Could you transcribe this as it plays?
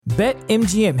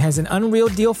BetMGM has an unreal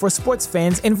deal for sports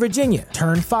fans in Virginia.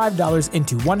 Turn $5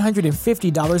 into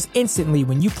 $150 instantly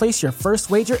when you place your first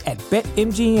wager at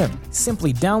BetMGM.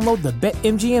 Simply download the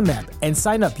BetMGM app and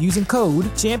sign up using code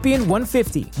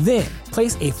Champion150. Then,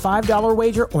 place a $5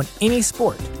 wager on any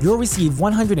sport. You'll receive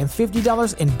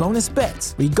 $150 in bonus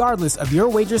bets, regardless of your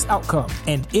wager's outcome.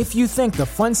 And if you think the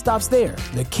fun stops there,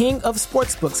 the King of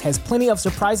Sportsbooks has plenty of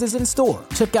surprises in store.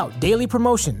 Check out daily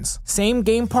promotions,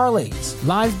 same-game parlays,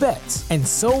 live bets, and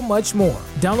so much more.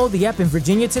 Download the app in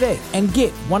Virginia today and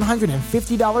get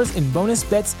 $150 in bonus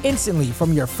bets instantly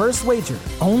from your first wager.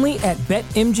 Only at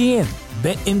BetMGM.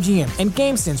 BetMGM and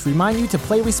GameSense remind you to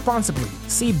play responsibly.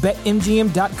 See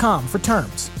BetMGM.com for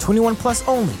terms. 21 plus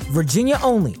only. Virginia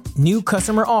only. New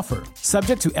customer offer.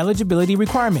 Subject to eligibility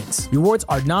requirements. Rewards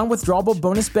are non-withdrawable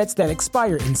bonus bets that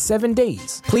expire in 7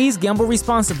 days. Please gamble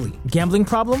responsibly. Gambling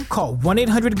problem? Call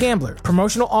 1-800-GAMBLER.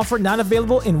 Promotional offer not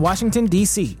available in Washington,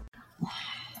 D.C.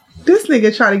 This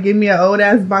nigga trying to give me an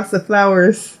old-ass box of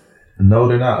flowers. No,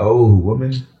 they're not old,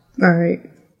 woman. All right.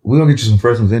 We're going to get you some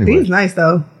fresh ones anyway. These nice,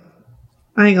 though.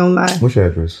 I ain't gonna lie. What's your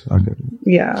address? I'll get it.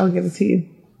 Yeah, I'll give it to you.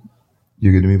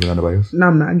 You give it to me, but not nobody else? No,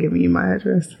 I'm not giving you my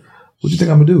address. What do you think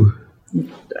I'm going to do?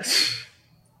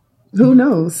 Who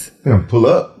knows? I'm going to pull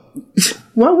up.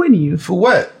 Why wouldn't you? For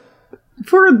what?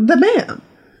 For the BAM.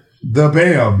 The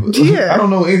BAM. Yeah. I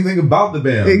don't know anything about the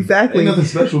BAM. Exactly. Ain't nothing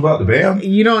special about the BAM.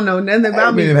 You don't know nothing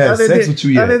about me I haven't had sex with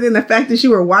you yet. Other than the fact that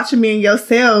you were watching me in your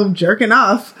cell jerking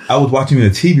off. I was watching you in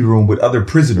a TV room with other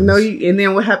prisoners. No, and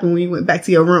then what happened when you went back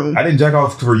to your room? I didn't jack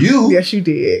off for you. Yes, you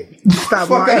did. Stop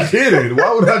Fuck, lying. I didn't.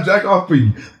 Why would I jack off for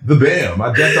the BAM?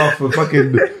 I jacked off for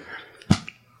fucking...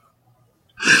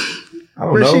 I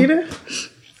don't know.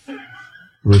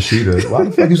 Rashida? Why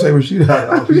the fuck you say Rashida?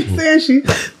 I'm just saying she's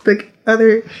the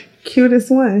other cutest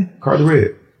one. Carly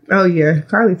Red. Oh, yeah.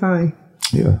 Carly fine.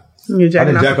 Yeah. You're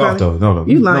jacking I didn't jack off, though. No.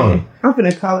 You lying. No. I'm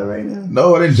finna call her right now.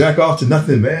 No, I didn't jack off to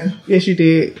nothing, man. Yes, you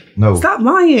did. No. Stop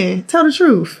lying. Tell the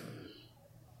truth.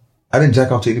 I didn't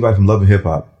jack off to anybody from Love and Hip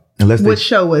Hop. What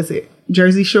show was it?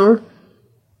 Jersey Shore?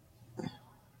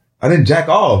 I didn't jack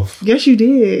off. Yes, you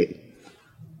did.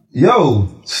 Yo,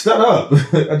 shut up.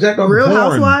 I jacked off Real porn.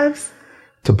 Housewives?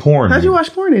 To porn. How'd you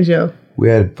watch porn in jail? We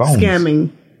had phones.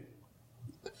 Scamming.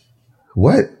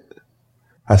 What?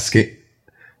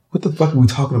 What the fuck are we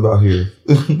talking about here?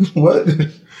 What?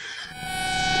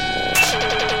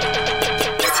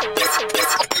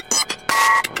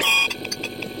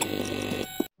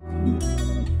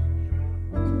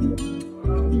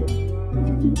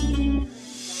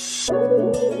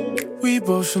 We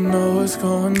both should know what's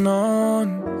going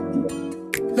on.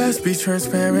 Let's be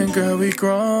transparent, girl, we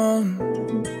grown.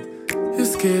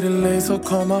 It's getting late, so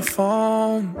call my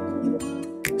phone,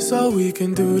 so we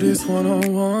can do this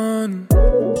one-on-one.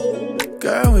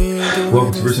 Girl, we ain't doing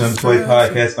Welcome to Rich Toy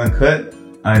Podcast Uncut.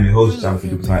 I'm your host,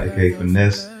 Jonathan Duplantis, aka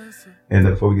Finesse. And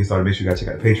before we get started, make sure you guys check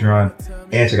out Patreon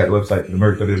and check out the website for the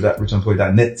merch,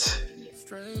 www.richontoy.net.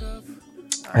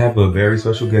 I have a very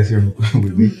special guest here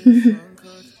with me.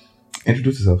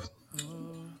 Introduce yourself.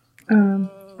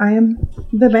 I am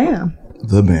the BAM.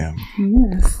 The BAM.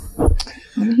 Yes.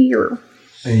 I'm here.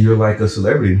 And you're like a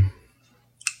celebrity.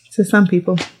 To some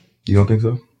people. You don't think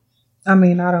so? I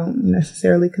mean, I don't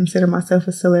necessarily consider myself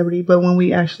a celebrity, but when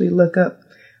we actually look up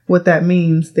what that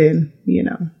means, then, you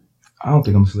know. I don't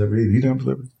think I'm a celebrity either. You think I'm a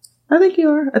celebrity? I think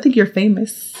you are. I think you're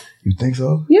famous. You think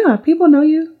so? Yeah, people know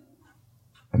you.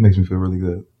 That makes me feel really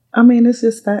good. I mean, it's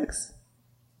just facts.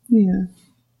 Yeah.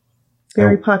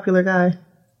 Very popular guy.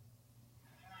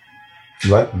 You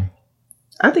like me?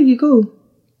 I think you cool.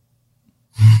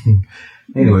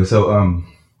 Anyway, so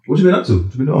what you been up to?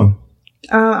 What you been doing?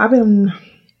 I've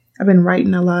been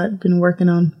writing a lot. Been working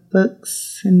on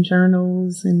books and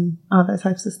journals and all that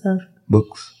types of stuff.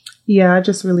 Books? Yeah, I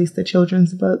just released a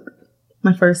children's book.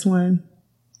 My first one.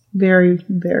 Very,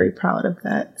 very proud of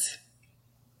that.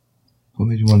 What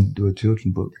made you want to do a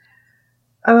children's book?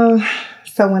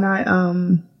 So when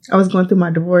I was going through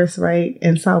my divorce, right?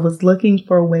 And so I was looking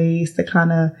for ways to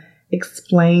kind of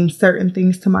explain certain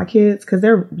things to my kids because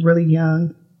they're really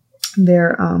young.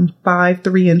 They're 5,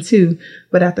 3, and 2.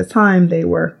 But at the time, they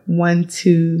were 1,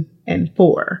 2, and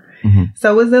 4. Mm-hmm.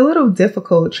 So it was a little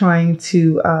difficult trying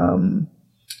to,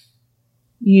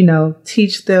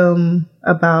 teach them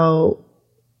about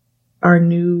our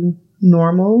new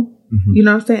normal, mm-hmm. You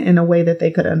know what I'm saying, in a way that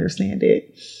they could understand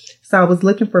it. So I was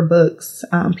looking for books,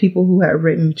 people who had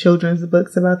written children's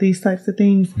books about these types of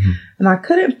things. Mm-hmm. And I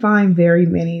couldn't find very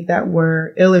many that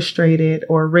were illustrated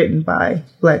or written by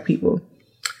Black people.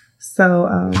 So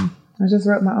I just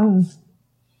wrote my own.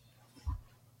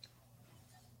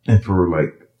 And for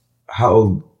like,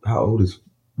 how old is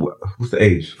What's the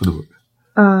age for the book?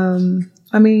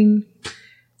 I mean,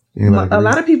 a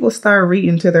lot of people start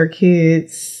reading to their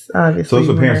kids, obviously. So it's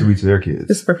for parents to read to their kids?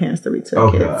 It's for parents to read to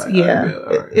their kids. Yeah.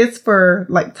 Right. It's for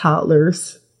like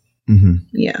toddlers. Mm-hmm.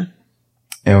 Yeah.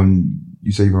 And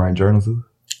you say you've been writing journals too?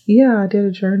 Yeah, I did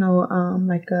a journal,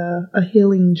 like a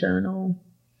healing journal.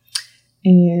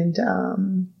 And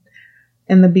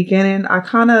in the beginning, I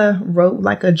kind of wrote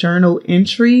like a journal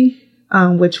entry,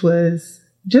 which was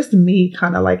just me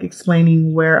kind of like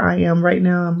explaining where I am right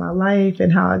now in my life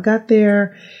and how I got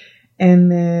there.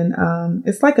 And then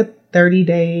it's like a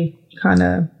 30-day kind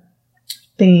of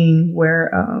thing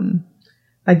where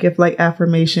I give like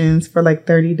affirmations for like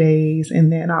 30 days.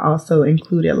 And then I also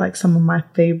included like some of my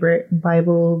favorite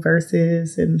Bible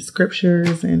verses and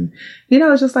scriptures. And,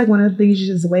 it's just like one of the things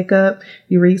you just wake up,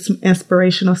 you read some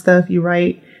inspirational stuff, you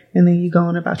write, and then you go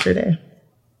on about your day.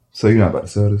 So you're not about to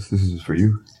sell this? This is just for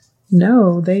you?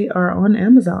 No, they are on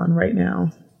Amazon right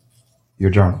now. Your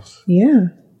journals? Yeah.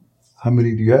 How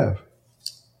many do you have?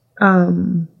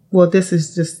 Well, this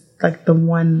is just like the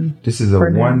one. This is a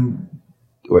one.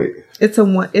 Wait. It's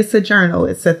a journal.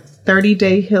 It's a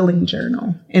 30-day healing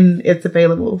journal, and it's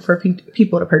available for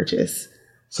people to purchase.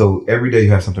 So every day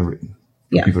you have something written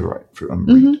for people to write.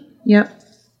 Mm-hmm. Yep.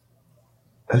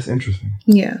 That's interesting.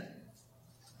 Yeah.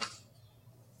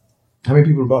 How many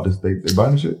people bought this? They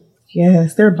buying this shit?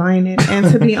 Yes, they're buying it. And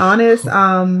to be honest,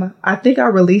 I think I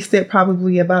released it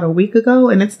probably about a week ago,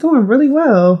 and it's doing really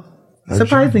well.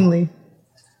 Surprisingly.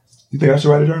 You think I should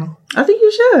write a journal? I think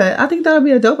you should. I think that would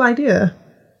be a dope idea.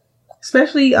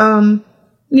 Especially,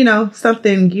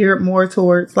 something geared more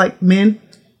towards like men.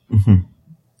 Mm-hmm.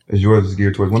 Is yours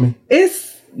geared towards women?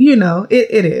 It's,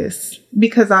 it is.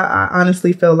 Because I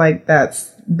honestly feel like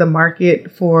that's the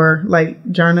market for like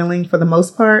journaling for the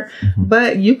most part. Mm-hmm.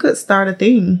 But you could start a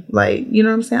thing. Like, you know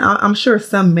what I'm saying? I'm sure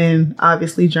some men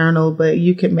obviously journal, but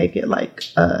you can make it like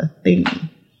a thing.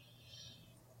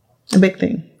 A big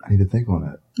thing. I need to think on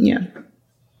that. Yeah.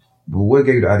 But what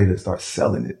gave you the idea to start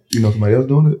selling it? You know somebody else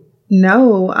doing it?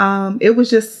 No. It was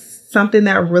just something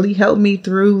that really helped me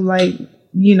through like,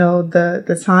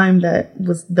 the time that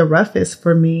was the roughest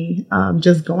for me.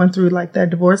 Just going through like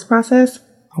that divorce process.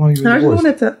 How long have you been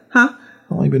divorced? How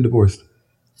long have you been divorced?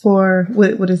 For,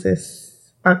 what is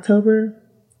this? October?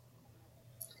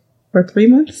 For 3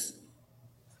 months?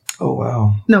 Oh,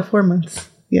 wow. No, 4 months.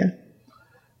 Yeah.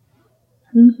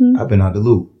 Mm-hmm. I've been out the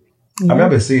loop. Yeah. I mean,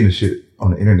 I've been seeing the shit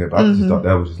on the internet, but I just thought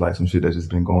that was just like some shit that's just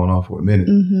been going on for a minute.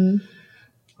 Mm-hmm.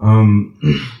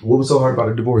 What was so hard about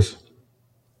the divorce?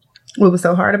 What was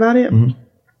so hard about it?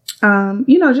 Mm-hmm.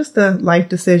 Just the life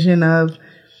decision of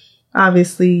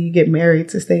obviously you get married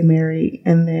to stay married.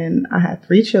 And then I had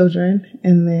 3 children,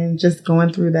 and then just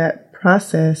going through that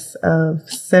process of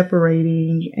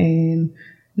separating and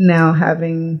now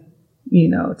having,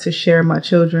 to share my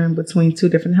children between 2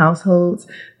 different households.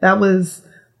 That was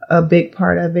a big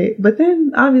part of it. But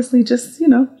then obviously just,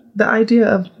 the idea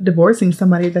of divorcing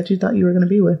somebody that you thought you were going to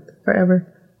be with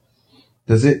forever.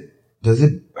 Does it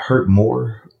hurt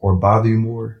more or bother you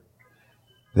more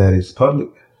that it's public?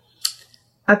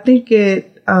 I think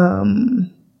it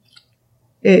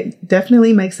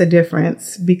definitely makes a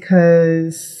difference,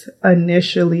 because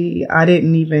initially I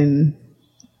didn't even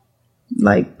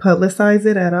like publicize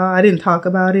it at all. I didn't talk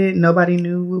about it. Nobody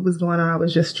knew what was going on. I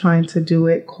was just trying to do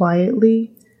it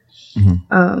quietly.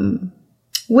 Mm-hmm.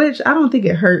 Which I don't think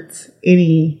it hurts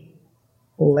any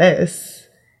less.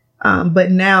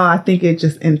 But now I think it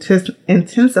just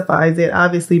intensifies it,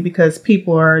 obviously, because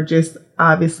people are just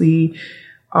obviously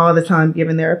all the time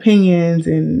giving their opinions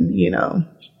and,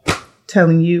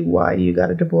 telling you why you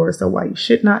got a divorce or why you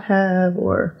should not have,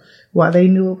 or why they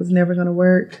knew it was never going to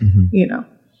work,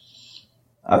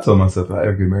 I told myself if I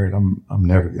ever get married, I'm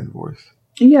never getting divorced.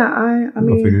 Yeah, I mean,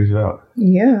 gonna figure this out.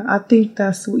 Yeah, I think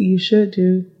that's what you should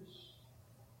do.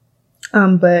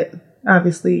 But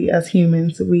obviously, as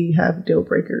humans, we have deal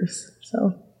breakers.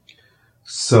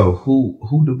 So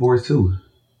who divorced who?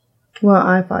 Well,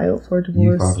 I filed for divorce.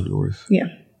 You filed for divorce? Yeah.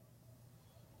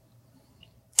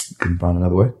 Couldn't find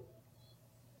another way?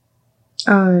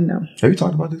 No. Have you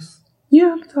talked about this?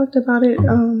 Yeah, I've talked about it.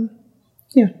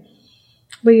 Yeah.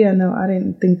 But yeah, no, I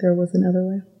didn't think there was another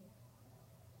way.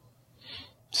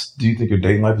 Do you think your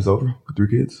dating life is over with 3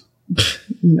 kids?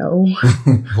 No.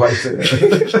 Why you say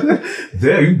that?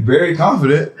 Damn, you're very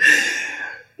confident.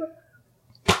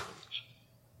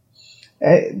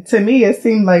 To me, it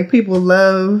seemed like people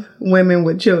love women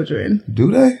with children.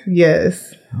 Do they?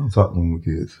 Yes. I don't talk to women with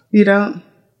kids. You don't?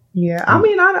 Yeah. I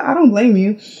mean, I don't blame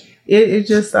you. It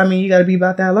just, I mean, you got to be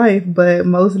about that life. But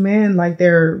most men, like,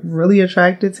 they're really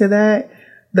attracted to that.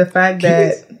 The fact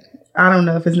kids? that I don't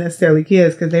know if it's necessarily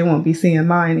kids because they won't be seeing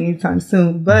mine anytime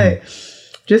soon. But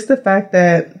just the fact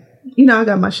that, you know, I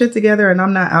got my shit together and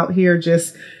I'm not out here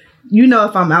just, you know,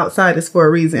 if I'm outside, it's for a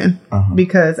reason.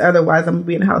 Because otherwise I'm going to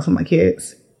be in the house with my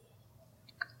kids.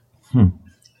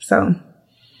 So.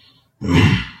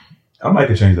 I might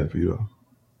could change that for you, though.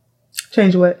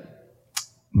 Change what?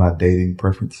 My dating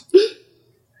preference.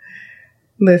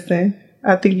 Listen,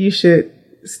 I think you should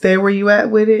stay where you at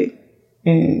with it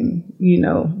and, you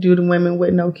know, do the women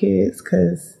with no kids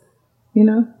because, you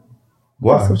know.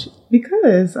 Why?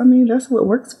 Because, I mean, that's what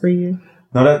works for you.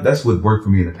 No, that's what worked for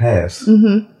me in the past.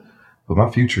 But my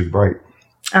future is bright.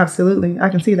 Absolutely. I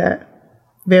can see that.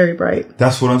 Very bright.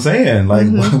 That's what I'm saying. Like,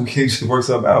 we can't just work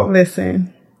something out.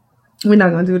 Listen, we're not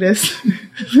going to do this.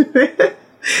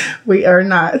 We are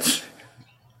not.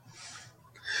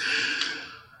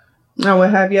 I will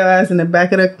have your ass in the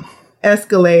back of the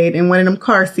Escalade in one of them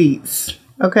car seats.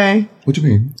 Okay? What you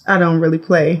mean? I don't really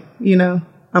play, you know?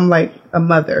 I'm like a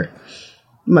mother.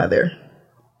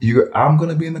 I'm going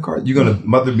to be in the car? You're going to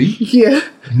mother me? Yeah.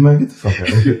 Man, get the fuck out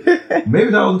of here. Maybe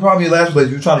that was the problem in your last place.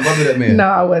 You were trying to mother that man. No,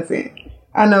 I wasn't.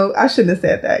 I know I shouldn't have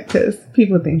said that because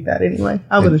people think that anyway.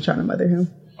 I wasn't trying to mother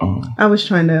him. I was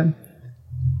trying to,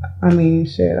 I mean,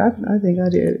 shit, I think I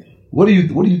did. What do you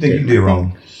think you did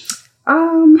wrong?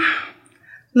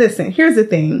 Listen, here's the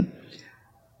thing.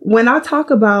 When I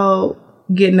talk about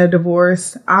getting a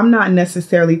divorce, I'm not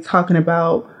necessarily talking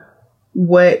about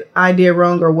what I did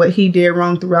wrong or what he did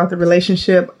wrong throughout the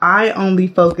relationship. I only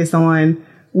focus on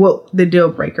what the deal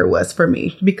breaker was for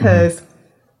me because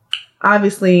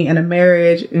obviously in a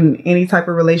marriage, in any type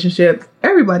of relationship,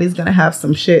 everybody's going to have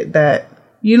some shit that,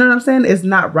 you know what I'm saying, is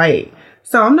not right.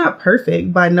 So I'm not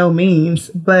perfect by no means,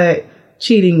 but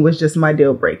cheating was just my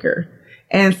deal breaker.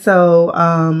 And so,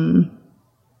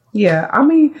 yeah, I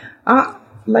mean,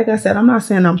 like I said, I'm not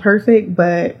saying I'm perfect,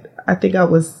 but I think I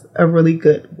was a really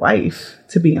good wife,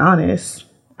 to be honest.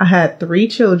 I had 3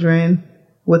 children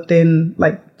within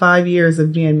like 5 years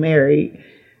of being married.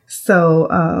 So,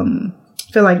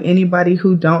 I feel like anybody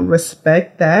who don't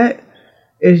respect that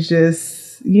is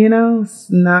just, you know,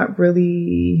 it's not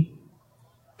really,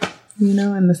 you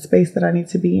know, in the space that I need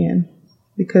to be in.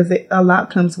 Because a lot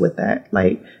comes with that,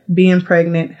 like being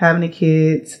pregnant, having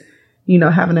kids, you know,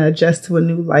 having to adjust to a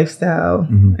new lifestyle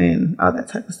and all that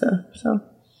type of stuff. So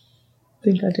I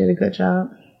think I did a good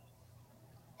job.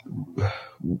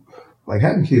 Like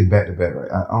having kids back to back, right?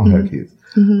 I don't have kids,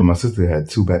 but my sister had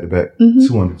 2 back to back,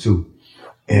 2 under 2.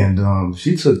 And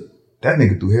she took that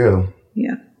nigga through hell.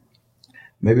 Yeah.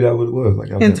 Maybe that's what it was.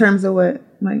 Like in terms of what?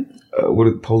 Like what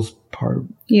it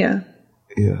postpartum? Yeah.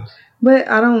 Yeah. But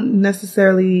I don't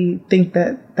necessarily think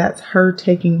that that's her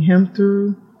taking him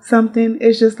through something.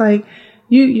 It's just like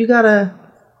you gotta,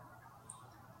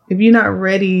 if you're not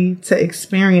ready to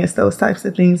experience those types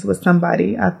of things with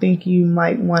somebody, I think you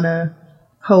might want to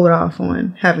hold off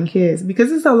on having kids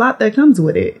because it's a lot that comes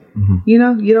with it. You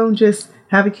know, you don't just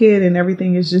have a kid and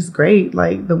everything is just great.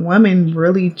 Like the woman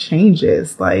really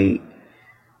changes like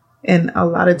in a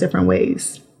lot of different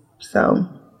ways. So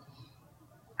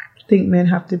I think men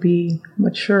have to be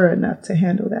mature enough to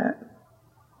handle that.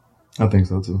 I think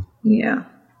so too. Yeah.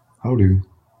 How old are you?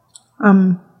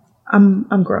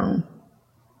 I'm grown.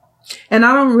 And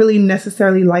I don't really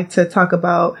necessarily like to talk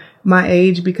about my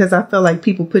age because I feel like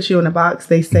people put you in a box.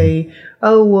 They say,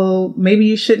 oh, well, maybe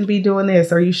you shouldn't be doing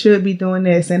this or you should be doing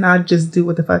this. And I just do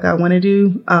what the fuck I want to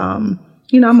do.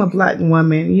 You know, I'm a black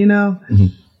woman, you know.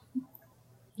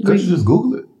 Could you just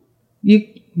Google it?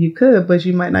 You could, but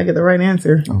you might not get the right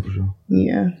answer. Oh, for sure.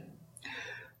 Yeah.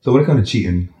 So when it comes to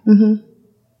cheating,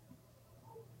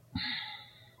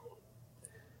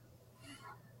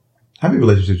 how many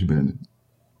relationships you been in?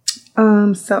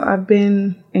 So I've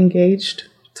been engaged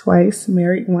twice,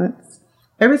 married once.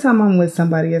 Every time I'm with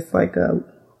somebody, it's like a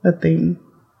thing.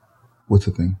 What's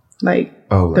a thing? Like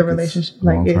the relationship,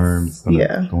 like long term,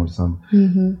 yeah, going to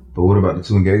something. But what about the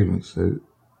 2 engagements?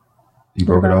 You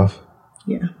broke it off?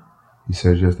 Yeah. You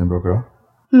said yes, then broke it off?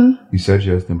 You said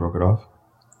yes, then broke it off?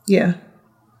 Yeah.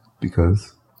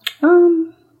 Because?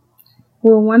 Well,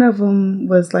 one of them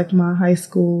was like my high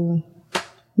school,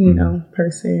 you know,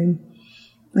 person.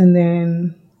 And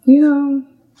then, you know,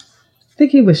 I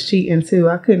think he was cheating too.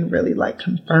 I couldn't really like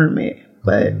confirm it,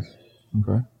 but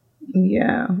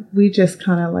yeah, we just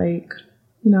kind of like,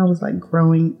 you know, I was like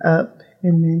growing up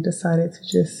and then decided to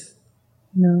just,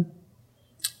 you know,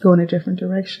 go in a different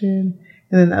direction.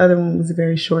 And then the other one was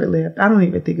very short lived. I don't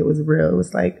even think it was real. It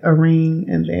was like a ring.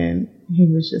 And then he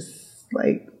was just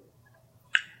like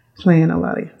playing a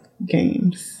lot of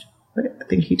games. But I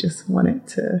think he just wanted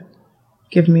to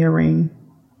give me a ring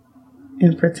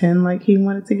and pretend like he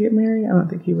wanted to get married. I don't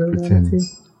think he really wanted to.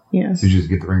 Yeah. So you just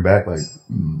get the ring back? Like,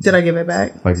 did I give it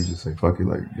back? Like you just say, fuck it,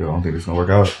 like, yo, I don't think it's gonna work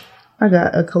out. I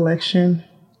got a collection.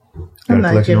 I'm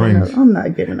not giving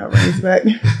no rings back.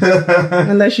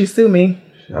 Unless you sue me.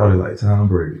 Shout it like Tom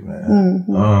Brady, man.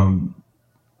 Mm-hmm.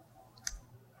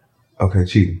 Okay,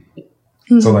 cheating.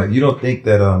 Mm-hmm. So like you don't think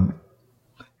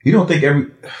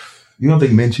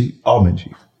men cheat? All men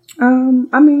cheat.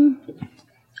 I mean,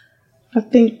 I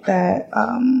think that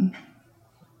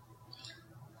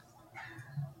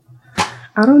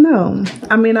I don't know.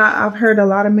 I mean, I've heard a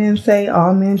lot of men say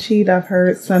all men cheat. I've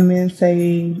heard some men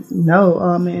say no,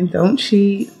 all men don't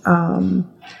cheat. So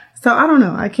I don't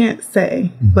know. I can't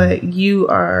say, but you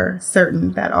are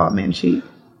certain that all men cheat.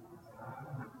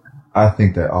 I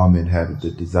think that all men have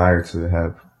the desire to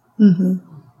have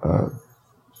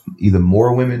either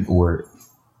more women or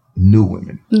new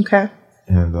women. Okay.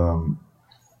 And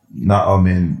not all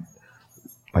men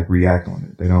like react on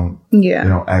it. They don't. Yeah. They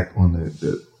don't act on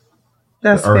the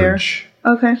That's the urge.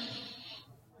 Fair. Okay.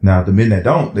 Now the men that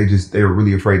don't, they're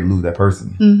really afraid to lose that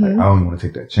person. Mm-hmm. Like I don't even want to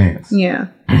take that chance. Yeah.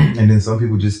 And then some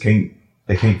people just can't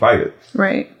fight it.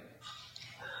 Right.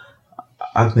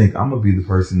 I think I'm gonna be the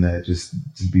person that just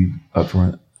be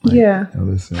upfront. Like, yeah.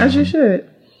 Listen, as you should.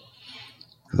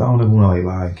 Because I don't ever want to like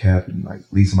lie and cap and like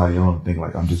lead somebody on and think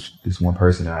like I'm just this one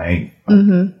person and I ain't. Like,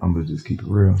 I'm gonna just keep it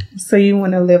real. So you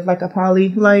want to live like a poly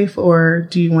life, or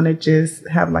do you want to just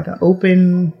have like an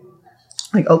open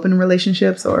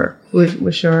relationships, or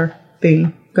what's your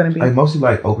thing gonna be? I mostly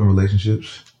like open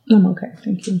relationships. I'm okay,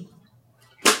 thank you.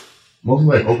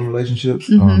 Mostly like open relationships.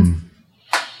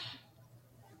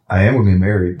 I am gonna get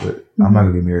married, but I'm not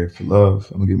gonna get married for love.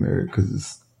 I'm gonna get married because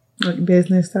it's like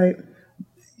business type.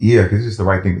 Yeah, because it's just the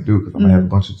right thing to do. Because I'm gonna have a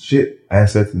bunch of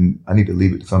assets, and I need to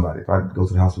leave it to somebody. If I go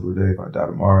to the hospital today, if I die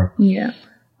tomorrow, I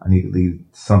need to leave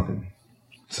something.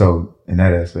 So in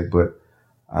that aspect, but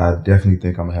I definitely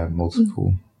think I'm gonna have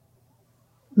multiple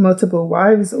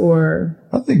wives, or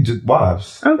I think just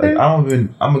wives. Okay, like, I'm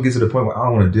gonna get to the point where I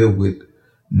don't want to deal with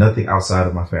nothing outside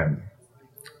of my family.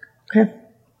 Okay.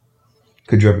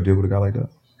 Could you ever deal with a guy like that?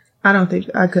 I don't think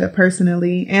I could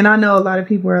personally. And I know a lot of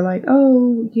people are like,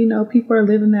 oh, people are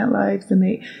living that life and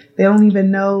they don't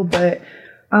even know. But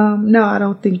no, I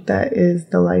don't think that is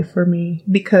the life for me.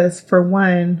 Because for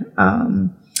one, I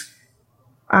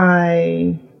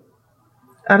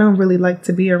don't really like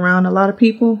to be around a lot of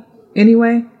people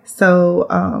anyway. So,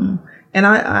 and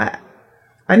I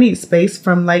need space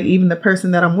from like even the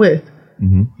person that I'm with.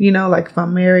 Like if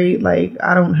I'm married, like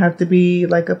I don't have to be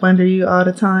like up under you all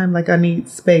the time. Like I need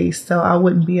space. So I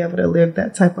wouldn't be able to live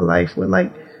that type of life with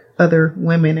like other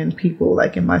women and people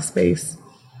like in my space.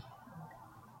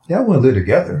 Yeah, I want to live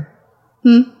together.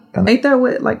 Ain't that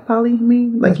what like poly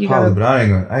mean? Like you poly, but I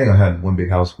ain't gonna have one big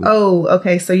house with. Oh,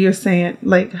 okay. So you're saying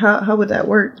like how would that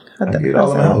work? I get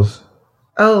all in the house.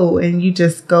 Oh, and you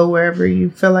just go wherever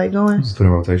you feel like going? Just put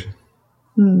in rotation.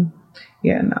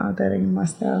 Yeah, no, that ain't my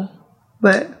style.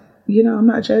 But, I'm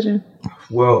not judging.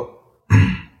 Well,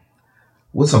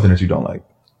 what's something that you don't like?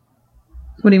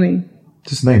 What do you mean?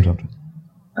 Just name something.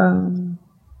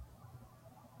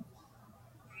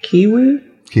 Kiwi?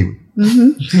 Kiwi.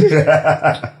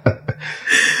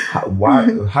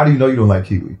 How do you know you don't like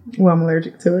kiwi? Well, I'm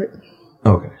allergic to it.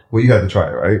 Okay. Well, you have to try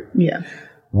it, right? Yeah.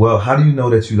 Well, how do you know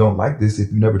that you don't like this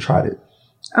if you never tried it?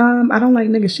 I don't like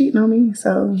niggas cheating on me,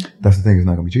 so. That's the thing, it's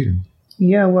not going to be cheating.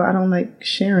 Yeah, well, I don't like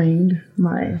sharing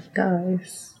my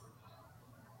guys.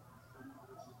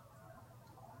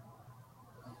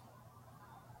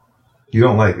 You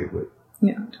don't like it, but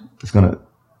yeah, it's gonna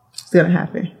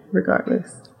happen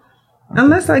regardless.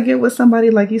 Unless I get with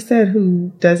somebody, like you said,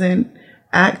 who doesn't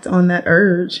act on that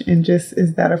urge and just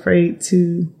is that afraid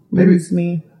to lose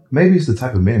me. Maybe it's the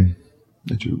type of men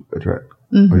that you attract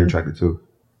or you're attracted to.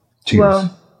 Cheers.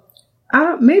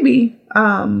 Well, maybe.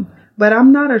 But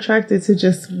I'm not attracted to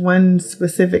just one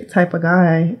specific type of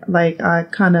guy. Like I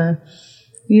kind of,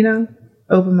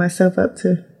 open myself up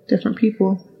to different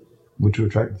people. What you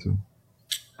attracted to?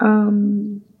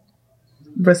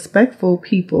 Respectful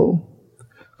people.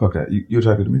 Okay, you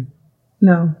attracted to me?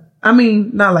 No, I mean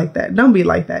not like that. Don't be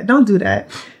like that. Don't do that.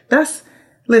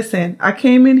 Listen. I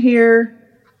came in here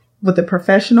with a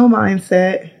professional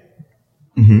mindset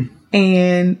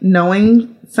and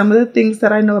knowing some of the things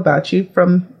that I know about you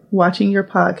from watching your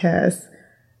podcast.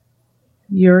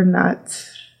 You're not,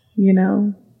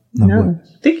 no. I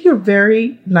think you're a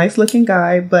very nice looking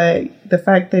guy, but the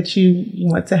fact that you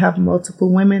want to have multiple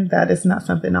women, that is not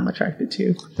something I'm attracted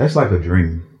to. That's like a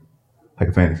dream, like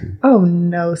a fantasy. Oh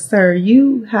no, sir.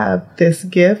 You have this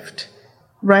gift,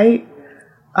 right?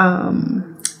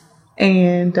 And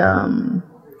And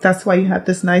that's why you have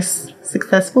this nice,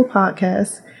 successful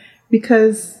podcast,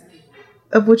 because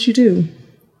of what you do.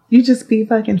 You just be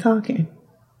fucking talking.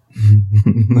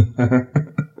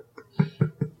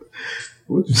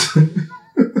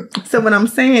 So what I'm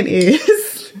saying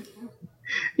is,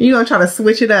 you're going to try to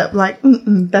switch it up like,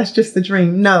 that's just the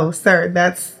dream. No, sir,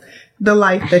 that's the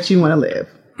life that you want to live.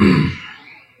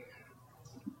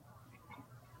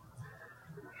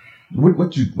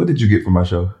 What did you get from my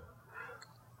show?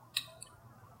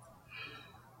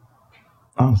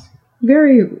 Honestly.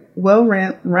 Very well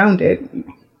rounded,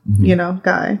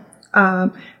 guy.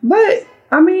 But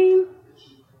I mean,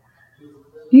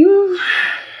 you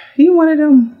one of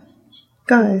them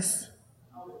guys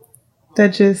that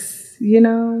just,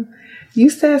 you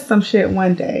said some shit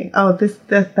one day. Oh,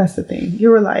 that's the thing. You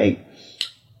were like,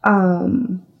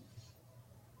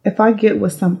 if I get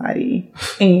with somebody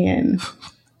and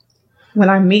when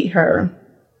I meet her,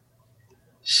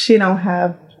 she don't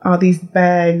have all these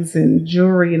bags and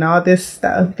jewelry and all this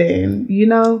stuff, then,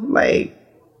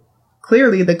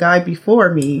 clearly the guy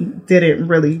before me didn't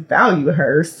really value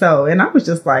her. So, and I was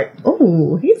just like,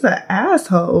 oh, he's an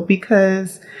asshole,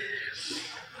 because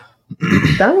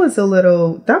that was a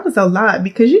lot,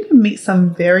 because you can meet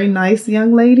some very nice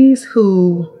young ladies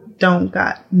who don't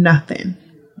got nothing.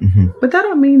 Mm-hmm. But that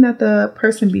don't mean that the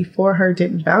person before her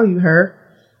didn't value her.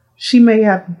 She may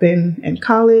have been in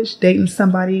college, dating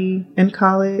somebody in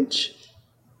college,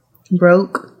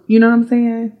 broke. You know what I'm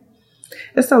saying?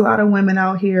 There's a lot of women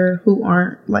out here who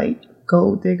aren't like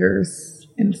gold diggers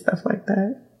and stuff like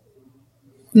that.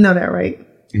 You know that, right?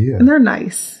 Yeah. And they're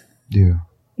nice. Yeah.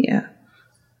 Yeah.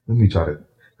 Let me try to,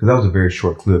 because that was a very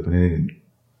short clip, and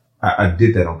I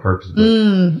did that on purpose. But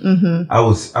I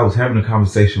was having a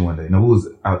conversation one day. No, we was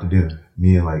out to dinner,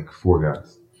 me and like 4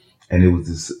 guys, and it was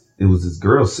this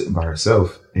girl sitting by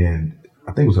herself, and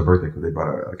I think it was her birthday because they bought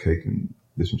her a cake and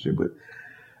this and shit. But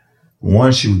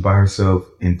 1, she was by herself,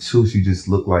 and 2, she just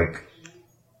looked like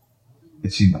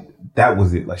that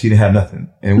was it. Like she didn't have nothing.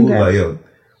 And we were like, yo,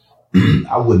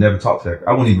 I would never talk to her.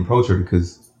 I wouldn't even approach her,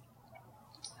 because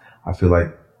I feel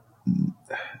like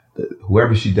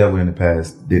whoever she dealt with in the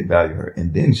past didn't value her.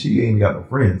 And then she ain't got no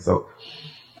friends. So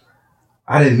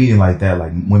I didn't mean it like that,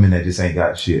 like women that just ain't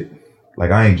got shit.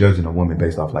 Like, I ain't judging a woman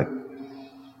based off like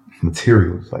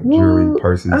materials, like jewelry,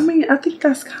 purses. I mean, I think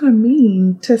that's kind of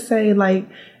mean to say, like,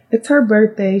 it's her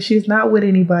birthday. She's not with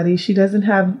anybody. She doesn't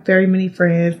have very many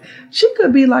friends. She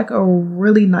could be like a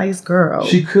really nice girl.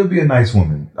 She could be a nice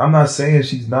woman. I'm not saying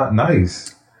she's not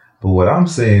nice. But what I'm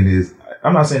saying is,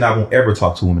 I'm not saying I won't ever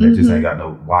talk to a woman that just ain't got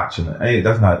no watch.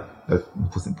 That's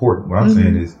what's important. What I'm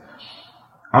saying is,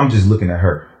 I'm just looking at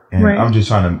her. And I'm just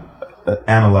trying to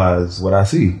analyze what I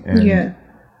see. And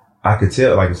I could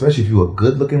tell, like, especially if you're a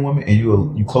good looking woman and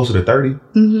you closer to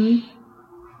 30,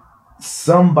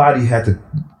 somebody had to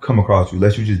come across you,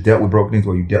 unless you just dealt with broken things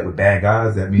or you dealt with bad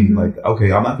guys. That means like,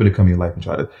 okay, I'm not going to come in your life and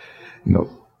try to,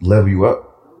 level you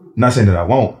up. Not saying that I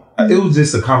won't. It was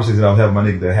just a conversation I was having with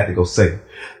my nigga that I had to go say.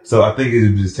 So I think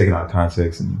it was just taken out of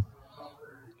context, and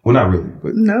well, not really,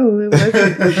 but no, it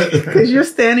wasn't, because you're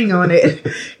standing on it.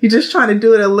 You're just trying to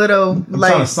do it a little, I'm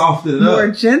trying to soften it more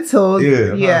up. gentle.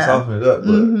 Yeah, I'm trying to soften it up.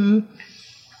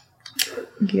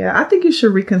 But yeah, I think you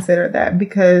should reconsider that,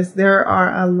 because there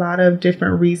are a lot of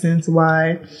different reasons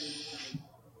why,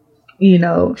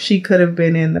 she could have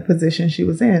been in the position she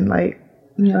was in. Like,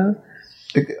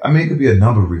 it could be a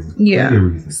number of reasons.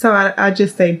 Yeah. So I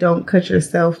just say, don't cut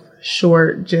yourself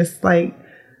short just like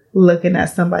looking at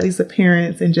somebody's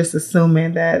appearance and just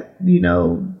assuming that,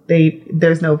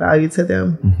 there's no value to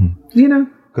them.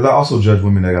 Because I also judge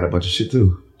women that got a bunch of shit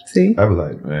too. See? I was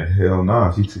like, man, hell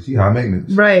nah. She high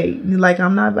maintenance. Right. Like,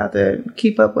 I'm not about to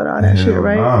keep up with all that shit,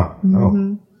 right? Nah,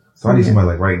 no. So I need somebody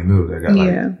like right in the middle that got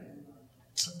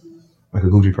like a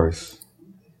Gucci purse.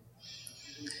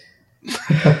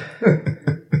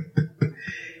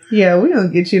 Yeah, we're going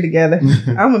to get you together.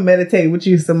 I'm going to meditate with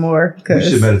you some more. You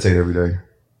should meditate every day.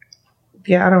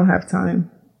 Yeah, I don't have time.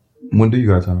 When do you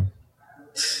got time?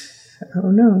 I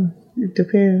don't know. It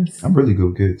depends. I'm really good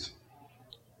with kids.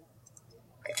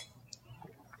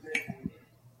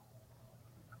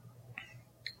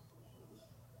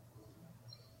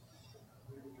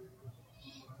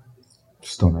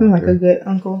 I'm like a good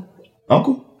uncle.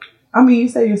 Uncle? I mean, you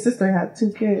say your sister had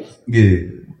 2 kids. Yeah.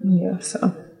 Yeah,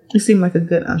 so you seem like a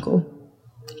good uncle.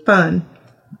 Fun.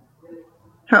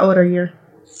 How old are you?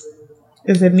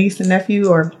 Is it niece and nephew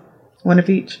or one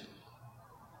of each?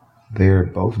 They're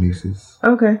both nieces.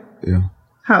 Okay. Yeah.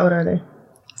 How old are they?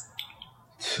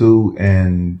 2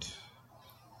 and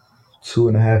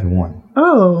 2.5 and 1.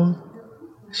 Oh,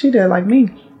 she did like me.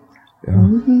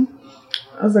 Yeah.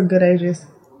 Those are good ages.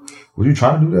 Was you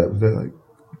trying to do that? Was that like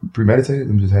premeditated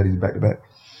and just had these back to back?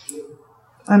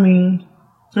 I mean,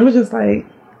 it was just like,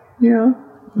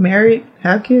 married,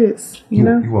 have kids, you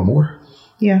know? You want more?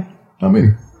 Yeah. How many?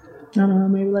 I don't know,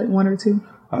 maybe like 1 or 2.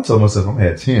 I told myself I'm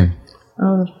at 10.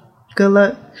 Oh, good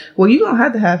luck. Well, you're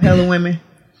going to have hella women.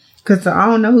 Because I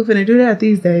don't know who finna do that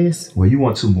these days. Well, you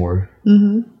want 2 more.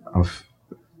 Mm-hmm.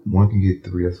 One can get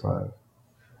 3, that's 5.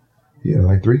 Yeah,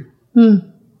 like 3.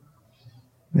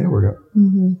 Yeah, work out.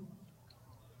 Mm-hmm.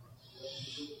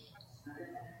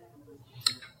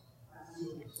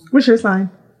 What's your sign?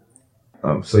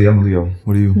 So yeah, I'm a Leo.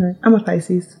 What are you? I'm a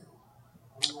Pisces.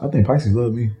 I think Pisces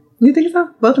love me. You think so?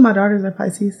 Both of my daughters are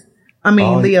Pisces. I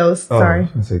mean, Leos. Sorry.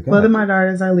 Both of my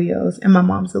daughters are Leos, and my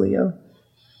mom's a Leo.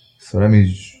 So that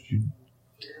means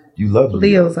you love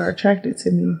Leos are attracted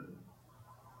to me.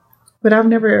 But I've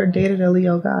never dated a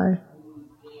Leo guy.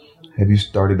 Have you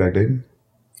started back dating?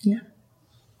 Yeah.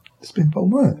 It's been 4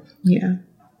 months. Yeah.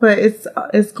 But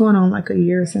it's going on like a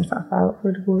year since I filed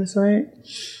for divorce, right?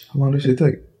 How long did it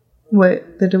take?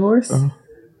 What, the divorce?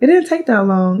 It didn't take that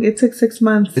long. It took 6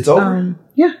 months. It's over?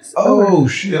 Yeah. Oh,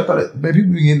 shit. I thought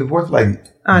people be getting divorced like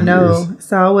I know. years.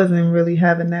 So I wasn't really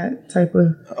having that type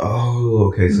of...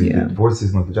 Oh, okay. So you divorced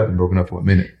 6 months, but y'all been broken up for a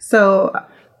minute. So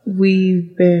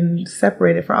we've been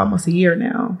separated for almost a year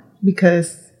now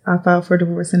because I filed for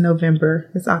divorce in November.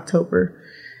 It's October.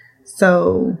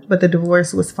 So, but the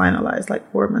divorce was finalized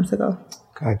like 4 months ago.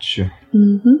 Gotcha.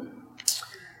 Mm-hmm.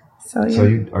 So, yeah. So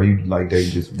are you like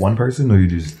dating just one person, or you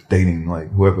just dating like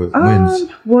whoever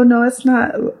wins? Well, no, it's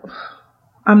not.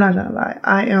 I'm not gonna lie.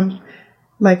 I am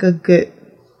like a good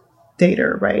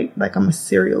dater, right? Like I'm a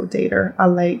serial dater. I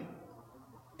like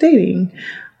dating.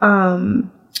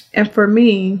 And for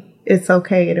me, it's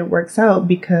okay and it works out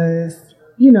because,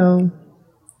 you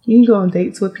can go on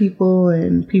dates with people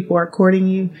and people are courting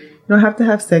you. You don't have to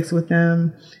have sex with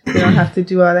them. You don't have to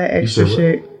do all that extra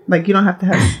shit. Like, you don't have to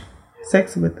have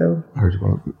sex with them. I heard you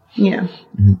about it. Yeah.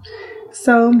 Mm-hmm.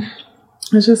 So,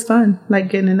 it's just fun, like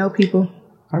getting to know people.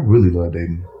 I really love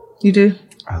dating. You do?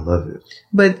 I love it.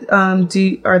 But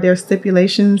are there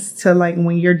stipulations to like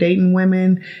when you're dating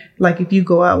women? Like if you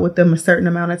go out with them a certain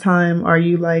amount of time, are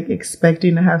you like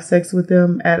expecting to have sex with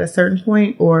them at a certain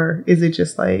point? Or is it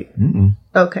just like,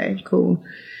 okay, cool.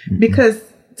 Because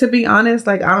to be honest,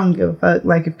 like I don't give a fuck.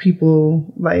 Like if people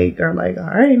like are like, all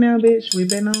right now, bitch, we've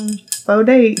been on 4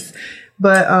 dates.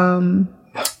 But, I'm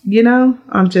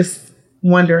just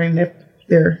wondering if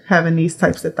they're having these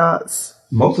types of thoughts.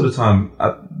 Most of the time,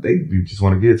 they just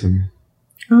want to give it to me.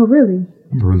 Oh, really?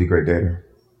 I'm a really great dater.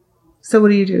 So what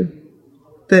do you do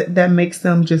that makes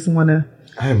them just want to?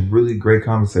 I have really great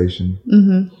conversation.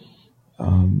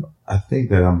 Mm-hmm. I think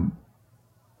that I'm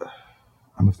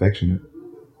affectionate,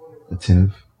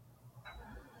 attentive.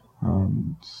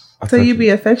 So you be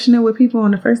affectionate with people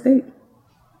on the first date?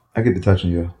 I get to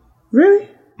touching you. Really?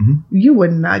 Mm-hmm. You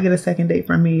would not get a second date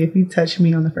from me if you touch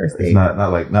me on the first date. It's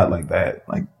not like that.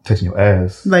 Like touching your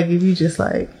ass. Like if you just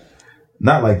like.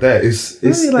 Not like that. It's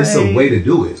a way to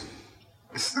do it.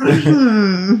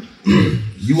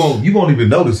 You won't even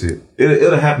notice it.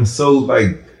 It'll happen so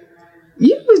like.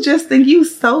 You would just think you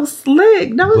so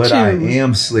slick, don't you? But I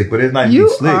am slick. But it's not even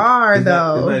slick. You are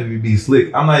though. It's not even be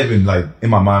slick. I'm not even like in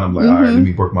my mind. I'm like, all right, let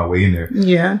me work my way in there.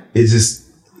 Yeah. It's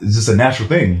just a natural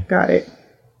thing. Got it.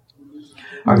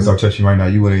 I can start touching you right now.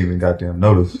 You wouldn't even goddamn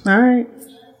notice. All right.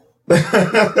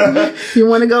 You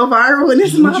want to go viral in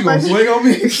this motherfucker? You gonna swing on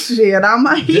me? Shit, I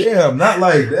might. Damn, not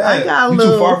like that. You're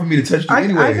too far for me to touch you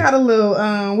anyway. I got a little,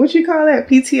 what you call that?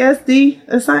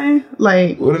 PTSD or something?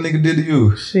 Like. What a nigga did to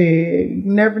you? Shit, you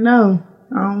never know.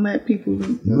 I don't let people.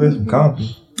 You had some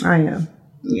confidence. I am.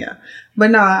 Yeah.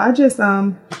 But no, I just,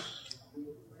 I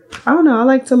don't know. I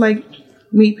like to like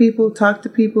meet people, talk to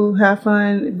people, have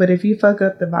fun. But if you fuck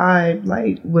up the vibe,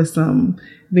 like with some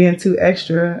being too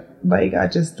extra, like I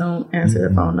just don't answer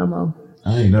the phone no more.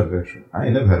 I ain't never extra. I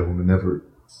ain't never had a woman never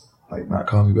like not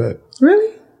call me back.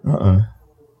 Really?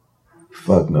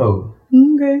 Fuck no.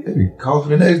 Okay. They be calling for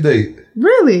the next date.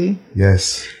 Really?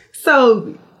 Yes.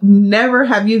 So never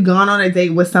have you gone on a date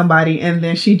with somebody and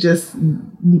then she just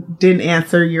didn't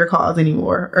answer your calls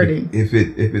anymore, or if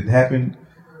it happened,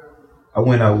 I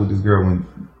went out with this girl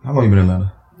how long you been in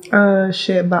Atlanta?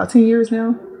 Shit, about 10 years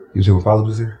now. You was here with Follies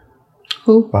was there?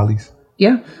 Who? Follies.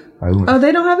 Yeah. Oh,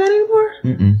 they don't have that anymore?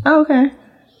 Mm-mm. Oh, okay.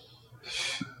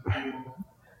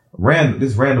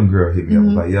 This random girl hit me up.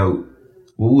 Was like, yo,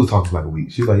 we was talking for like a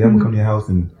week. She was like, yeah, I'm gonna come to your house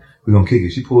and we're gonna kick it.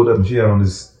 She pulled up and she had on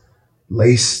this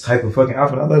lace type of fucking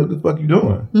outfit. I was like, what the fuck you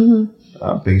doing?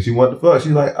 I'm thinking she wanted to fuck.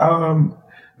 She's like,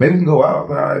 man, maybe we can go out.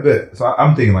 I bet. So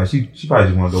I'm thinking like she probably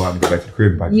just want to go out and go back to the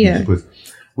crib. Yeah.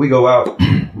 We go out.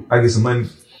 I get some money.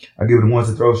 I give her the ones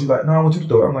to throw. She's like, no, I want you to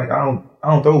throw it. I'm like, I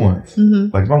don't throw ones.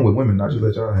 Mm-hmm. Like if I'm with women, I just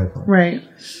let y'all have fun. Right.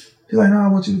 She's like, no, I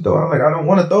want you to throw it. I'm like, I don't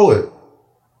want to throw it.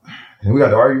 And we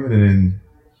got to argument, and then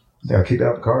they got kicked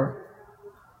out of the car.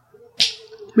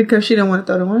 Because she didn't want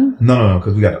to throw the one? No,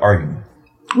 because we got the argument.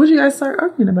 What did you guys start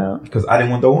arguing about? Because I didn't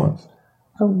want to throw ones.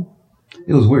 Oh.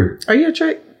 It was weird. Are you a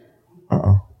trick?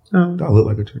 Oh. Do I look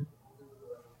like a trick?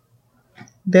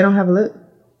 They don't have a look.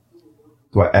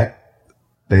 Do I act?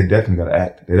 They definitely got to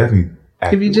act. They definitely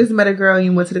act. If you just met a girl and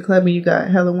you went to the club and you got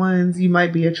hella ones, you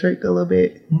might be a trick a little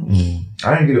bit.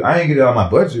 I ain't get it out of my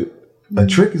budget. A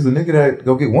trick is a nigga that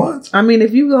go get ones. I mean,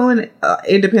 if you going,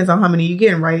 it depends on how many you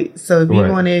getting, right? So if you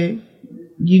wanted,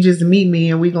 you just meet me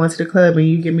and we go into the club and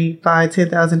you give me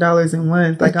 $5,000-$10,000 in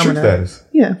ones. Like I'm gonna, status.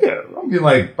 Yeah, I'm getting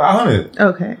like 500.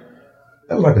 Okay.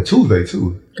 That was like a Tuesday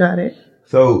too. Got it.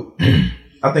 So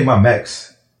I think my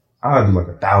max, I'll do like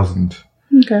 1,000.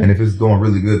 Okay. And if it's going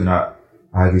really good, then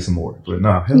I'll get some more. But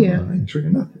nah, hell no, I ain't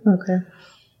tricking nothing. Okay.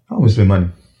 I don't spend money.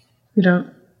 You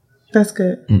don't? That's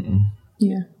good.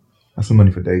 Yeah. I spend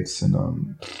money for dates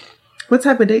and What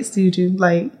type of dates do you do?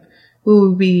 Like, what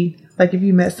would be like if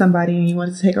you met somebody and you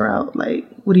wanted to take her out? Like,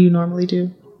 what do you normally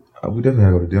do? We definitely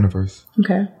gotta go to dinner first.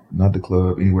 Okay. Not the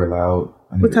club, anywhere loud.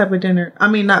 What type of dinner? I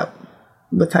mean, not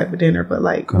what type of dinner, but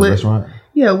like kind of restaurant.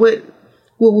 Yeah. What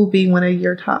will be one of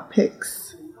your top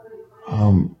picks?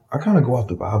 I kind of go off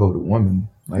the vibe of the woman.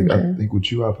 Like, I think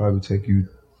with you, I'll probably take you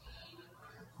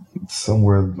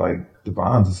somewhere like the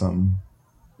Bonds or something.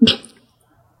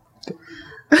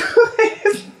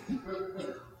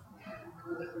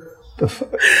 The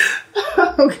fuck?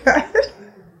 Oh, God.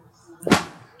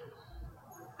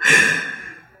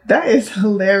 That is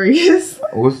hilarious.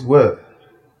 What?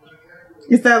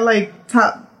 Is that like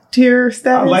top tier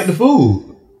status? I like the food.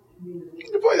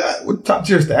 What top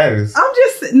tier status? I'm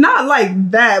just not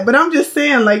like that, but I'm just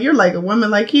saying, like, you're like a woman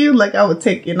like you, like I would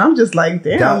take it. And I'm just like,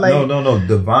 damn, like no.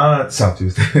 Devon top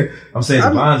tier. I'm saying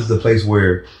Devon is the place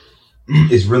where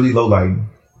it's really low lighting.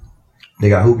 They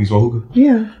got hookah. You smoke hookah?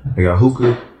 Yeah. They got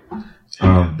hookah.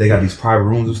 They got these private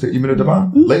rooms upstairs. You been to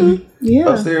Devon lately? Yeah.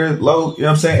 Upstairs, low. You know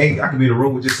what I'm saying? Hey, I could be in a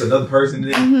room with just another person.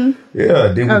 Then, yeah.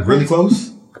 Then we're really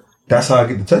close. That's how I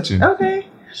get the touching. Okay.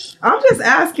 I'm just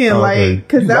asking, like,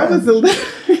 because that was a little.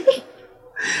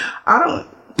 I don't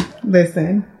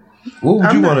listen. What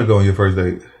would you want to go on your first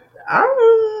date?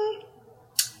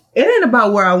 It ain't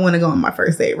about where I want to go on my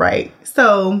first date, right?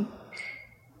 So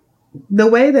the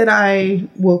way that I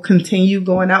will continue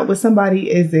going out with somebody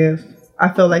is if I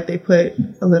feel like they put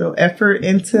a little effort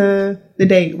into the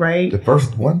date, right? The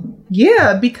first one?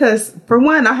 Yeah, because for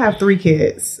one, I have 3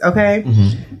 kids, okay?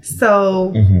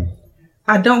 So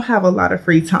I don't have a lot of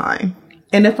free time.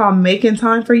 And if I'm making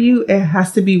time for you, it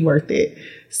has to be worth it.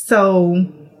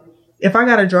 So if I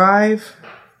got to drive,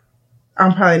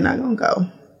 I'm probably not going to go.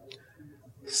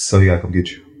 So you got to come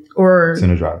get you. Or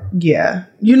send a driver. Yeah.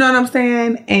 You know what I'm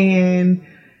saying? And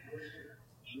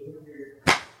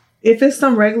if it's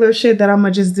some regular shit that I'm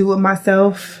going to just do with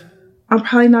myself, I'm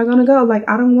probably not going to go. Like,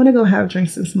 I don't want to go have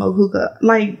drinks and smoke hookah.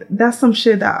 Like, that's some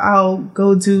shit that I'll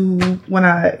go do when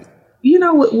I... You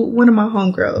know, one of my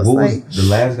homegirls. What was the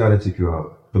last guy that took you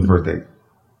out for the first date?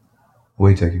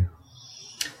 Where'd he take you?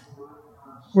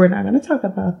 We're not going to talk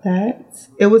about that.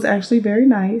 It was actually very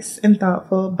nice and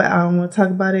thoughtful, but I don't want to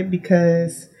talk about it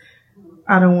because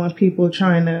I don't want people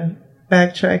trying to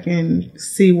backtrack and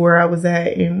see where I was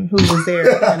at and who was there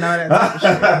and all that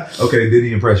type of shit. Okay, did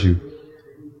he impress you?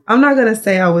 I'm not going to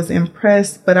say I was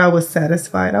impressed, but I was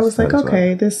satisfied. I was like,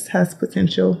 okay, this has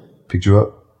potential. Picked you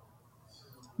up?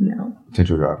 No.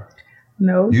 Potential driver?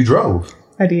 No. You drove?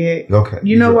 I did. Okay.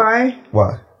 You know why?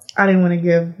 Why? I didn't want to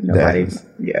give nobody.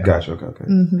 Yeah. Gotcha. Okay.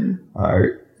 All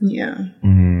right. Yeah.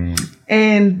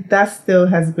 And that still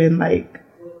has been like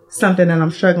something that I'm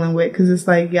struggling with because it's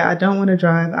like, yeah, I don't want to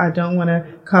drive. I don't want to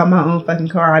call my own fucking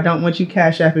car. I don't want you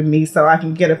cash apping me so I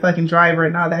can get a fucking driver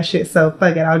and all that shit. So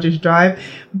fuck it. I'll just drive.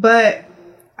 But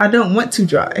I don't want to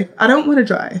drive. I don't want to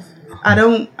drive. I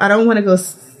don't want to go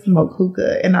smoke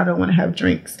hookah and I don't want to have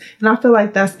drinks. And I feel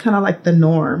like that's kind of like the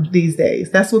norm these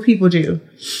days. That's what people do.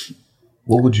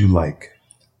 What would you like?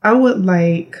 I would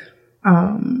like,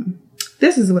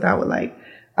 this is what I would like.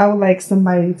 I would like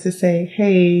somebody to say,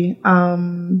 hey,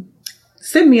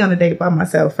 send me on a date by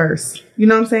myself first. You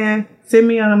know what I'm saying? Send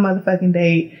me on a motherfucking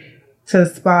date to the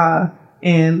spa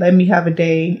and let me have a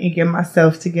day and get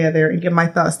myself together and get my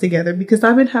thoughts together because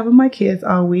I've been having my kids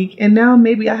all week. And now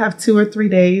maybe I have 2 or 3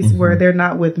 days where they're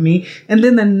not with me. And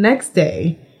then the next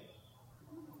day,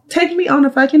 take me on a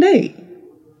fucking date.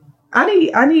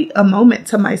 I need a moment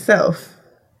to myself.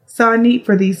 So I need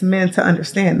for these men to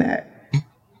understand that.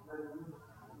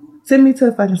 Send me to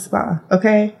a fucking spa,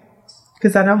 okay?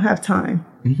 Because I don't have time.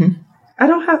 Mm-hmm. I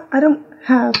don't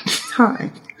have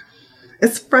time.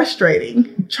 It's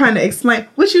frustrating trying to explain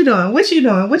what you doing,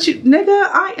 nigga.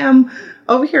 I am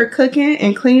over here cooking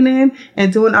and cleaning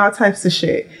and doing all types of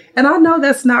shit. And I know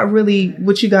that's not really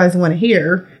what you guys want to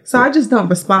hear. So I just don't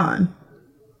respond.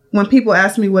 When people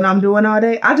ask me what I'm doing all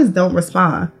day, I just don't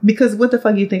respond. Because what the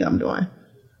fuck you think I'm doing?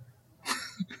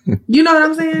 You know what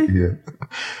I'm saying? Yeah.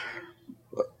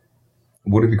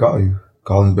 What if he call you?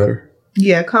 Calling's better?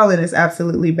 Yeah, calling is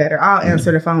absolutely better. I'll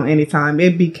answer the phone anytime.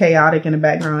 It'd be chaotic in the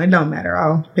background. It don't matter.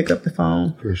 I'll pick up the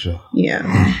phone. For sure.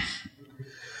 Yeah.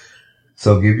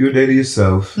 So give you a day to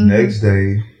yourself. Mm-hmm. Next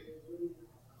day.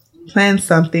 Plan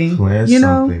something.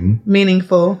 Something.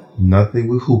 Meaningful. Nothing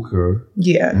with hookah.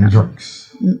 Yeah. And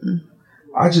drinks. Mm-mm.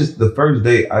 The first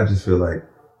day, I just feel like,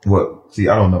 see,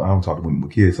 I don't know. I don't talk to women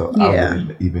with kids, so I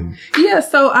wouldn't even. Yeah,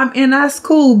 so and that's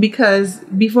cool because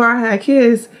before I had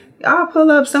kids, I'll pull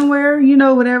up somewhere,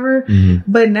 whatever.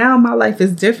 Mm-hmm. But now my life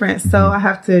is different, so I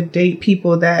have to date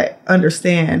people that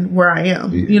understand where I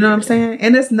am. You know what I'm saying?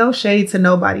 And it's no shade to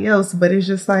nobody else, but it's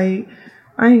just like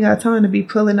I ain't got time to be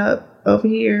pulling up over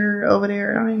here, over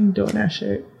there. I ain't doing that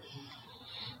shit.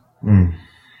 Mm.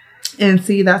 And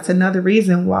see, that's another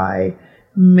reason why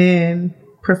men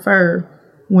prefer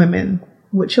women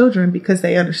with children, because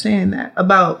they understand that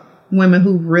about women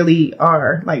who really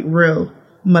are like real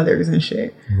mothers and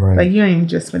shit. Right. Like you ain't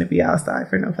just gonna be outside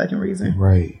for no fucking reason.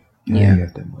 Right. You ain't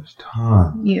got that much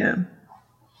time. Yeah.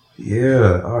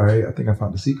 Yeah. All right. I think I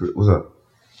found the secret. What's up?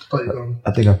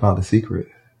 I think I found the secret.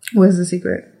 What's the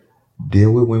secret?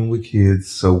 Deal with women with kids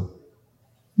so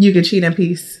you can cheat in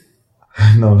peace.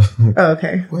 No. Oh,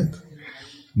 okay. What?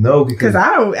 No, because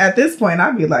I don't. At this point,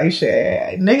 I'd be like,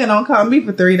 shit, nigga, don't call me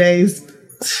for 3 days.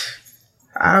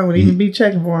 I don't even be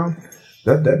checking for him.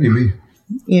 That'd be me.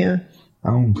 Yeah.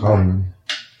 I don't call him.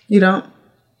 You don't?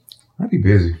 I'd be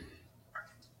busy.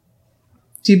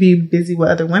 Do you be busy with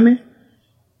other women?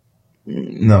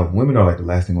 No, women are like the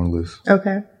last thing on the list.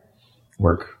 Okay.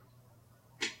 Work.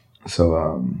 So,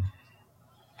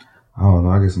 I don't know.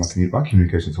 I guess my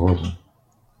communication is horrible.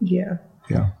 Yeah.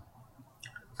 Yeah.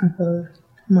 I feel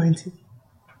mine too.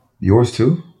 Yours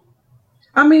too?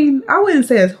 I mean, I wouldn't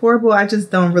say it's horrible. I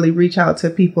just don't really reach out to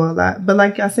people a lot. But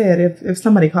like I said, if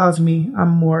somebody calls me, I'm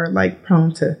more like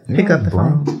prone to pick up the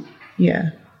phone.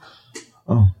 Yeah.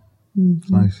 Oh,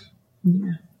 nice.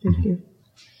 Yeah. Thank you.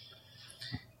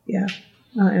 Yeah.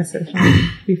 I'll answer the phone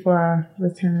before I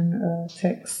return a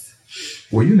text.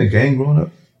 Were you in a gang growing up?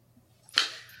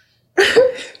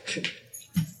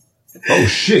 Oh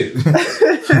shit!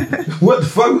 What the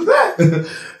fuck was that?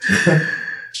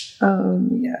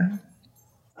 Yeah.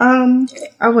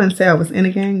 I wouldn't say I was in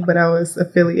a gang, but I was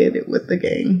affiliated with the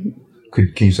gang.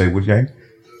 Can you say which gang?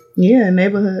 Yeah,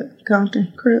 neighborhood,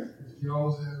 Compton Crip.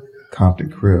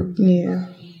 Compton Crip. Yeah.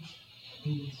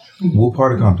 What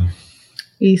part of Compton?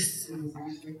 The east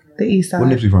side. Where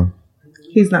Nipsey from?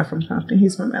 He's not from Compton.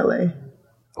 He's from LA.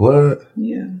 What?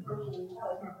 Yeah.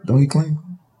 Don't he claim?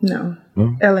 No.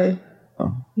 LA.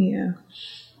 Oh. Yeah.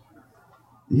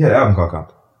 He had an album called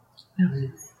Compton.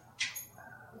 No.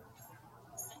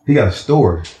 He got a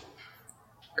store.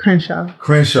 Crenshaw. All right.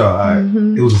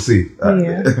 Mm-hmm. It was a C.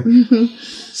 Yeah.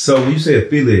 So when you say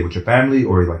affiliate with your family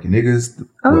or like your niggas?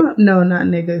 No, not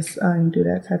niggas. I didn't do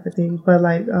that type of thing. But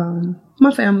like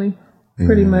my family,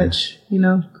 pretty much,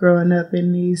 growing up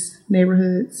in these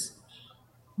neighborhoods,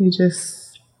 that's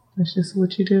just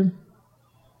what you do.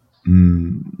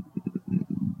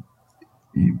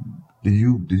 Did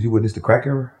you witness the crack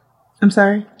era? I'm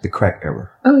sorry? The crack era.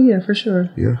 Oh yeah, for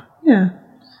sure. Yeah. Yeah.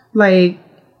 Like,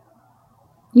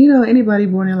 anybody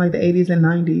born in like the 80s and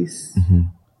 90s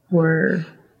were...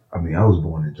 I mean, I was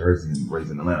born in Jersey and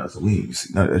raised in Atlanta, so we didn't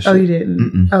see none of that shit. Oh, you didn't?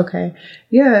 Mm-mm. Okay.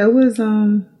 Yeah, it was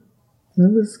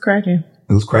cracking.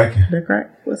 It was cracking. The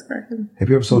crack was cracking. Have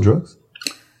you ever sold drugs?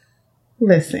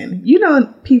 Listen,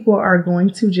 people are going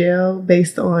to jail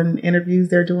based on interviews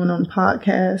they're doing on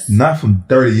podcasts. Not from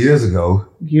 30 years ago.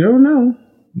 You don't know.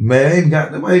 Man,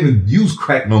 they might even use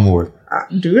crack no more.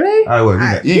 Do they?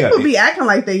 People be acting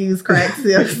like they use crack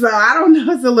still, so I don't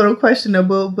know. It's a little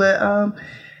questionable, but I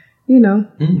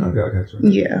got you.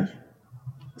 Yeah.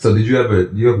 So did you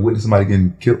ever witness somebody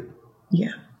getting killed?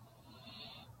 Yeah.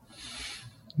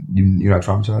 You're not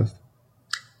traumatized?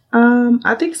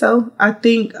 I think so. I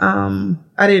think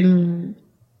I didn't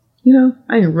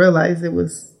realize it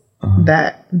was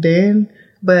that then.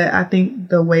 But I think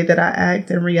the way that I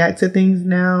act and react to things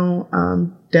now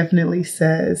definitely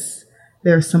says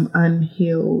there's some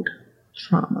unhealed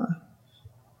trauma.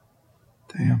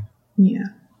 Damn. Yeah.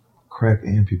 Crack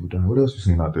and people dying. What else you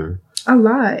seen out there? A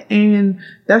lot. And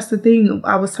that's the thing.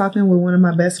 I was talking with one of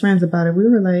my best friends about it. We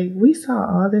were like, we saw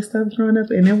all this stuff growing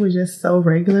up and it was just so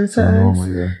regular to us. Normal,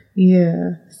 yeah.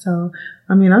 Yeah. So,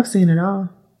 I mean, I've seen it all.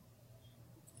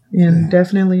 And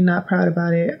definitely not proud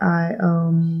about it.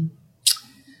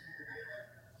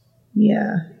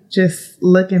 Just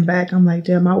looking back, I'm like,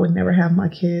 damn, I would never have my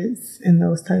kids in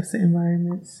those types of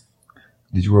environments.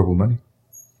 Did you grow up with money?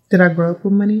 Did I grow up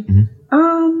with money? Mm-hmm.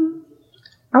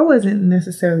 I wasn't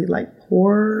necessarily like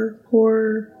poor,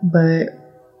 but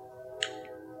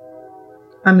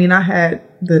I mean, I had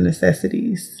the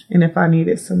necessities, and if I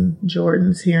needed some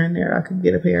Jordans here and there, I could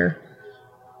get a pair.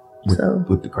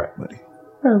 With the crack money,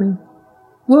 probably.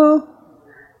 Well,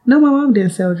 no, my mom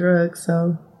didn't sell drugs,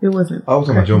 so it wasn't. I was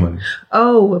talking about your money.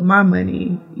 Oh, with my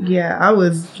money, yeah, I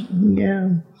was.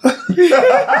 Yeah.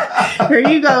 Here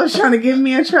you go, trying to get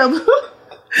me in trouble.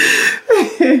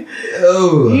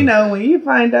 Oh. You know, when you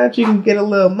find out you can get a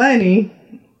little money,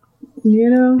 you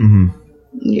know? Mm-hmm.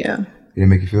 Yeah. Did it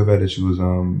make you feel bad that you was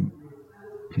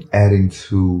adding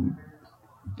to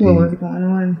what was going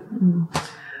on?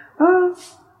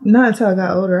 Not until I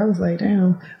got older. I was like,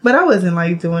 damn. But I wasn't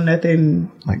like doing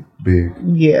nothing like big.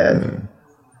 Yeah.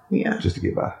 Just to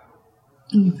get by.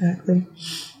 Exactly.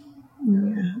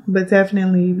 Yeah. But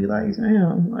definitely you'd be like,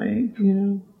 damn, like, you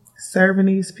know, serving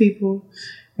these people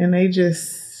and they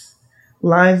just,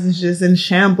 lives is just in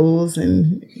shambles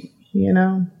and, you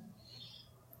know,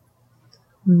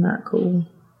 not cool.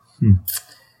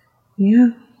 Yeah.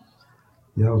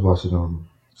 Yeah, I was watching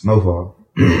Snowfall.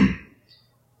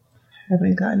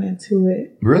 Haven't gotten into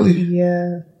it. Really?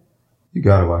 Yeah. You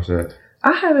gotta watch that.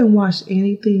 I haven't watched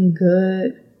anything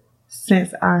good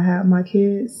since I had my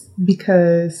kids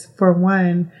because, for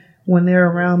one, when they're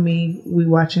around me, we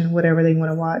watching whatever they want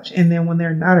to watch. And then when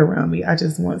they're not around me, I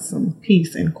just want some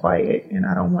peace and quiet and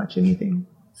I don't watch anything.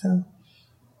 So.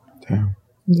 Damn.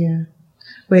 Yeah.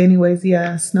 But anyways,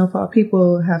 yeah, Snowfall.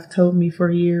 People have told me for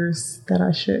years that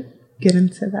I should get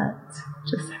into that.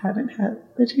 Just haven't had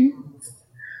the chance.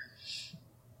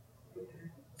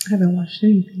 I haven't watched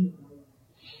anything.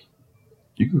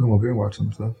 You can come over here and watch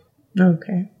some stuff.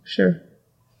 Okay, sure.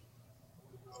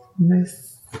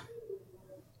 Nice.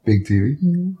 Big TV.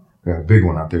 Mm-hmm. Got a big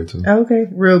one out there too. Okay,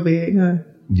 real big, huh?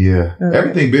 Yeah, okay.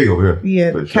 Everything big over here.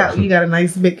 Yeah, you got a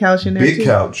nice big couch in there. Big too?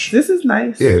 Couch. This is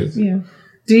nice. Yeah.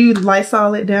 Do you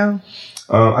Lysol it down?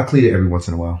 I clean it every once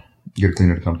in a while. Get a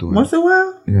cleaner to come through. Once in a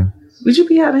while? Yeah. Would you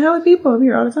be having hella people over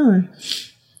here all the time?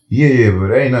 Yeah, but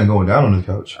there ain't nothing going down on this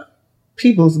couch.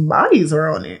 People's bodies are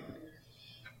on it.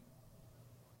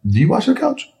 Do you wash your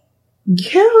couch?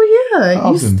 Hell yeah.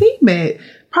 You steam it.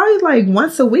 Probably like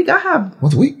once a week.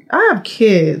 Once a week? I have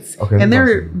kids. Okay. And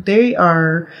they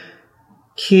are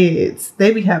kids.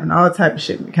 They be having all type of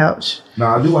shit on the couch. No,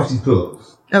 I do wash these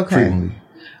pillows. Okay. Frequently.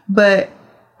 But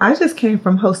I just came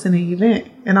from hosting an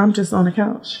event and I'm just on the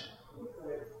couch.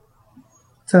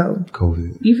 So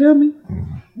COVID. You feel me?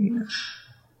 Mm-hmm. Yeah.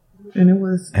 And it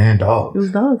was dogs. It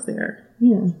was dogs there.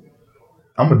 Yeah.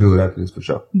 I'm gonna do it after this for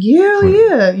sure. Yeah,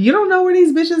 yeah. You don't know where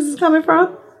these bitches is coming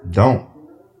from? Don't.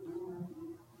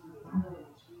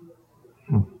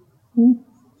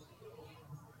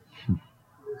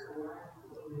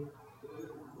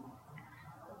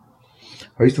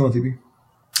 Are you still on TV?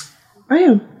 I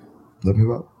am. Love Me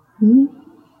About? Mm-hmm.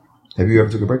 Have you ever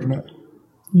took a break from that?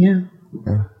 Yeah.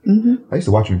 Yeah. Mm-hmm. I used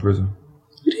to watch you in prison.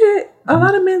 You did? A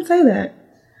lot of men say that.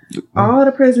 Mm-hmm. All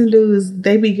the prison dudes,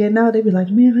 they be getting out, they be like,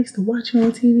 man, I used to watch you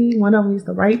on TV. One of them used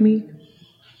to write me.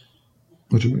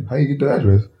 What you mean? How you get the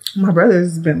address? My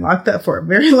brother's been locked up for a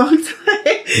very long time.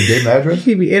 You gave him the address?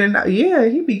 He be in and out. Yeah,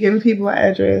 he be giving people an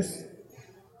address.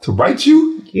 To write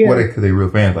you? Yeah. What, because they real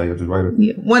fans, like, just write it?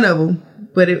 Yeah, one of them.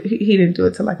 But he didn't do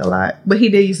it to like a lot. But he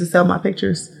did used to sell my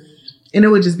pictures. And it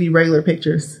would just be regular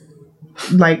pictures.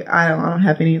 Like, I don't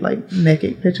have any like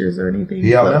naked pictures or anything.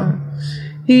 He out now?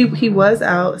 He was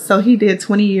out. So he did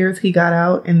 20 years. He got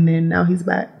out and then now he's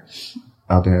back.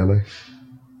 Out there in LA?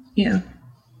 Yeah.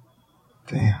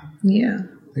 Damn. Yeah.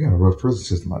 They got a rough prison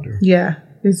system out there. Yeah.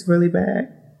 It's really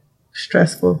bad.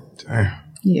 Stressful. Damn.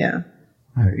 Yeah.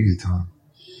 I had an easy time.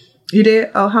 You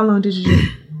did? Oh, how long did you do?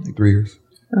 Like 3 years.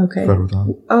 Okay. Federal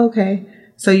time. Okay.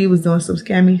 So you was doing some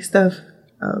scammy stuff?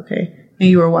 Okay. And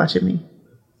you were watching me?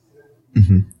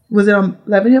 Mm-hmm. Was it on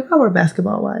Love and Hip Hop or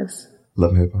Basketball Wives?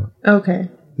 Love and Hip Hop. Okay.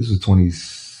 This was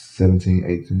 2017,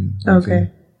 18. 19. Okay.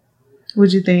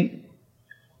 What'd you think?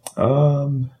 I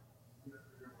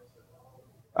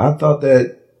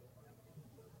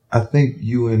think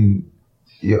you and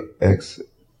your ex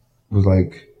was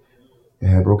like It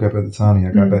had broke up at the time, and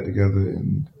I got back together,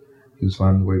 and he was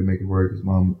finding a way to make it work. His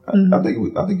mom, I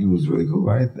think he was really cool.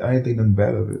 I didn't think nothing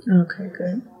bad of it. Okay,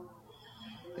 good.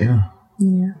 Yeah.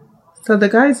 Yeah. So the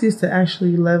guys used to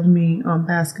actually love me on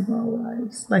Basketball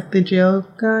Wives, like the jail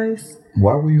guys.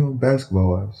 Why were you on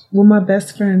Basketball Wives? Well, my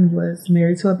best friend was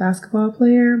married to a basketball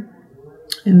player,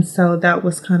 and so that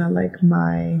was kind of like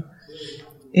my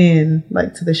in,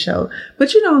 like, to the show.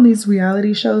 But you know, on these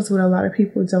reality shows, what a lot of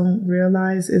people don't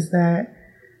realize is that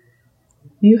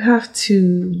you have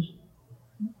to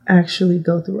actually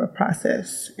go through a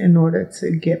process in order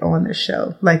to get on the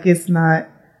show. Like, it's not,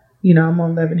 you know, I'm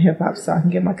on Love and Hip Hop, so I can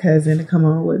get my cousin to come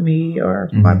on with me or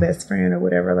my best friend or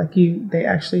whatever. Like, they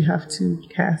actually have to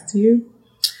cast you.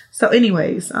 So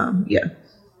anyways, yeah,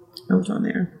 I was on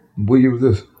there. What year was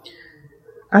this?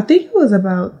 I think it was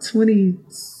about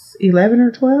 2011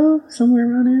 or 12,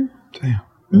 somewhere around there. Damn.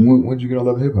 And when did you get on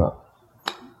Love and Hip Hop?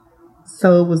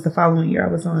 So it was the following year.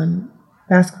 I was on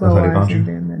Basketball Wives, and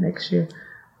then the next year.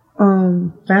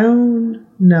 Found,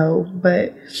 no,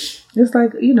 but it's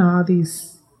like, you know, all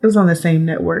these, it was on the same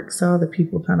network, so all the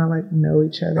people kind of like know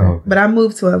each other. Oh, okay. But I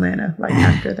moved to Atlanta like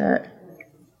after that.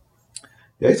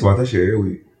 Yeah, I used to watch that shit every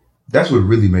week. That's what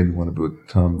really made me want to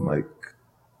become like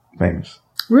famous.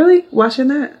 Really? Watching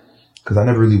that? Because I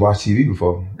never really watched TV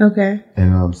before. Okay.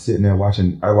 And sitting there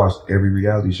watching, I watched every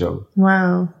reality show.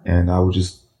 Wow. And I was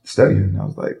just studying. I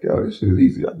was like, yo, this shit is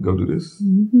easy. I can go do this.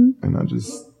 And I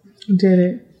just did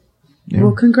it. Yeah.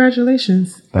 Well,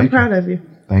 congratulations. I'm proud of you.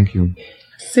 Thank you.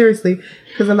 Seriously.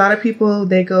 Because a lot of people,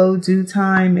 they go do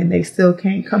time and they still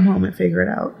can't come home and figure it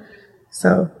out.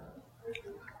 So.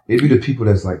 It'd be the people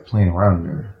that's like playing around in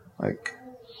there. Like,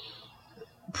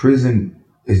 prison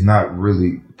is not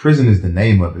really, prison is the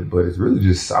name of it, but it's really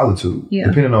just solitude. Yeah.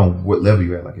 Depending on what level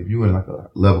you're at. Like, if you're in like a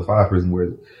level 5 prison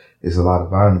where it's a lot of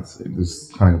violence,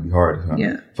 it's kind of gonna be hard to kind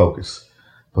of focus.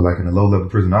 But like in the low level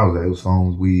prison I was at, it was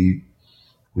phones, weed.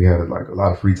 We had like a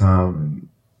lot of free time, and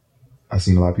I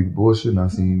seen a lot of people bullshit.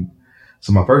 And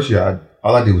so my first year,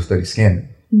 all I did was study scamming.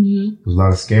 There was a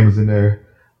lot of scammers in there,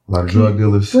 a lot of drug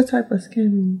dealers. What type of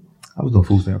scamming? I was doing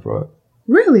food stamp fraud.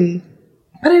 Really?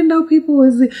 I didn't know people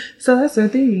was, so that's their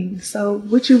thing. So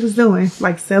what you was doing?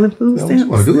 Like selling food stamps?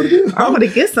 Want to do it again? I want to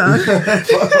get some.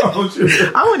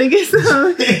 I want to get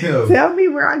some. Damn. Tell me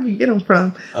where I can get them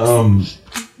from.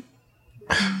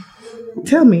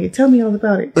 Tell me all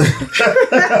about it.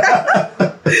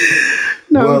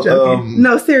 No, I'm joking.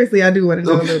 No, seriously, I do want to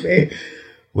know a little bit.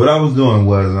 What I was doing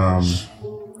was,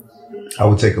 I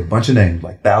would take a bunch of names,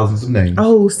 like thousands of names.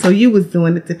 Oh, so you was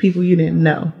doing it to people you didn't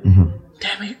know.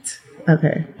 Damn it.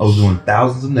 Okay. I was doing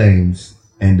thousands of names,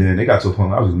 and then it got to a point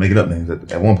where I was just making up names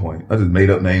at one point. I just made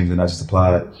up names and I just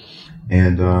applied.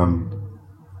 And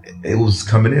it was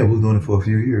coming in. I was doing it for a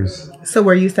few years. So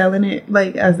were you selling it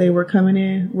like as they were coming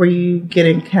in? Were you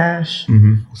getting cash?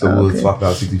 So we'll swap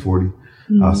out 60-40.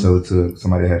 I'll sell it to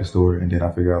somebody that had a store, and then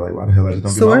I figure out like, why the hell I just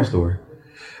don't get my own store?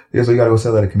 Yeah, so you got to go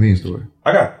sell at a convenience store.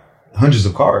 I got hundreds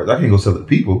of cards. I can't go sell it to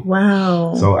people.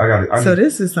 Wow. So so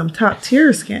this is some top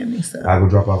tier scamming stuff. I go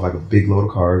drop off like a big load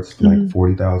of cards for like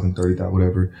 40,000, 30,000,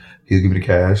 whatever. He'll give me the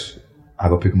cash. I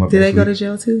go pick them up. Did they go to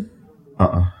jail too?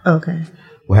 Okay.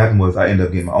 What happened was I ended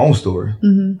up getting my own store.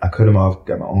 I cut them off,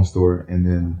 got my own store, and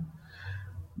then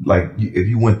like if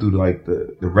you went through like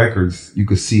the records, you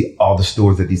could see all the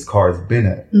stores that these cards been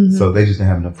at. So they just didn't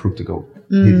have enough proof to go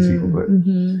hit these people. But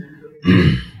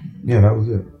yeah, that was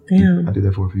it. Damn. I did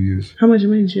that for a few years. How much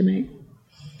money did you make?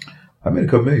 I made a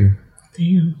couple million.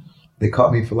 Damn. They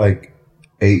caught me for like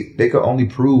they could only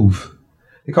prove,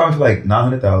 they caught me for like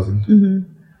 900,000.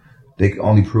 They could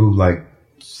only prove like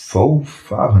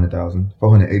 500,000,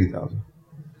 480,000.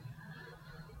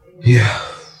 Yeah.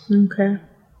 Okay.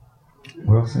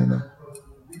 What else saying though?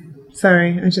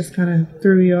 Sorry, I just kind of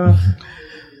threw you off.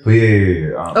 But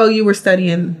yeah. You were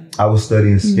studying. I was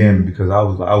studying scamming because I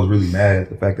was really mad at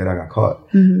the fact that I got caught.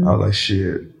 I was like,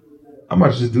 shit, I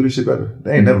might just do this shit better.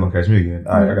 They ain't never gonna catch me again.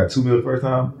 I got $2 million the first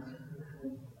time.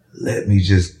 Let me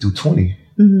just do 20.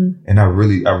 And I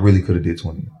really could have did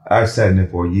 20. I sat in there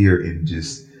for a year and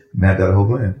just mapped out a whole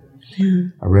plan.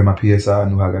 I read my PSI, I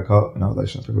knew how I got caught, and I was like,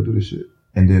 shit, I'm gonna go do this shit.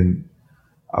 And then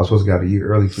I was supposed to get out a year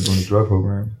early for doing the drug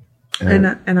program.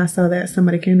 And I saw that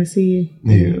somebody came to see you.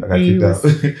 Yeah, I got kicked out.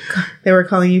 They were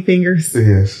calling you fingers.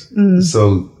 Yes.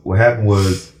 So what happened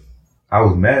was I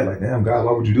was mad, like, damn, God,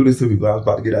 why would you do this to me? But I was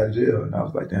about to get out of jail. And I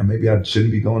was like, damn, maybe I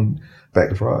shouldn't be going back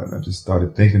to fraud. And I just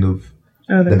started thinking of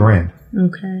the brand.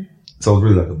 Okay. So it was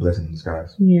really like a blessing in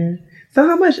disguise. Yeah. So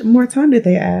how much more time did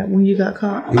they add when you got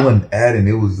caught? It wasn't adding.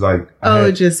 It was like...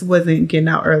 it just wasn't getting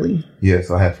out early. Yeah.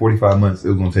 So I had 45 months. It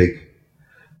was going to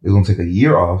take a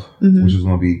year off, which was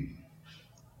going to be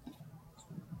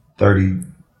 30,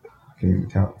 I can't even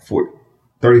count,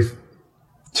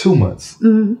 32 months,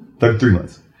 33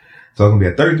 months. So I was going to be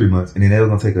at 33 months, and then I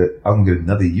was going to get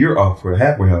another year off for a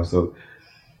halfway house. So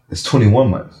it's 21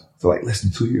 months. So like less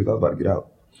than 2 years, I was about to get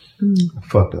out. I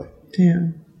fucked up.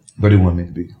 Damn. But it wasn't meant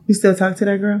to be. You still talk to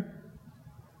that girl?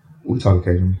 We talk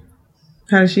occasionally.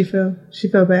 How did she feel? She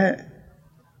felt bad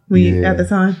at the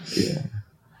time? Yeah.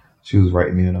 She was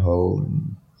writing me in a hole.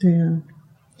 Damn.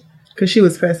 Because she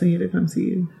was pressing you to come see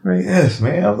you, right? Yes,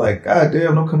 man. I was like, God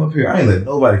damn, don't come up here. I ain't let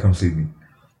nobody come see me.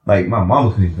 Like, my mama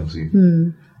couldn't even come see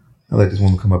me. I let this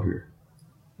woman come up here.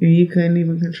 And you couldn't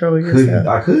even control yourself.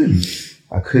 I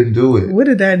couldn't do it. What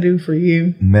did that do for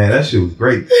you? Man, that shit was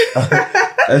great.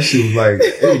 That shit was like,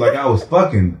 it was like I was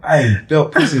fucking. I ain't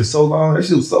felt pussy in so long. That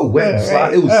shit was so wet and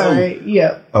slide. It was so. Right.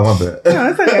 Yep. Oh, my bad. No,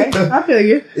 it's okay. I feel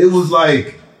you. It was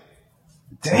like,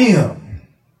 damn.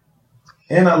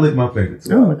 And I licked my fingers.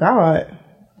 Oh my God.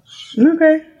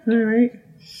 Okay. All right.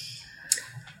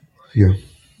 Yeah.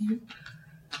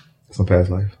 Some past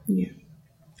life. Yeah.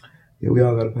 Yeah, we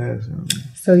all got a past. You know?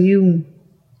 So you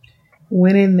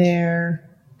went in there,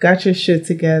 got your shit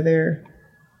together,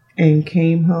 and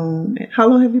came home. How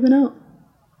long have you been out?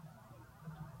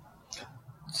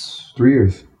 3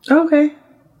 years. Okay.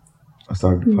 I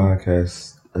started the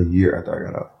podcast a year after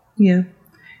I got out. Yeah.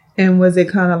 And was it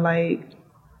kind of like,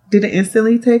 did it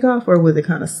instantly take off, or was it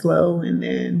kind of slow and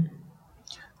then?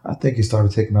 I think it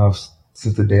started taking off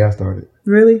since the day I started.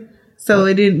 Really? So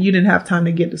you didn't have time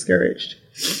to get discouraged?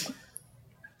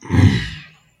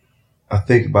 I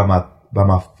think by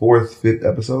my fourth, fifth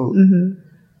episode,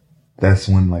 that's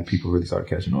when like people really started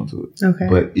catching on to it. Okay.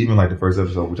 But even like the first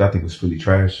episode, which I think was really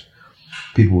trash,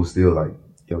 people were still like,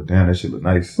 yo, damn, that shit look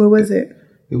nice. What was it?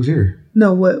 It was here.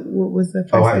 No, what was the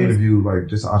first I interviewed like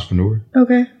just an entrepreneur.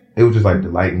 Okay. It was just like the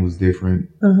lighting was different.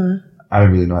 I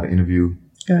didn't really know how to interview.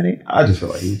 Got it. I just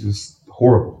felt like it was just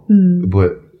horrible.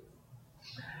 But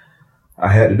I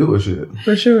had to do it, shit.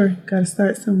 For sure. Got to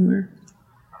start somewhere.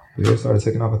 Yeah, it started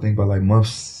taking off, I think, by like month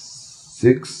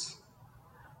 6.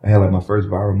 I had like my first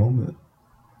viral moment.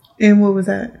 And what was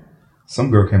that?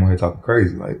 Some girl came on here talking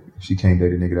crazy. Like, she can't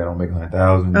date a nigga that don't make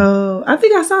 100,000. Oh, I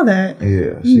think I saw that.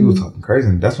 Yeah, she was talking crazy.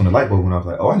 And that's when the light bulb went off.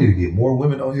 Like, oh, I need to get more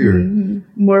women on here.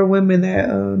 More women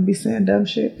that be saying dumb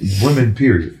shit. Women,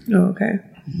 period. Oh, okay.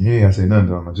 You ain't gotta say nothing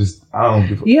to them. I don't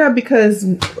give a... Yeah, because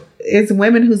it's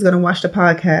women who's going to watch the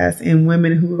podcast and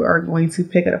women who are going to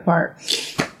pick it apart.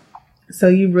 So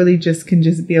you really can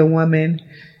be a woman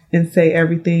and say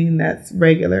everything that's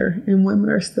regular, and women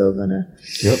are still gonna.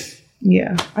 Yep.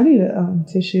 Yeah, I need a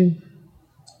tissue.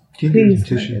 Please,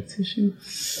 tissue.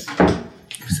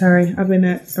 Sorry, I've been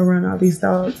around all these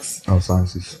dogs. Oh,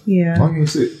 sciences. Yeah. Why are you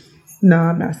sick? No,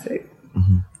 I'm not sick.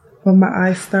 But my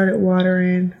eyes started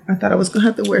watering. I thought I was gonna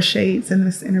have to wear shades in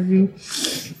this interview.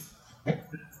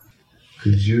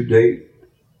 Could you date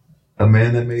a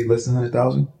man that made less than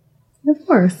 100,000? Of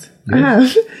course, yeah. I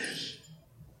have.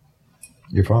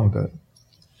 You're fine with that?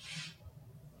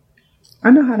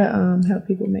 I know how to help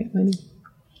people make money.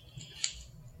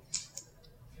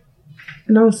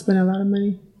 I don't spend a lot of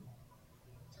money,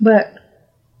 but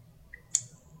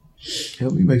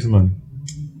help me make some money.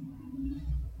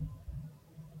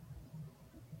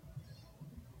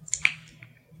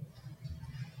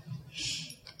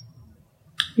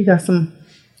 You got some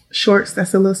shorts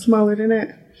that's a little smaller than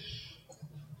that.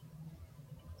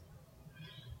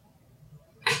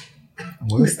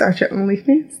 What? We start your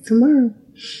OnlyFans tomorrow.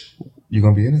 You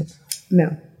gonna be in it?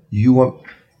 No. You want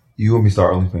me to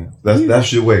start OnlyFans?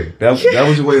 That's your way. That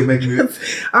was your way of making me.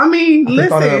 I mean, listen. I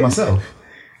thought of that myself.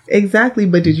 Exactly,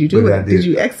 but did you do it? Did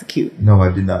you execute? No,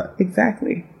 I did not.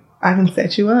 Exactly. I can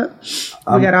set you up.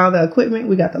 We got all the equipment.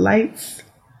 We got the lights.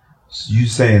 You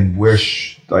saying where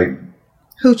like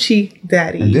Hoochie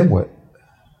Daddy? And then what?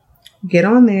 Get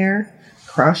on there,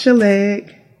 cross your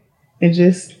leg, and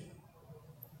just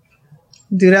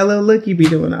do that little look you be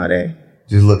doing all day.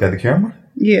 Just look at the camera?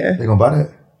 Yeah. They gonna buy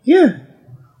that? Yeah.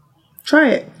 Try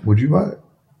it. Would you buy it?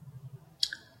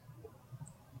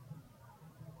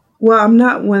 Well, I'm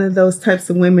not one of those types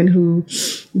of women who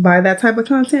buy that type of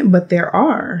content, but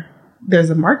there's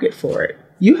a market for it.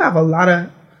 You have a lot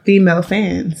of female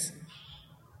fans.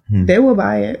 They will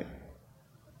buy it.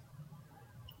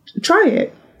 Try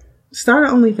it. Start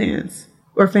an OnlyFans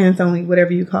or fans only,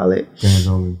 whatever you call it. Fans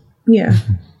only. Yeah.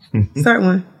 Start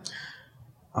one.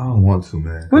 I don't want to,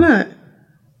 man. Why not?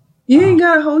 You ain't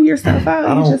gotta hold yourself out.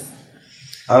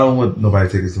 I don't want nobody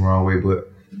to take this the wrong way,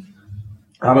 but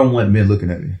I don't want men looking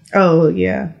at me. Oh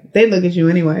yeah, they look at you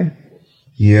anyway.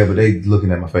 Yeah, but they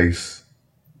looking at my face.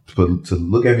 But to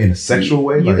look at me in a sexual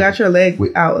way, you got your leg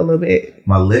out a little bit.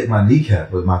 My leg, my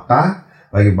kneecap, but my thigh.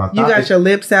 Like if my you got your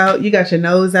lips out, you got your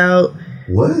nose out.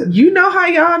 What? You know how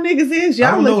y'all niggas is. Y'all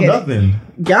I don't look know at nothing.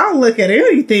 Y'all look at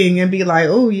anything and be like,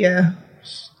 oh yeah,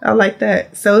 I like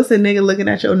that. So it's a nigga looking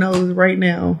at your nose right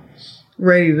now,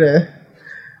 ready to.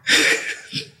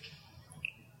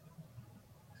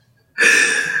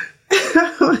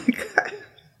 Oh my God.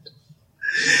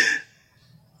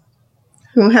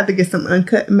 We're gonna have to get some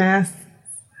uncut masks.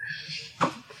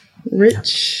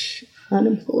 Rich,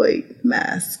 unemployed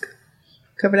mask.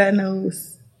 Cover that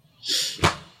nose.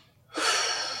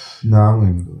 No, I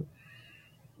wouldn't even do it.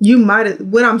 You might.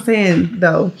 What I'm saying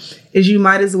though is you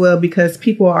might as well, because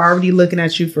people are already looking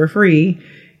at you for free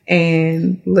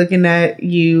and looking at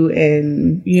you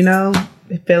and, you know,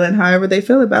 feeling however they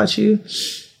feel about you.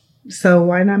 So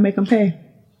why not make them pay?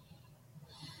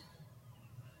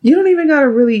 You don't even gotta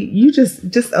really. You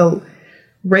just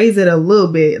raise it a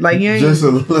little bit, like you ain't just a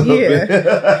little bit.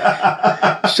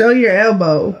 Show your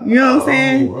elbow. You know what I'm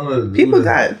saying? People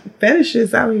got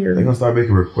fetishes out here. They gonna start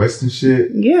making requests and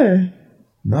shit. Yeah.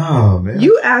 No, man.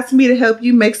 You asked me to help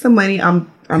you make some money.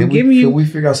 I'm giving you. Can we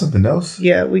figure out something else?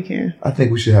 Yeah, we can. I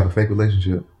think we should have a fake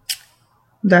relationship.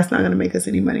 That's not gonna make us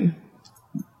any money.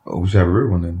 Oh, we should have a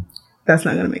real one then. That's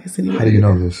not gonna make us any money. How do you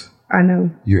know this? I know.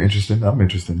 You're interested? I'm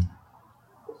interested.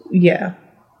 Yeah.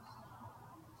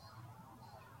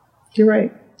 You're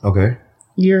right. Okay.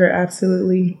 You're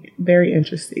absolutely very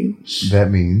interesting.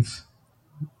 That means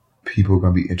people are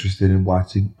going to be interested in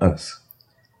watching us.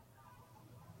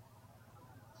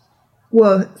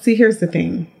 Well, see, here's the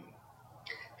thing.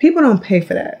 People don't pay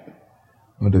for that.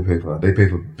 What do they pay for? They pay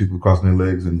for people crossing their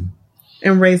legs and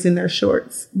raising their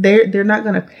shorts. They're not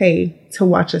going to pay to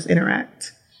watch us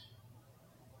interact.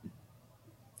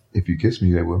 If you kiss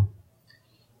me, they will.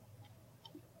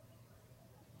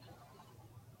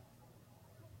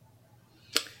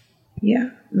 Yeah.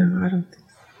 No, I don't think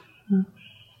so. No.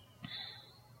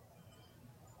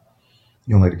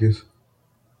 You don't like to kiss?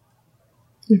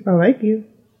 If I like you.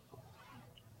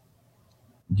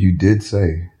 You did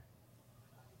say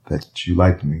that you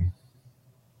liked me.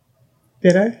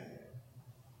 Did I?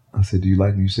 I said, do you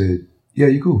like me? You said, yeah,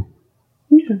 you cool.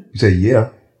 Yeah. You said,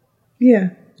 yeah. Yeah.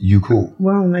 You cool.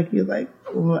 Well, I don't like you like,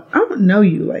 well, I don't know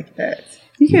you like that.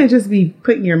 You can't just be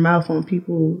putting your mouth on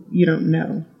people you don't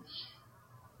know.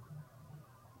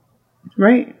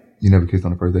 Right? You never kissed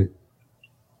on the first date?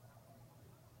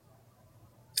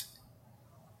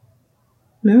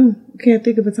 No. I can't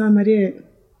think of a time I did.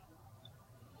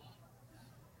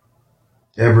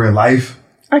 Ever in life?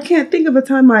 I can't think of a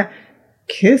time I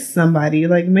kissed somebody.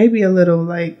 Like maybe a little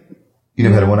like. You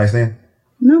never had a one night stand?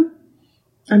 No.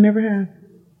 I never have.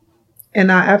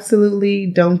 And I absolutely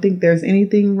don't think there's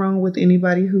anything wrong with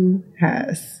anybody who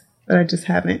has. But I just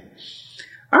haven't.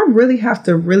 I really have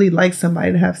to really like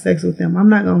somebody to have sex with them. I'm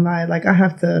not going to lie. Like, I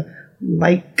have to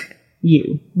like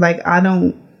you. Like, I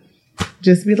don't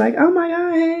just be like, oh my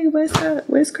God, hey, what's up?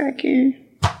 What's cracking?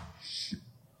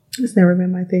 It's never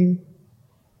been my thing.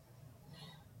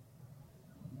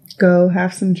 Go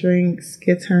have some drinks,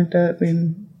 get turned up,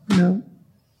 and no.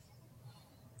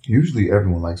 Usually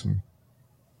everyone likes me.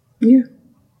 Yeah.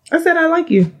 I said I like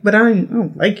you, but I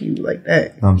don't like you like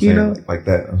that. No, I'm saying you know? like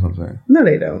that. That's what I'm saying. No,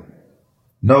 they don't.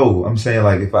 No, I'm saying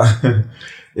like if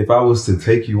I was to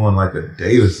take you on like a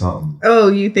date or something. Oh,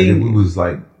 you think? And we was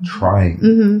like trying.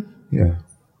 Mm-hmm. Yeah.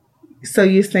 So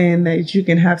you're saying that you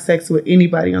can have sex with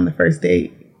anybody on the first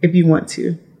date if you want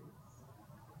to?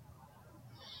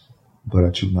 But I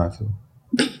choose not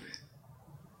to.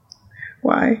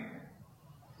 Why?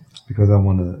 Because I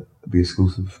want to be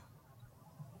exclusive.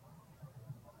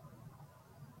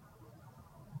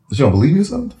 You don't believe me or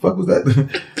something? The fuck was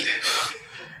that?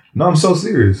 No, I'm so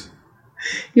serious.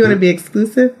 You want to be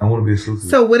exclusive? I want to be exclusive.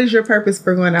 So what is your purpose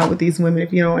for going out with these women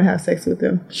if you don't want to have sex with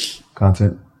them?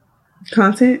 Content.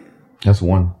 Content? That's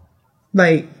one.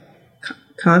 Like,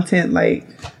 content, like...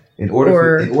 In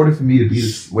order for me to be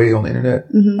this way on the internet,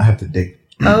 I have to date.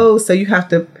 Oh, so you have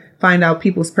to find out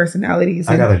people's personalities.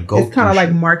 I gotta go. It's kind of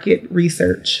like market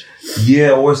research.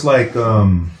 Yeah, or it's like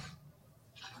I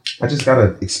just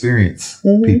gotta experience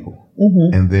people,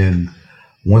 and then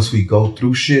once we go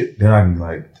through shit, then I can be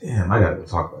like, damn, I gotta go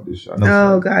talk about this shit.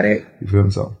 Got it. You feel me?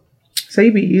 So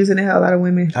you be using the hell out of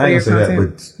women. I ain't gonna say that,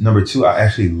 but number two, I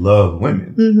actually love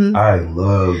women. I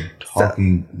love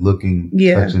talking, looking,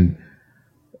 touching.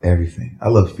 Everything. I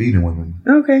love feeding women.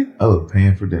 Okay. I love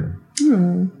paying for dinner.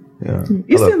 Yeah.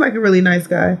 You seem like a really nice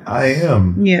guy. I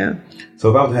am. Yeah. So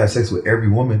if I was to have sex with every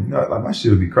woman, you know, like my shit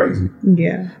would be crazy.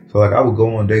 Yeah. So like I would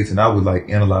go on dates and I would like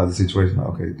analyze the situation.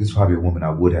 Okay, this is probably a woman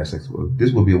I would have sex with.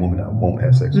 This would be a woman I won't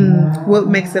have sex with. What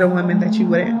makes it a woman that you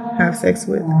wouldn't have sex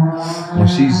with? When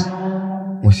she's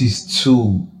when she's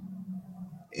too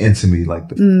into me,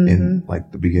 like in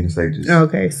like the beginning stages.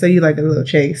 Okay, so you like a little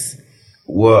chase.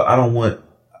 Well, I don't want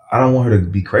her to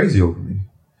be crazy over me.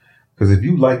 Because if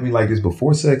you like me like this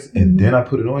before sex and then I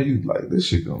put it on you, like this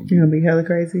shit gonna be... You're gonna be hella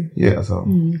crazy? Yeah, so...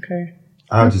 okay.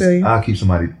 I'll keep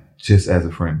somebody just as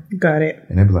a friend. Got it.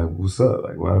 And they'll be like, what's up?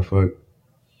 Like, why the fuck?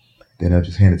 Then they'll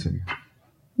just hand it to me.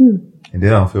 And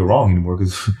then I don't feel wrong anymore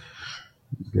because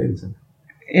you gave it to me.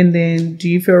 And then do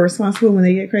you feel responsible when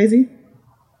they get crazy?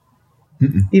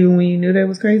 Even when you knew that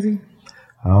was crazy?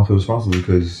 I don't feel responsible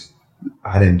because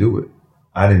I didn't do it.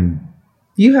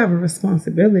 You have a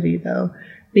responsibility though.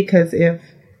 Because if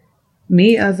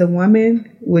me as a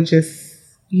woman would just,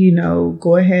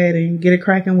 go ahead and get it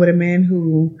cracking with a man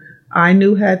who I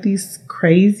knew had these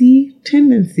crazy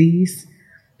tendencies,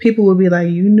 people would be like,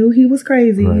 you knew he was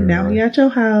crazy. Right, now he at your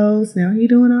house. Now he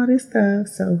doing all this stuff.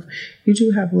 So you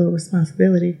do have a little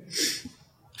responsibility.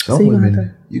 Some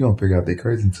women, you don't figure out they're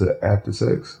crazy until after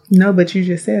sex. No, but you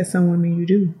just said some women you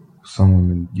do. Some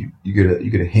women, you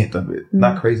get a hint of it.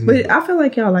 Not crazy. But I feel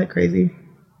like y'all like crazy.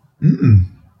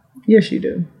 Yes, you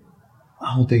do.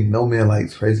 I don't think no man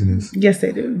likes craziness. Yes,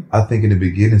 they do. I think in the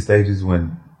beginning stages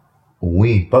when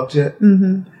we ain't fucked yet,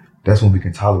 that's when we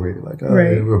can tolerate it. Like,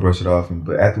 yeah, we'll brush it off.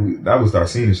 But after that, we start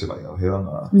seeing this shit like, oh, hell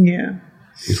no. Yeah.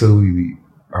 It's because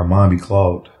our mind be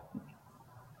clogged.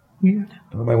 Yeah.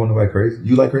 Nobody want nobody crazy.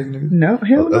 You like crazy niggas? No,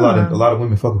 hell no. A lot of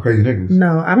women fuck with crazy niggas.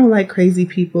 No, I don't like crazy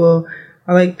people.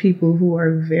 I like people who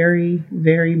are very,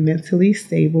 very mentally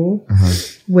stable,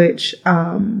 which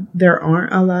there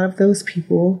aren't a lot of those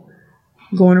people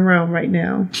going around right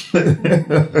now.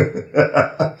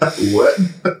 What?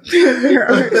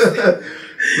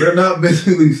 They're not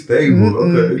mentally stable.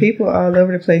 Okay. People all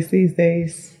over the place these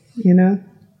days,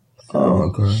 So,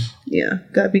 okay. Yeah,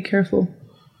 gotta be careful.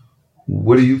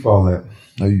 What do you fall at?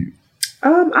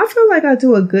 I feel like I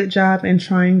do a good job in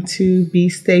trying to be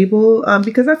stable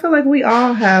because I feel like we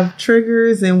all have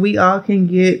triggers and we all can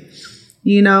get,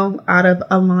 out of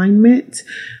alignment.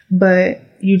 But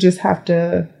you just have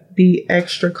to be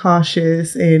extra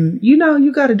cautious and,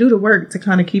 you got to do the work to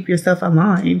kind of keep yourself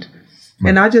aligned. Right.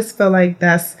 And I just feel like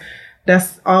that's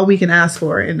all we can ask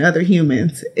for in other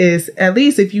humans is at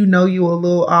least if you know you a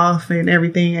little off and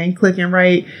everything ain't clicking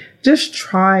right, just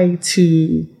try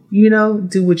to,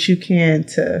 do what you can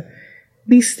to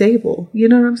be stable. You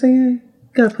know what I'm saying?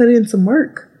 Got to put in some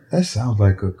work. That sounds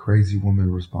like a crazy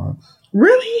woman response.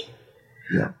 Really?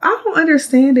 Yeah. I don't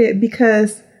understand it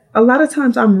because a lot of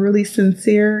times I'm really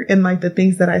sincere in like the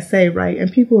things that I say, right?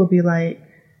 And people will be like,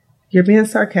 you're being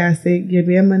sarcastic, you're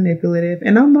being manipulative.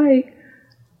 And I'm like,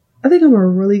 I think I'm a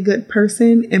really good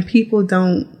person and people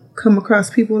don't come across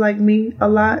people like me a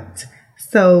lot.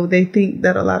 So they think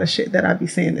that a lot of shit that I be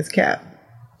saying is cap.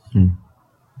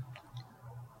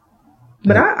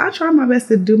 But I try my best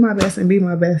to do my best and be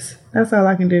my best. That's all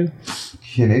I can do.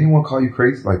 Can anyone call you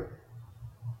crazy? Like,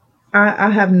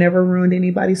 I have never ruined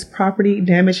anybody's property,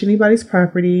 damaged anybody's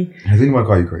property. Has anyone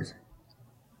called you crazy?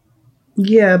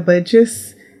 Yeah, but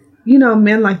just,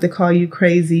 men like to call you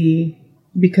crazy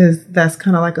because that's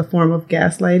kind of like a form of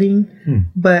gaslighting.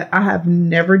 But I have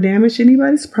never damaged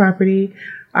anybody's property.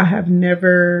 I have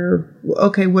never,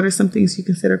 okay, what are some things you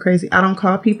consider crazy? I don't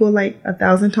call people like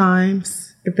 1,000 times.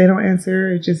 If they don't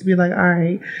answer, it just be like, all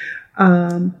right.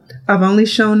 I've only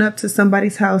shown up to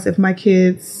somebody's house if my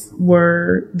kids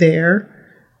were there.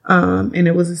 And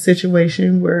it was a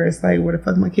situation where it's like, where the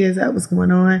fuck my kids at? What's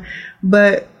going on?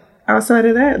 But outside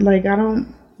of that, like, I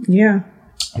don't, yeah.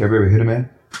 You ever hit a man?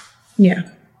 Yeah,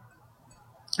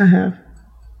 I have.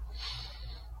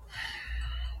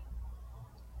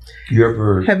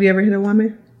 Have you ever hit a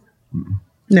woman?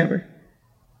 Never.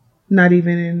 Not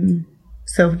even in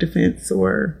self-defense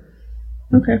or...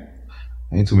 Okay.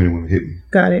 Ain't too many women hit me.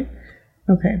 Got it.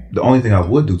 Okay. The only thing I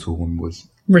would do to a woman was...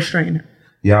 restrain her.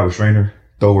 Yeah, I restrain her,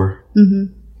 throw her.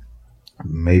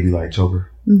 Maybe like choke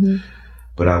her.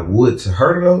 But I would to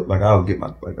hurt her though. Like I'll get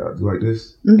my... Like I'll do like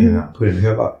this. And I put it in the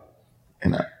headlock.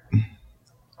 And I...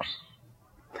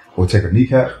 Or take her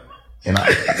kneecap. And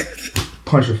I...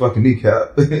 punch her fucking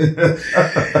kneecap.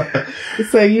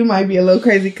 So you might be a little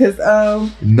crazy because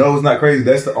no, it's not crazy.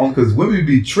 That's the only because women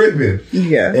be tripping.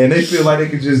 Yeah. And they feel like they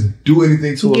can just do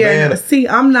anything to a man. See,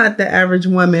 I'm not the average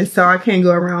woman, so I can't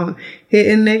go around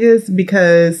hitting niggas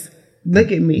because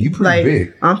look at me. You pretty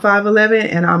big. I'm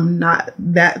 5'11" and I'm not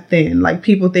that thin. Like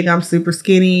people think I'm super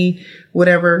skinny,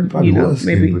 whatever. You know,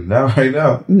 skinny, maybe. But now right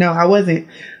now. No, I wasn't.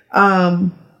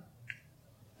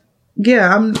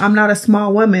 Yeah, I'm not a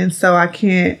small woman, so I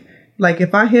can't, like,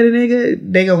 if I hit a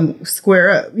nigga, they gonna square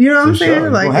up. You know what I'm saying?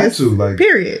 Sure. Like, have to, like,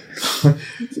 period.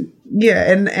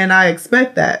 Yeah, and I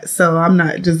expect that. So I'm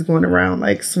not just going around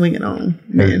like swinging on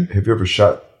men. Have you ever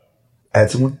shot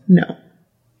at someone? No.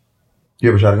 You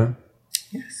ever shot a gun?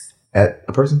 Yes. At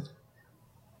a person?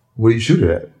 What do you shoot it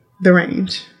at? The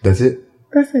range. That's it?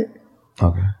 That's it.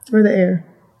 Okay. Or the air.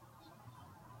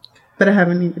 But I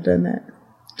haven't even done that.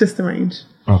 Just the range.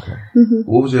 Okay. Mm-hmm.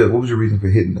 What was your reason for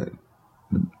hitting that?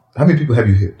 How many people have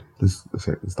you hit? Let's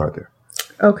start there.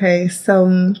 Okay,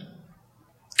 so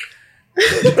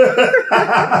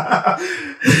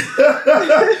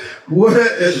what?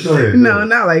 Go ahead. No,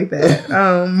 not like that.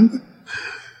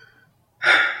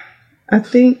 I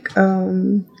think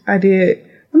I did.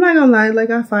 I'm not gonna lie. Like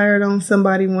I fired on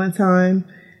somebody one time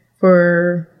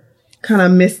for kind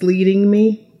of misleading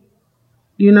me.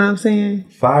 You know what I'm saying?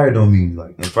 Fired on me,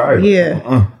 like fired.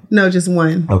 Yeah. No, just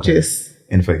one. Okay. Just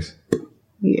in the face.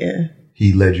 Yeah.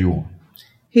 He led you on.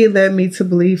 He led me to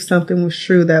believe something was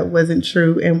true that wasn't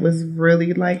true, and was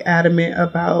really like adamant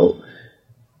about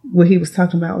what he was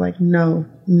talking about. Like, no.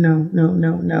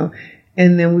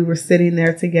 And then we were sitting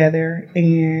there together,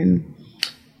 and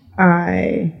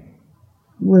I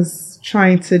was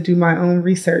trying to do my own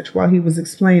research while he was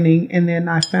explaining. And then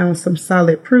I found some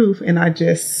solid proof, and I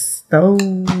just stole.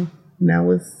 And that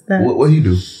was that. What did he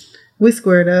do? We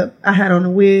squared up. I had on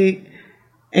a wig.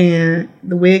 And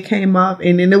the wig came off,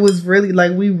 and then it was really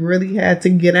like we really had to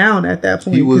get out at that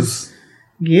point. He was,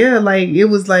 yeah, like it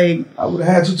was like I would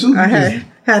have had to too. I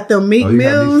had them meat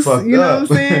meals, you know what I'm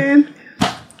saying?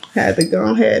 Had to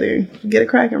go ahead and get it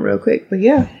cracking real quick, but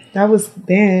yeah, that was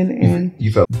then. And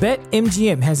you felt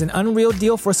BetMGM has an unreal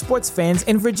deal for sports fans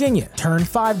in Virginia. Turn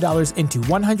 $5 into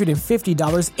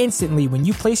 $150 instantly when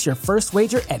you place your first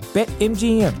wager at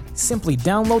BetMGM. Simply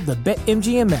download the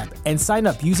BetMGM app and sign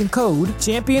up using code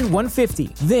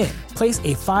Champion150. Then place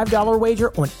a $5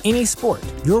 wager on any sport.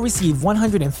 You'll receive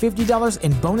 $150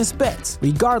 in bonus bets,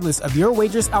 regardless of your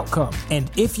wager's outcome. And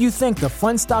if you think the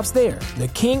fun stops there, the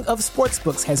king of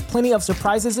sportsbooks has plenty of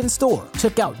surprises in store.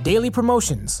 Check out daily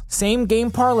promotions, same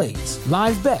game parlays,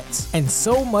 live bets, and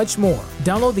so much more.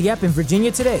 Download the app in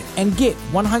Virginia today and get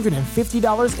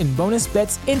 $150 in bonus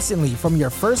bets instantly from your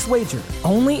first wager.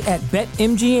 Only at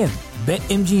BetMGM.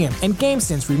 BetMGM and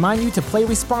GameSense remind you to play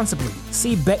responsibly.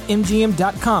 See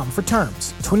BetMGM.com for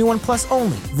terms. 21 plus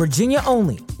only. Virginia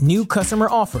only. New customer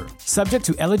offer. Subject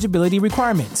to eligibility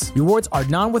requirements. Rewards are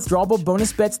non-withdrawable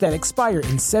bonus bets that expire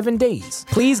in 7 days.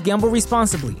 Please gamble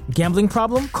responsibly. Gambling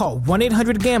problem? Call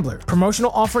 1-800-GAMBLER.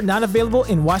 Promotional offer not available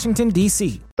in Washington,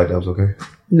 D.C. like that was okay?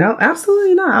 No,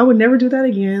 absolutely not. I would never do that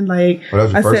again. Like, That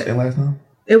was your first and last time?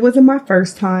 It wasn't my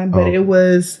first time, but it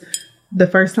was the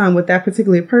first time with that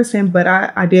particular person. But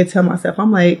I did tell myself,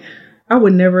 I'm like, I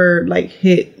would never like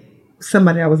hit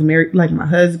somebody I was married, like my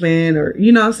husband, or,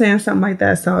 you know what I'm saying? Something like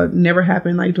that. So it never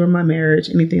happened like during my marriage,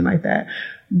 anything like that.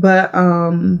 But,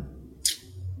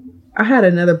 I had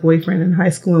another boyfriend in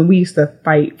high school, and we used to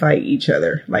fight each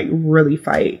other, like really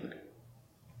fight.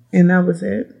 And that was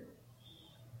it.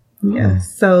 Yeah.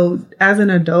 So as an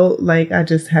adult, like I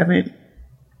just haven't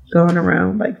gone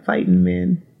around like fighting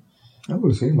men. That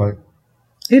would have seemed like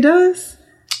It does.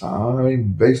 I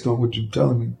mean, based on what you're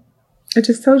telling me. I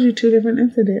just told you 2 different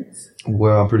incidents.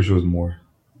 Well, I'm pretty sure it's more.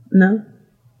 No.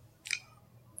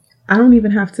 I don't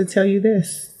even have to tell you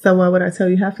this. So why would I tell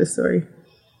you half the story?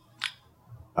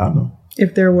 I don't know.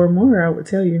 If there were more, I would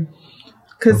tell you.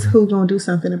 Because who's going to do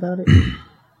something about it?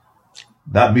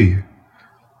 Not me.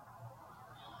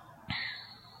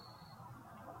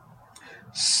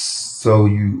 So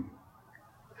do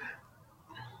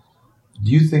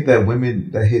you think that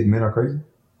women that hit men are crazy?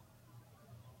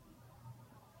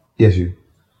 Yes, you.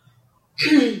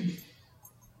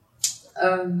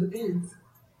 Depends.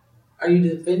 Are you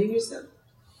defending yourself?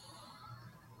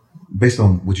 Based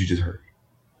on what you just heard.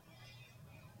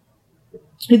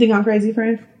 You think I'm crazy,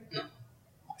 friend? No.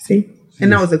 See?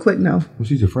 And that was a quick no. Well,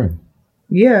 she's your friend.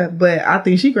 Yeah, but I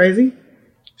think she crazy.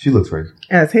 She looks crazy.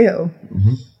 As hell.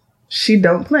 Mm-hmm. She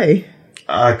don't play.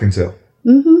 I can tell.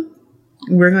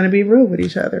 Mm-hmm. We're going to be real with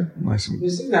each other.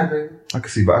 She's not crazy. I can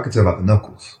see, but I can tell about the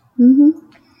knuckles. Mm-hmm.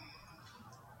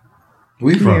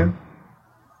 Where you from?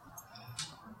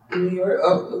 Yeah. New York.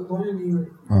 Oh, born in New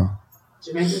York.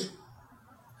 Jamaica.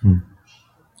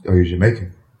 Oh, you're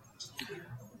Jamaican.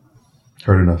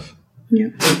 Heard enough. Yeah.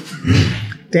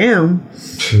 Damn.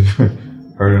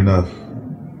 Heard enough.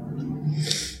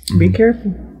 Be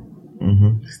careful.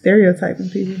 Mm-hmm. Stereotyping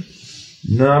people.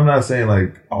 No, I'm not saying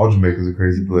like all Jamaicans are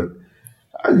crazy, but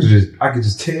I could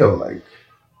just tell, like.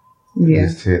 Yeah.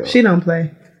 Just tell. She don't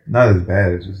play. Not as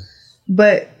bad as just.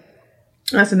 But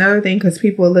that's another thing, because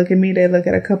people look at me, they look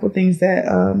at a couple things that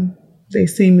they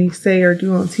see me say or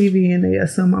do on TV and they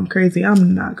assume I'm crazy.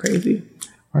 I'm not crazy.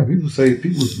 Right, people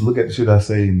look at the shit I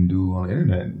say and do on the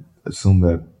internet and assume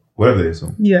that whatever they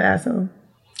assume. You're an asshole.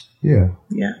 Yeah.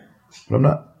 Yeah. But I'm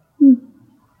not.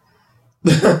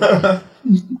 The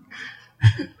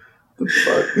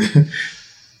fuck?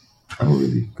 I'm a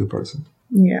really good person.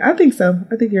 Yeah, I think so.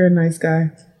 I think you're a nice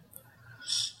guy.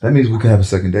 That means we can have a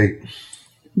second date.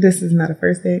 This is not a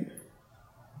first date.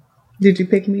 Did you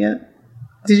pick me up?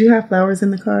 Did you have flowers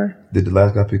in the car? Did the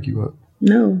last guy pick you up?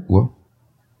 No. Well,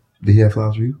 did he have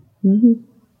flowers for you? Mm-hmm.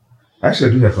 Actually,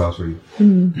 I do have flowers for you.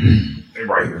 Mm-hmm. They're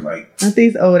right here, like. Aren't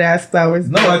these old ass flowers?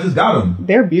 No, I just got them.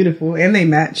 They're beautiful and they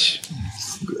match.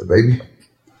 Good, baby.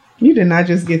 You did not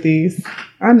just get these.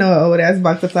 I know an old ass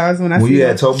box of flowers when I see When you them.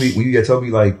 had told me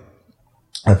like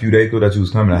a few days ago that you was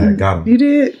coming, I had got them. You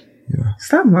did? Yeah.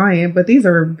 Stop lying. But these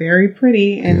are very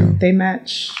pretty and they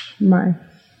match my.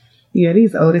 Yeah,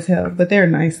 these old as hell, but they're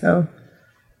nice though.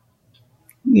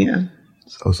 Yeah.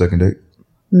 So second date?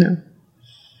 No.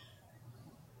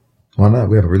 Why not?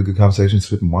 We have a really good conversation,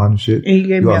 sipping wine and shit. And you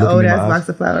gave me an old ass box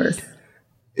of flowers.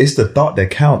 It's the thought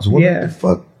that counts. What the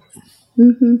fuck?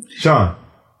 Mm-hmm. Sean.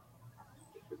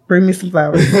 Bring me some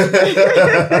flowers.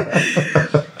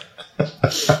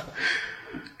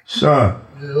 Sean.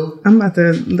 I'm about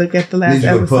to look at the last Need you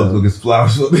episode. go to look at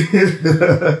flowers for me.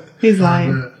 He's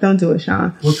lying. Don't do it,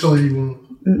 Sean. What color you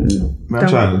want? Man, I'm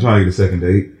trying to get a second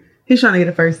date. He's trying to get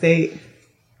a first date.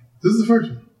 This is the first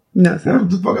one. No, sir. What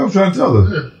the fuck I'm trying to tell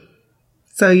her? Yeah.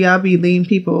 So y'all be leading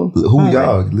people. Who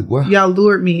y'all? What? Y'all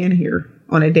lured me in here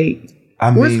on a date.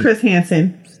 Where's Chris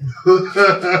Hansen? Wait,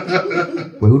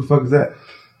 who the fuck is that?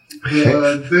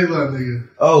 Daylight nigga.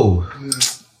 Oh. Yeah.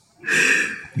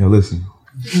 Yo, listen.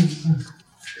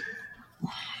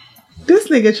 This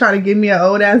nigga trying to give me an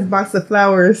old ass box of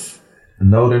flowers.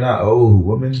 No, they're not old,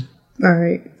 woman. All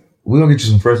right. We're gonna get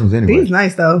you some fresh ones anyway. These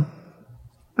nice though.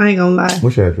 I ain't gonna lie.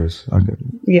 What's your address? I'll get it.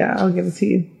 Yeah, I'll give it to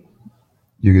you.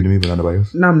 You give it to me, but not nobody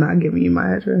else? No, I'm not giving you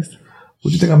my address. What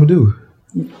do you think I'm gonna do?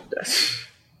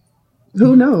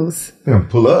 Who knows? I'm gonna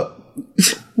pull up.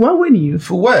 Why wouldn't you?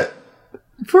 For what?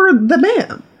 For the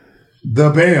BAM.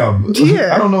 The BAM.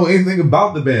 Yeah. I don't know anything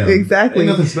about the BAM. Exactly. Ain't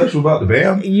nothing special about the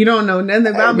BAM. You don't know nothing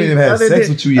about me I haven't had sex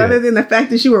with you yet. other than the fact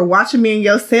that you were watching me in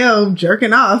your cell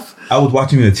jerking off. I was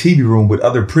watching you in a TV room with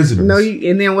other prisoners. No,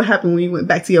 and then what happened when you went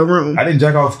back to your room? I didn't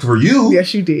jack off for you.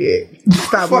 Yes, you did.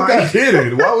 Stop Fuck, lying. I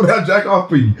didn't. Why would I jack off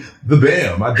for you? The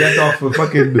BAM. I jacked off for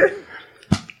fucking.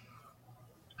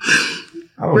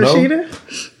 I don't know.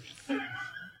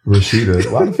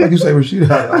 Rashida. Why the fuck you say Rashida?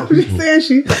 I'm just saying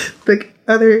she the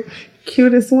other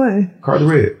cutest one. Carly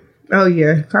Red. Oh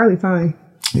yeah, Carly fine.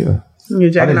 Yeah. You're I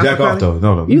jacking didn't jack off Carly?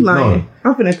 though. No. You lying.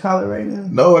 No. I'm finna call her right now.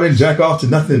 No, I didn't jack off to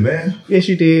nothing, man. Yes,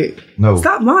 you did. No.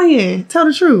 Stop lying. Tell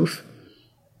the truth.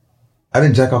 I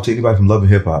didn't jack off to anybody from Love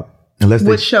and Hip Hop.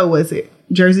 What show was it?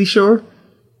 Jersey Shore?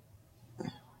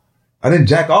 I didn't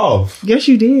jack off. Yes,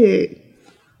 you did.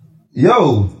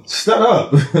 Yo, shut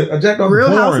up. I jacked off Real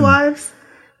to porn. Housewives?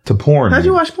 To porn. How'd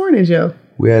you watch porn in jail?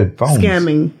 We had phones.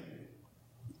 Scamming.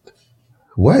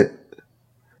 What?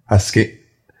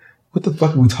 What the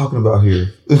fuck are we talking about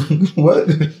here? What?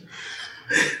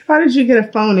 How did you get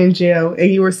a phone in jail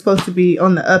and you were supposed to be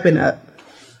on the up and up?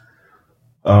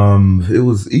 It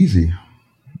was easy.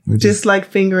 Just like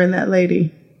fingering that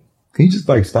lady. Can you just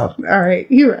like stop? All right,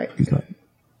 you're right.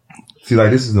 See, like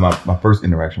this is my first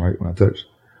interaction, right? When I touched.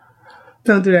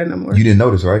 Don't do that no more. You didn't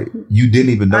notice, right? You didn't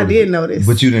even notice. I did notice.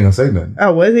 But you didn't gonna say nothing.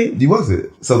 Oh, was it? You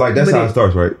wasn't. So like that's how it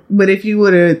starts, right? But if you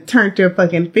would have turned your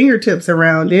fucking fingertips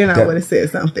around, then I would have said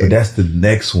something. But that's the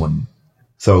next one.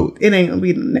 So it ain't gonna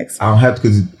be the next one. I don't have to,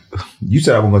 because you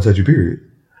said I wasn't gonna touch you, period.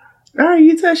 All right,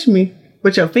 you touched me.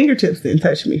 But your fingertips didn't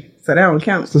touch me. So that don't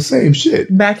count. It's the same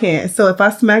shit. Backhand. So if I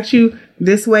smacked you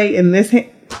this way and this hand,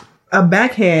 a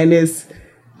backhand is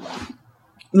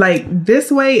like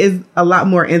this way is a lot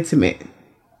more intimate.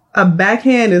 A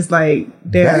backhand is like,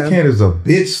 damn. Backhand is a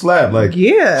bitch slap. Like,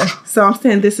 yeah. So I'm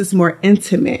saying this is more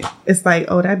intimate. It's like,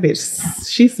 oh, that bitch,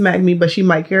 she smacked me, but she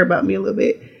might care about me a little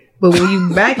bit. But when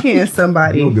you backhand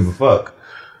somebody. You don't give a fuck.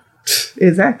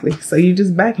 Exactly. So you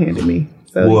just backhanded me.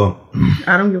 So well,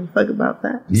 I don't give a fuck about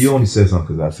that. You only said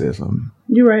something because I said something.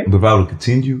 You're right. But if I would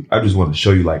continue, I just want to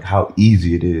show you like how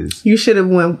easy it is. You should have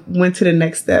went to the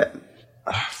next step.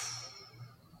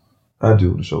 I do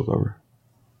when the show's over.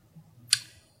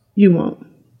 You won't.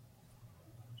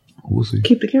 We'll see.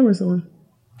 Keep the cameras on.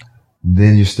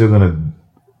 Then you're still gonna.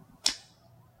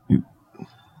 You're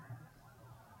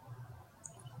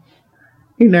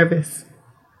nervous.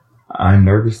 I'm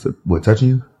nervous. What, touching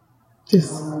you?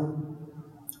 Just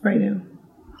right now.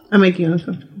 I make you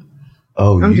uncomfortable.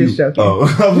 Oh, I'm just joking. Oh,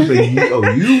 I was saying,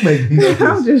 you make me nervous.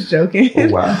 I'm just joking. Oh,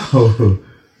 wow.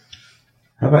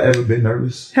 Have I ever been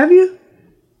nervous? Have you?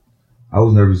 I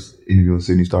was nervous interviewing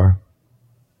Sydney Star.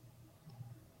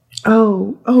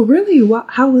 Oh, really?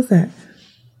 How was that?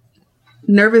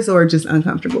 Nervous or just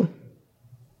uncomfortable?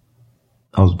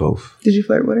 I was both. Did you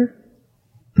flirt with her?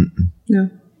 Mm-mm. No.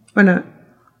 Why not?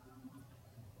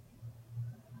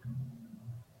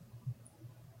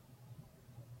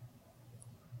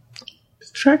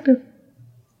 She's attractive.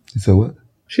 You said what?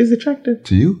 She's attractive.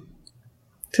 To you?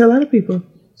 To a lot of people.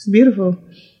 She's beautiful.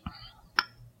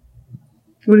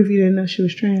 What if you didn't know she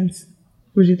was trans?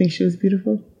 Would you think she was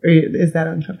beautiful? Or is that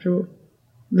uncomfortable?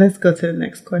 Let's go to the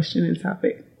next question and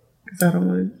topic. Because I don't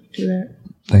want to do that.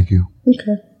 Thank you.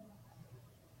 Okay.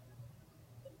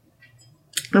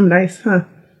 I'm nice, huh?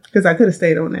 Because I could have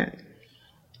stayed on that.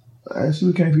 I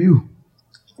actually came for you.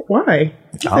 Why?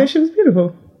 You said she was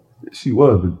beautiful. She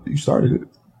was, but you started it.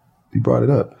 You brought it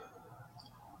up.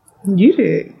 You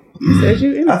did. You said you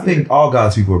interviewed. I think all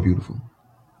God's people are beautiful.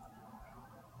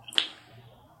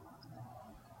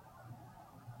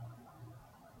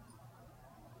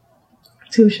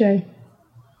 Touche. Yep.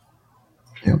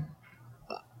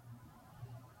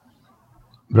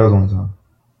 But that was the only time.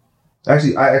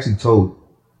 Actually, I actually told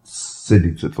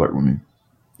Sydney to flirt with me.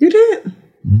 You did?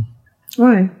 Mm-hmm.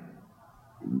 Why?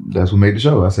 That's what made the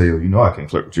show. I say, yo, you know I can't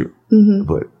flirt with you. Mm-hmm.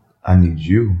 But I need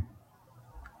you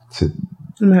to...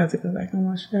 I'm going to have to go back and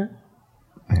watch that.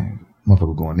 Man,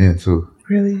 motherfucker going in, too.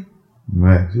 Really?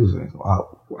 Man, she was like,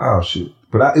 wow, shit.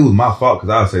 But it was my fault because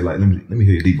I would say, like, let me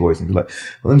hear your deep voice and be like,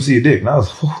 well, let me see your dick. And I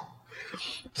was, whew.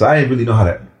 So I didn't really know how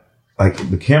to, like,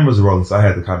 the cameras are rolling, so I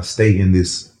had to kind of stay in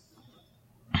this,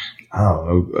 I don't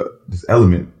know, this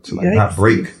element to, like, not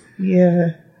break.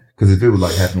 Yeah. Because if it was,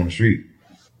 like, happening on the street,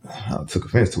 I took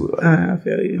offense to it. Like, I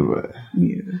feel you. but,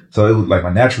 yeah. So it was, like,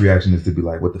 my natural reaction is to be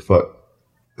like, what the fuck?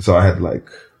 So I had to, like,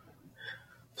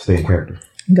 stay in character.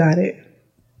 Got it.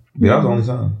 But that was the only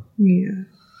time. Yeah.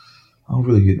 I don't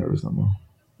really get nervous no more.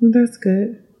 Well, that's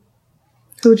good.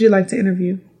 Who would you like to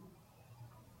interview?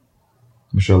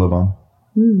 Michelle Obama.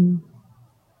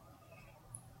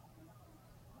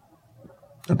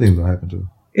 I think it's gonna happen too.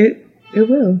 It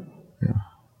will. Yeah.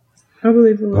 I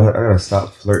believe it will. I gotta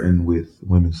stop flirting with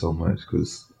women so much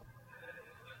because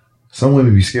some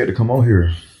women be scared to come on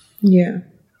here. Yeah.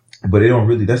 But they don't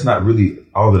really. That's not really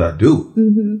all that I do.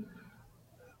 Mm-hmm.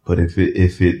 But if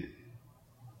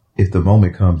the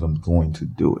moment comes, I'm going to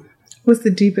do it. What's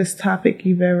the deepest topic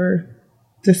you've ever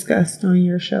discussed on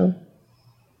your show?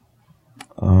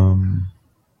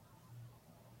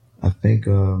 I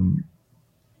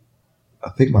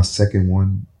think my second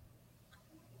one,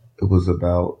 it was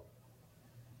about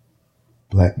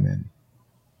black men.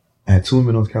 I had two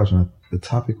women on the couch, and the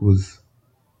topic was,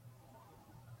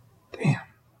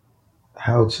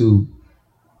 how to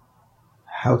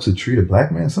treat a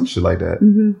black man, some shit like that.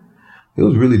 Mm-hmm. It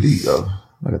was really deep, though.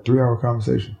 Like a 3-hour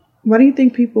conversation. Why do you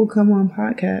think people come on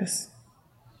podcasts?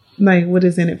 Like, what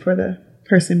is in it for the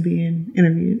person being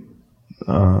interviewed?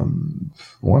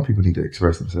 One, people need to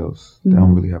express themselves. Mm-hmm. They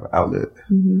don't really have an outlet.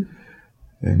 Mm-hmm.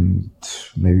 And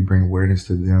maybe bring awareness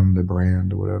to them, the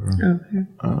brand or whatever. Okay.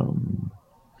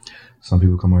 Some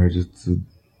people come over here just to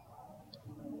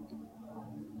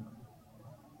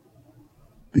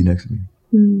be next to me.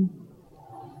 Mm.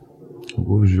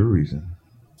 What was your reason?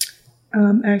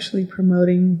 I'm actually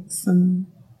promoting some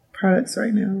products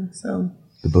right now. So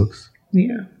The books?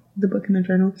 yeah, the book and the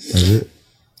journal. That's it?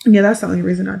 Yeah, that's the only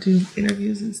reason I do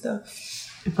interviews and stuff.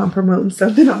 If I'm promoting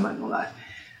something, I'm not gonna lie.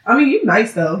 I mean, you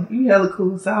nice though. You hella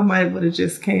cool. So I might would have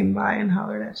just came by and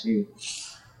hollered at you.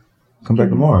 Come back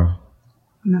tomorrow.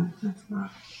 No, not tomorrow.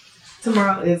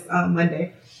 Tomorrow is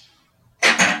Monday.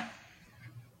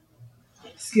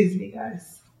 Excuse me,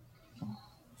 guys.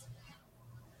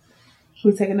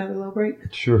 Should we take another little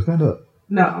break? Sure, stand up.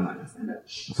 No, I'm not gonna stand up.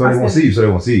 So they won't see you. So they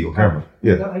won't see you on camera.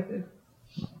 Yeah. Go like this.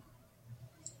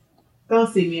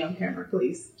 Don't see me on camera,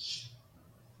 please.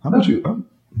 How about you? I'm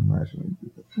actually.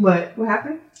 What? What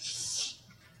happened?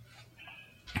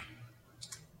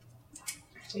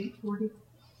 8:40.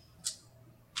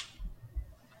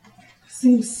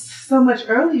 Seems so much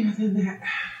earlier than that.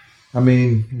 I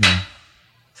mean, you know.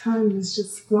 Time is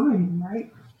just flying,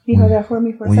 right? Can you hold that for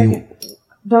me for a second?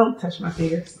 Don't touch my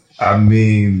fingers. I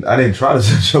mean, I didn't try to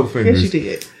touch your fingers. Yes, you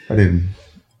did. I didn't.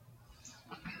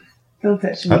 Don't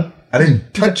touch me. I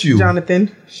didn't touch you.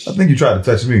 Jonathan. I think you tried to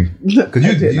touch me. Because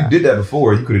you did that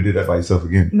before. You could have did that by yourself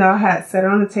again. No, I had set it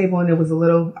on the table and it was a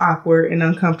little awkward and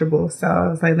uncomfortable. So I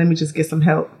was like, let me just get some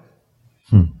help.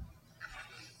 You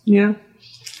know?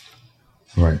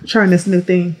 Right. Trying this new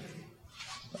thing.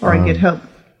 Or I get help.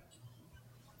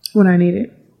 when I need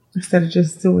it, instead of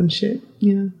just doing shit,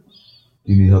 you know.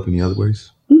 Do you need help any other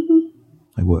ways?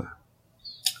 Like what?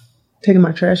 Taking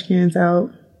my trash cans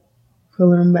out,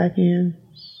 filling them back in,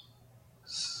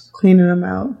 cleaning them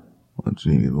out. What, do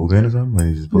you need to move in or something?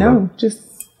 Like, just pull No, up?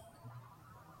 just,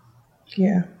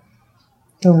 yeah.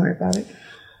 Don't worry about it.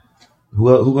 Who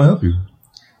gonna help you?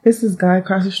 This is guy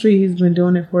across the street. He's been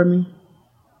doing it for me.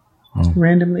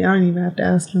 Randomly. I don't even have to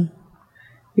ask him.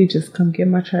 He just come get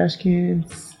my trash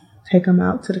cans, take them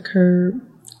out to the curb,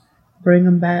 bring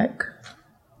them back.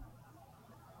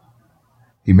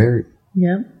 He married?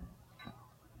 Yep.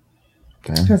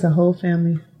 Damn. Has a whole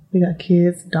family. They got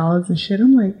kids, dogs, and shit.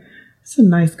 I'm like, it's a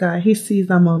nice guy. He sees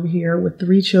I'm over here with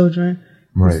 3 children.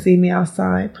 Right. He see me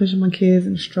outside, pushing my kids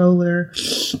in the stroller,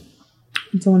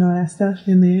 doing all that stuff.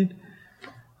 And then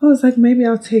I was like, maybe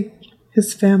I'll take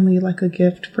his family like a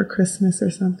gift for Christmas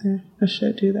or something. I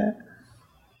should do that.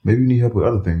 Maybe you need help with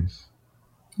other things.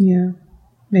 Yeah,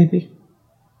 maybe.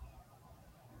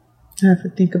 I have to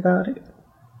think about it.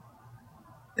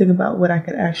 Think about what I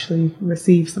could actually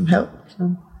receive some help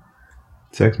from.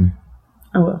 Text me.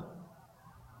 I will.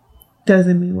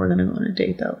 Doesn't mean we're gonna go on a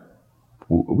date though.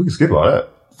 Well, we can skip all that.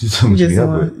 Just tell me You what you just need help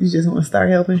want with. you just want to start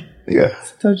helping. Yeah.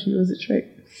 I told you it was a trick.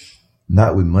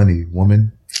 Not with money,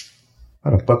 woman.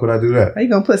 How the fuck would I do that? How you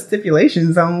gonna put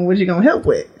stipulations on what you gonna help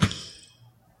with?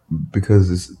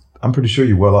 Because I'm pretty sure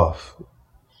you're well off.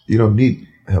 You don't need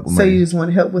help with So money. you just want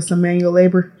to help with some manual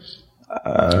labor,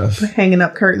 hanging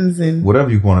up curtains and Whatever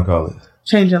you want to call it.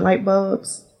 changing light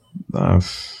bulbs.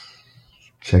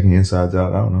 Checking insides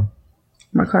out. I don't know.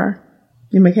 My car.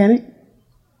 Your mechanic.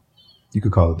 You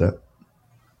could call it that.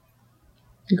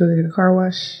 You go to the car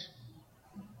wash.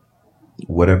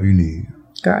 Whatever you need.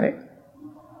 Got it.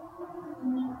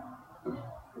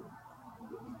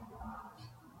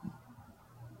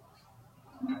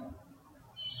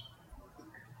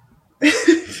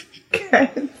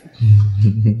 Okay.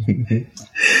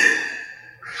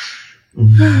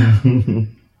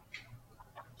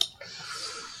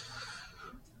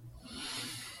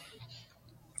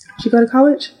 Did you go to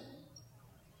college?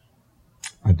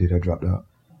 I did. I dropped out.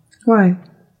 Why?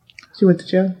 You went to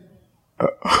jail?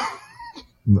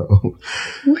 No.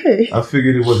 Wait. I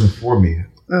figured it wasn't for me.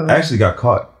 Oh. I actually got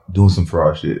caught doing some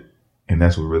fraud shit. And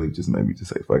that's what really just made me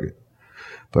just say, fuck it.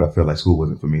 But I felt like school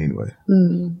wasn't for me anyway.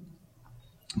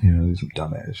 You know, there's some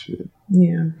dumbass shit.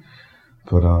 Yeah.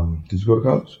 But did you go to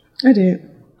college? I did.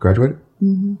 Graduated?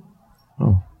 Mm-hmm.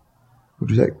 Oh.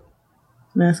 What'd you take?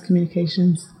 Mass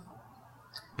communications.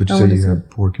 But you I said wanted you to- have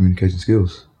poor communication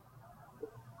skills.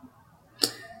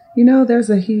 You know, there's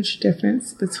a huge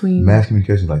difference between... Mass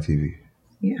communication is like TV.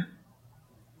 Yeah.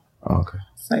 Oh, okay.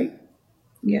 It's like,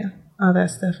 yeah, all that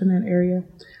stuff in that area.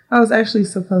 I was actually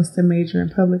supposed to major in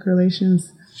public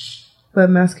relations, but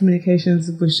mass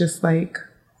communications was just like,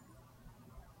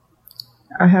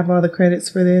 I have all the credits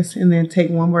for this, and then take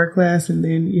one more class, and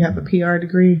then you have a PR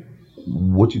degree.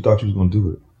 What you thought you was going to do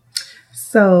with it?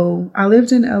 So I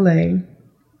lived in LA,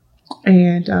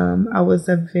 and I was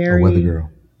a very... A weather girl.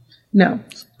 No,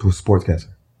 Sportscaster.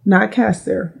 not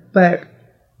caster, but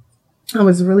I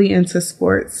was really into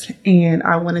sports, and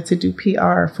I wanted to do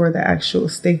PR for the actual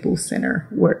Staples Center,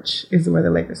 which is where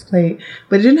the Lakers played.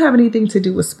 But it didn't have anything to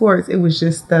do with sports. It was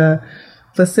just the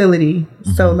facility.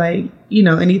 Mm-hmm. So, like, you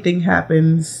know, anything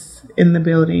happens in the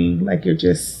building, like, you're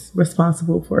just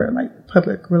responsible for, like,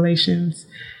 public relations.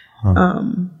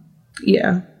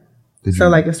 Yeah. So,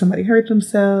 like, if somebody hurt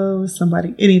themselves,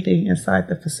 anything inside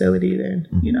the facility, then,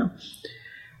 you know.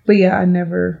 But, yeah, I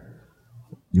never...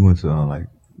 You went to, like,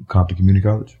 Compton Community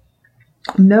College?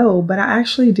 No, but I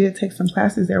actually did take some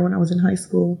classes there when I was in high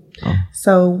school. Oh.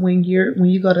 So when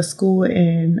you go to school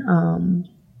in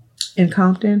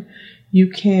Compton, you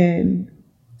can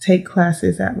take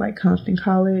classes at, like, Compton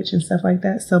College and stuff like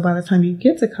that. So by the time you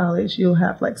get to college, you'll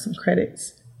have, like, some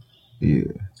credits.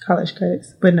 Yeah. College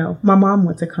credits. But no, my mom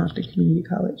went to Compton Community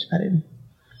College. I didn't.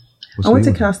 I went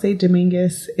to Cal State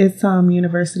Dominguez. It's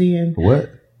university in...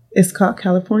 What? It's called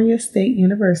California State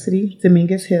University,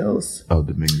 Dominguez Hills. Oh,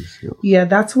 Dominguez Hills. Yeah,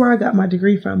 that's where I got my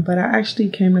degree from. But I actually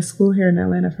came to school here in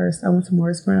Atlanta first. I went to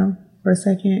Morris Brown for a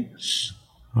second.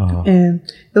 Uh-huh. And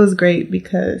it was great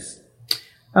because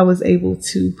I was able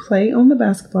to play on the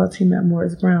basketball team at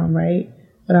Morris Brown, right?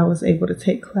 But I was able to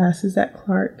take classes at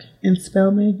Clark and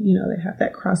Spelman. You know, they have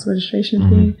that cross-registration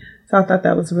thing. So I thought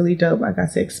that was really dope. I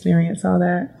got to experience all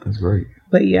that. That's great.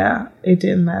 But yeah, it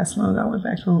didn't last long. I went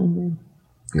back home and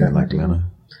got my degree.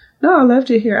 Atlanta? No, I loved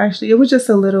it here, actually. It was just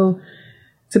a little,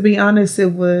 to be honest,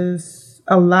 it was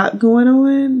a lot going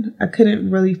on. I couldn't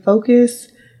really focus.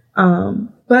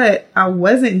 But I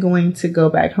wasn't going to go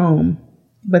back home.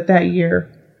 But that year,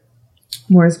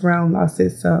 Morris Brown lost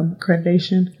its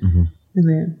accreditation, and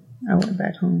then I went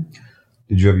back home.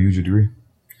 Did you ever use your degree?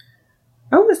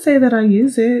 I would say that I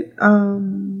use it,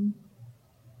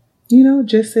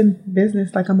 just in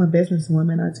business. Like, I'm a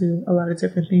businesswoman. I do a lot of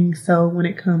different things. So when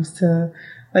it comes to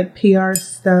like PR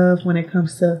stuff, when it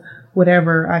comes to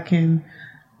whatever, I can,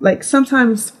 like,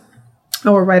 sometimes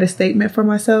I will write a statement for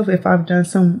myself if I've done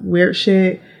some weird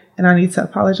shit and I need to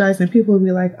apologize, and people will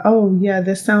be like, oh yeah,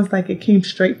 this sounds like it came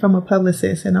straight from a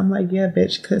publicist. And I'm like, yeah,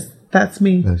 bitch, because that's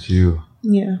me. That's you.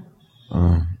 Yeah.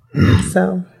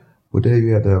 So. What the hell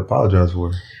you had to apologize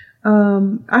for?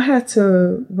 I had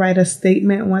to write a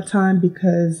statement one time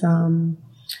because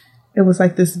it was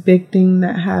like this big thing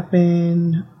that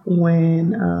happened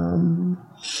when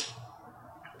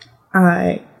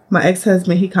my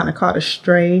ex-husband, he kind of caught a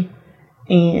stray,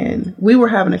 and we were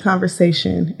having a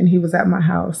conversation, and he was at my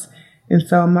house. And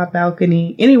so on my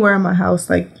balcony, anywhere in my house,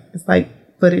 like, it's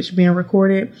like footage being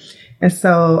recorded. And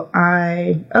so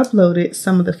I uploaded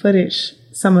some of the footage,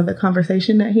 some of the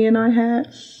conversation that he and I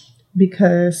had,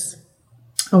 because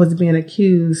I was being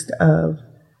accused of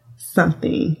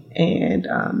something. And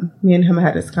me and him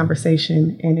had this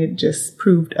conversation, and it just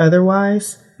proved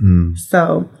otherwise.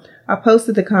 So I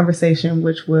posted the conversation,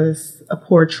 which was a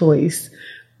poor choice.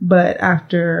 But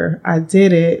after I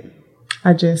did it,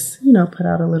 I just, put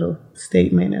out a little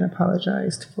statement and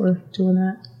apologized for doing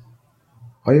that.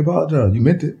 Why you apologize? You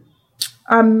meant it.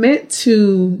 I meant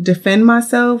to defend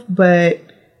myself, but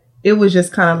it was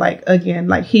just kind of like, again,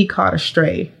 like he caught a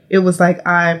stray. It was like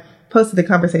I posted the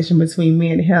conversation between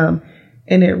me and him,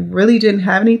 and it really didn't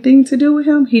have anything to do with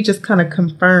him. He just kind of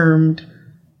confirmed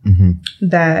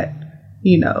that,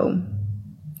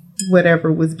 whatever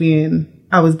I was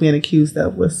being accused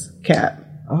of was cap.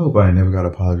 I hope I never got to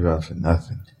apologize for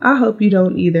nothing. I hope you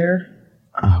don't either.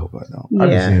 I hope I don't. Yeah. I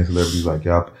just seen celebrities like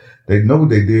y'all. They know what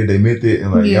they did. They meant it,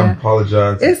 and like, I'm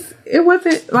apologizing. It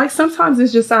wasn't like, sometimes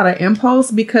it's just out of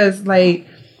impulse, because like,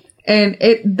 and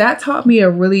that taught me a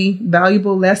really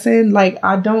valuable lesson. Like,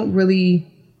 I don't really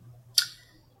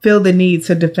feel the need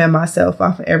to defend myself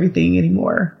off of everything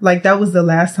anymore. Like, that was the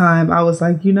last time I was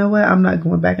like, you know what? I'm not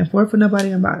going back and forth with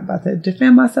nobody. I'm not about to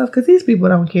defend myself, because these people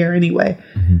don't care anyway.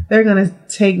 They're going to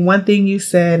take one thing you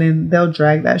said and they'll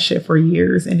drag that shit for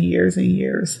years and years and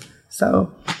years.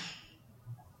 So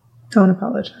don't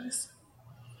apologize.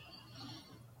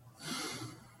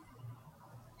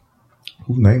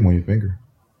 Whose name on your finger?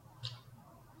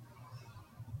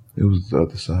 It was the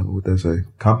other side. What would that say?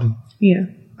 Compton? Yeah.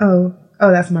 Oh,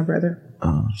 that's my brother.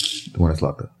 The one that's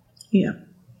locked up. Yeah.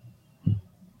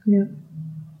 Yeah.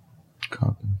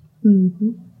 Compton.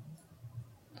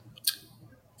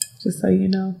 Just so you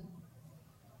know.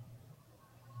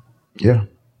 Yeah.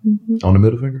 On the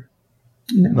middle finger?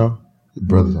 No. His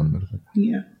brother's on the middle finger.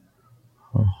 Yeah.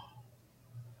 Oh.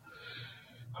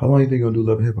 How long do you think you're going to do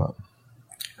Love and Hip Hop?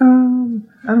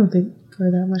 I don't think for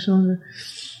that much longer.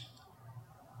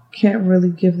 Can't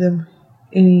really give them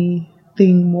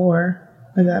anything more.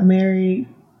 I got married,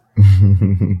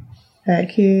 had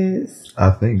kids, I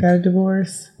think got a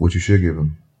divorce. What you should give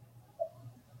them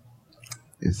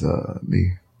is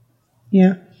me.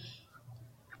 Yeah.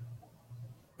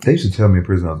 They used to tell me in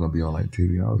prison I was gonna be on like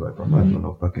TV. I was like, I'm not doing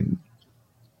no fucking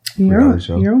reality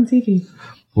show. You're on TV.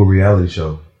 What reality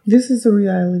show? This is a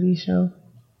reality show.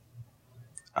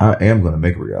 I am gonna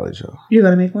make a reality show. You're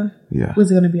gonna make one? Yeah. What's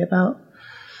it gonna be about?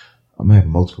 I'm gonna have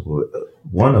multiple.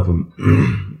 One of them,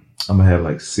 I'm gonna have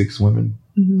like 6 women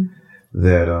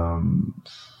that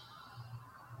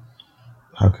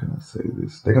how can I say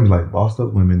this? They're gonna be like bossed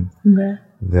up women that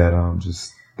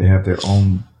just they have their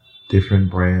own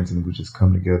different brands, and we just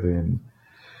come together, and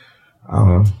I don't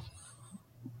know.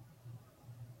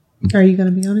 Are you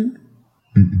gonna be on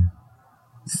it?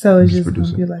 So it's just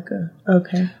gonna be like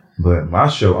okay. But my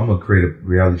show, I'm gonna create a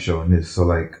reality show in this. So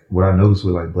like what I noticed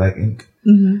with like Black Ink,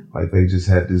 like they just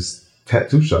had this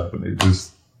tattoo shop and they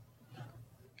just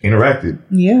interacted.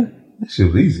 Yeah. That shit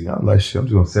was easy. I'm like, shit, I'm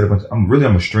just gonna set a bunch. I'm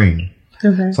gonna stream.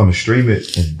 Okay. So I'm gonna stream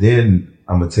it, and then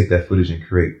I'm gonna take that footage and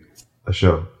create a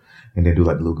show, and then do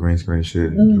like the little green screen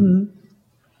shit.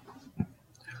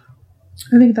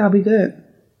 I think that'll be good.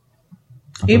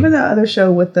 Okay. Even the other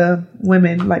show with the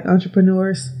women, like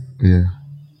entrepreneurs. Yeah.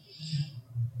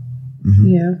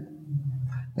 Yeah.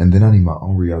 And then I need my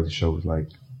own reality show with like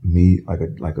me, like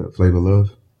a Flavor of Love.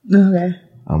 Okay.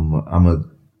 I'm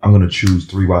gonna choose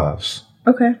 3 wives.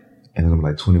 Okay. And then I'm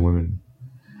like 20 women,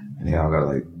 and they all gotta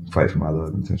like fight for my love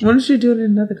and attention. Why don't you do it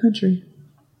in another country?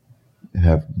 And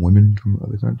have women from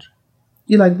other countries.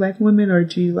 You like Black women, or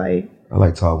do you like? I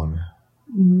like tall women.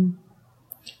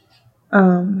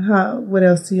 What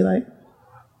else do you like?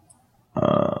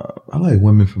 I like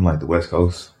women from like the West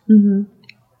Coast. Mm-hmm.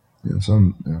 Yeah,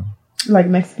 some. Yeah. Like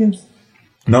Mexicans?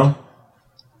 No.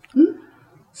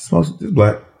 It's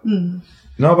black. Mm.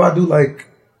 No, but I do like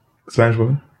Spanish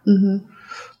women. Mm-hmm.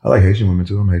 I like Haitian women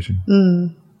too. I'm Haitian.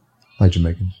 Mm. I like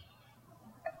Jamaicans.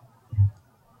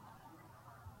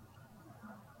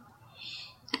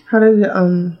 How does it,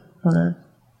 hold on.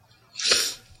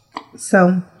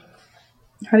 So,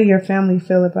 how do your family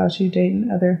feel about you dating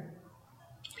other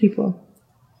people?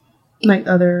 Like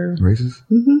other races?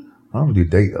 Mm-hmm. I don't really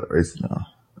date other races now.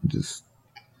 It's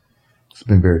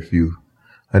been very few.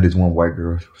 I had this one white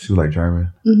girl. She was like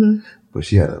German, but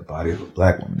she had a body of a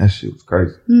black woman. That shit was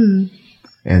crazy. Mm.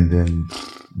 And then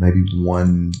maybe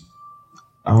one.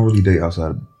 I don't really date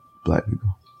outside of black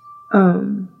people.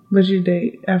 But you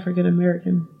date African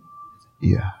American.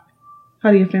 Yeah.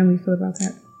 How do your family feel about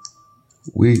that?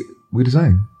 We the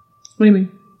same. What do you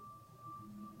mean?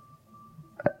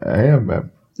 I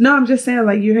am. No, I'm just saying,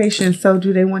 like, you're Haitian, so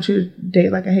do they want you to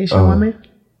date like a Haitian woman?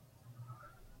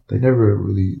 They never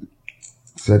really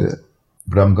said it,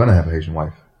 but I'm gonna have a Haitian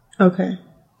wife. Okay.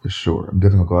 For sure. I'm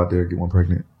definitely gonna go out there and get one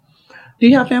pregnant. Do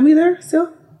you have family there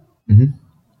still? Mm-hmm.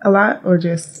 A lot or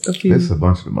just a few? It's a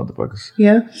bunch of the motherfuckers.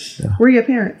 Yeah? Where are your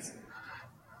parents?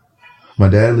 My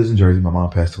dad lives in Jersey. My mom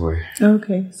passed away.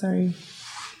 Okay, sorry.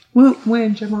 When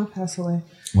did your mom pass away?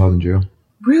 While I was in jail.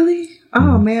 Really?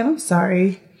 Oh, man, I'm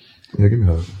sorry. Yeah, give me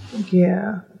a hug.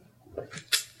 Yeah.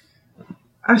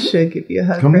 I should give you a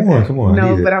hug. Come on.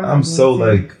 No, but I'm so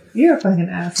like... You're a fucking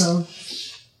asshole.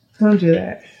 Don't do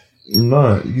that.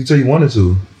 No, you said you wanted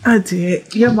to. I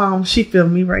did. Your mom, she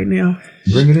filmed me right now.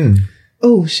 Bring it in.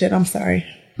 Oh, shit, I'm sorry.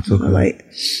 It's okay. Like,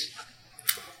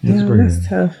 yeah, that's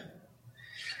tough.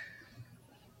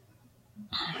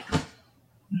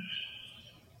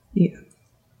 Yeah.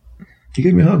 You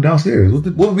gave me a hug downstairs. What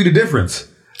would be the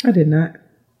difference? I did not.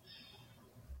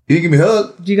 You didn't give me a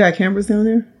hug? You got cameras down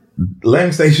there?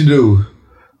 Land station do.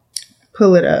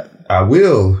 Pull it up. I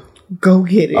will. Go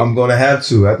get it. I'm going to have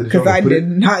to. After the because I did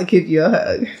not give you a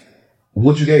hug.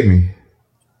 What you gave me?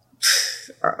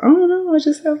 I don't know. I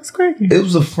just was cracking. It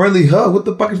was a friendly hug. What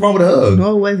the fuck is wrong with a hug?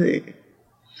 No, it wasn't.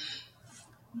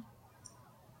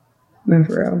 No,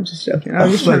 for real. I'm just joking. I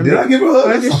was just like, did I give her a hug?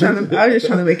 I was just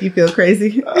trying to make you feel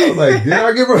crazy. I was like, did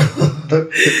I give her a hug?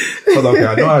 Okay,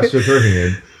 I know I shook her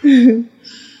hand.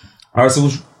 All right, so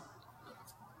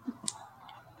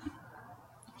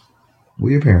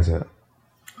where your parents at?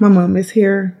 My mom is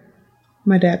here.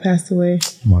 My dad passed away.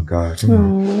 Oh my God.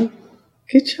 Come here.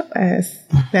 Get your ass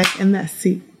back in that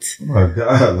seat. Oh my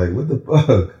God. Like, what the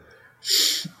fuck?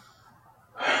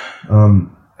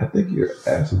 I think your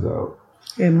ass is out.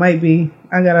 It might be.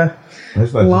 I got a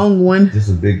long one. Just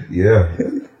a big, yeah.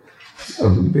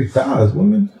 Big thighs,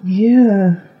 woman.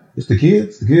 Yeah. It's the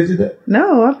kids? The kids did that?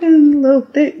 No, I've been a little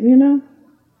thick, you know.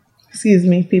 Excuse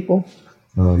me, people.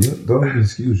 No, don't even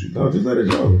excuse you. No, just let it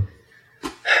go.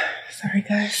 Sorry,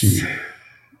 guys.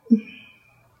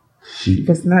 She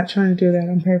was not trying to do that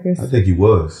on purpose. I think he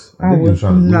was. I think he was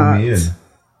trying to lure me in.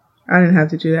 I didn't have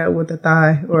to do that with a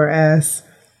thigh or ass.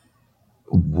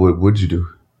 What'd you do?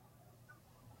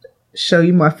 Show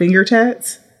you my finger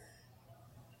tats?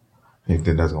 You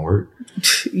think that's gonna work?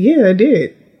 Yeah, it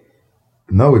did.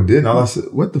 No, it didn't. All I said,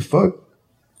 what the fuck?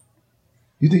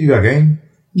 You think you got game?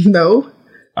 No.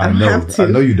 I know. Have to. I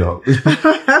know you don't.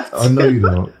 I know you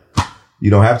don't. You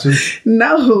don't have to?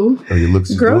 No. Oh, your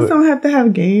looks Girls don't have to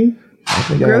have game.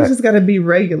 Girls just gotta be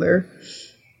regular.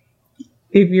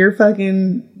 If you're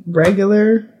fucking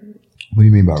regular. What do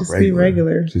you mean by just regular? Be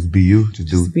regular. Just be you?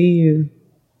 Just be you.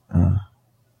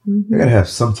 You gotta have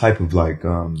some type of like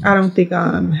I don't think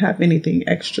I have anything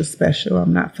extra special.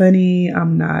 I'm not funny.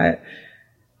 I'm not,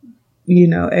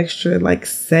 extra like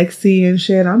sexy and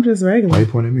shit. I'm just regular. Why you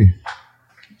pointing at me?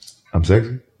 I'm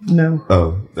sexy? No.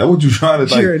 Oh, that what you trying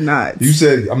to like? You're not. You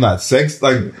said I'm not sexy.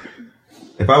 Like,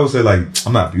 if I would say like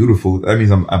I'm not beautiful, that means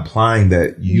I'm implying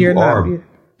that you're are beautiful.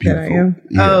 That I am.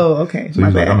 Yeah. Oh, okay. So you're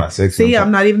like, I'm not sexy. See,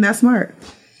 I'm not even that smart.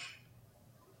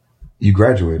 You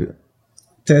graduated.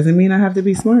 Doesn't mean I have to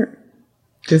be smart.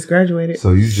 Just graduated.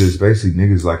 So you just basically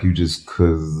niggas like you just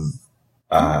cause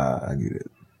I get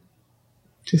it.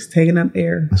 Just taking up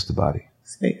air. That's the body.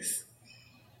 Space.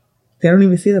 They don't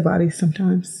even see the body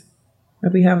sometimes. I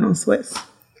be having on sweats.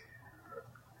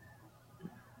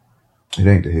 It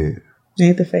ain't the head. It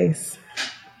ain't the face.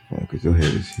 Yeah, because your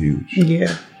head is huge.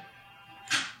 Yeah.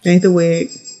 It ain't the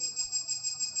wig.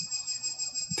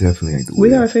 Definitely ain't the wig. We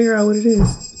gotta figure out what it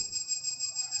is.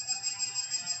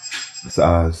 It's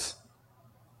eyes.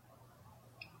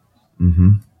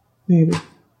 Maybe.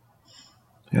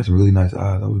 He has some really nice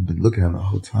eyes. I've been looking at him the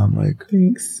whole time. Like,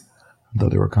 thanks. I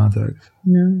thought they were contacts.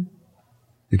 No.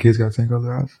 Your kids got same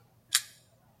color eyes?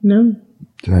 No.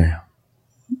 Damn.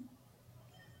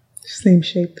 Same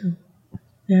shape though.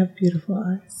 They have beautiful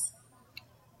eyes.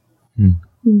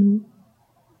 Mm-hmm.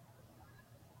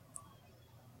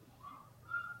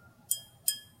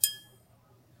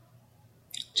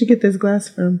 Where'd you get this glass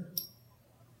from?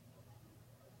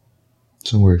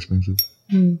 Somewhere expensive.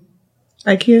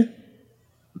 IKEA?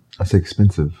 I say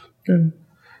expensive. Mm.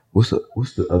 What's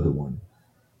the other one?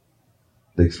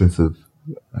 The expensive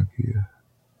IKEA.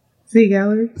 Z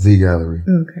Gallery? Z Gallery.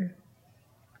 Okay.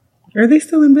 Are they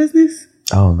still in business?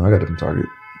 I don't know. I got it from Target.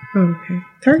 Okay.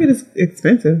 Target is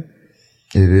expensive.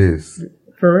 It is.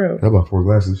 For real. I bought 4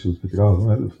 glasses. She was $50. I'm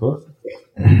like, what the fuck?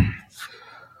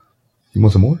 You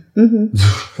want some more? Mm-hmm.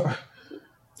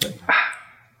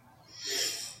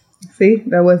 See?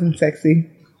 That wasn't sexy.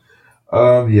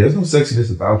 Yeah, there's no sexiness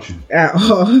about you. At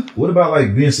all. What about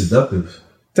like being seductive?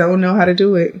 Don't know how to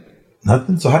do it.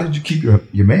 Nothing. So how did you keep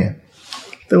your man?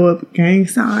 Throw up gang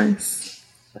signs.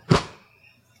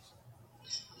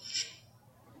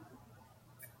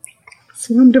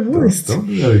 So I'm divorced. Don't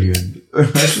do that again.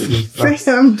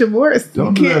 I'm divorced.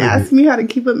 Don't you do can't that ask me how to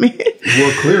keep a man.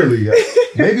 Well, clearly.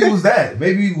 Maybe it was that.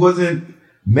 Maybe it wasn't.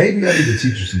 Maybe I need to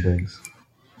teach you some things.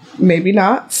 Maybe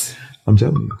not. I'm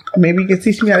telling you. Maybe you can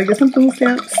teach me how to get some food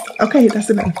stamps. Okay, that's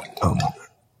enough. Oh my God.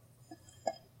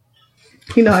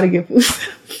 You know how to get food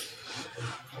stamps.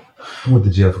 I went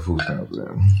to jail for food stamps,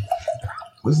 man.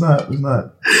 It's not.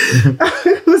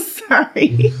 I'm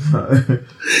sorry.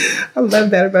 I love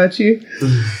that about you.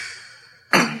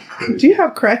 Do you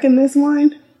have crack in this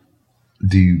wine?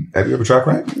 Have you ever tried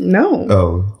crack? No.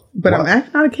 Oh. But I'm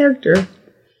acting out of character.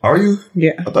 Are you?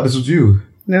 Yeah. I thought this was you.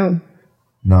 No.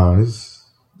 No, it's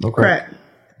no crack.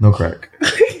 No crack.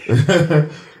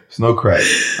 It's no crack.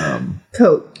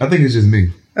 Coke. I think it's just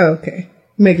me. Oh, okay.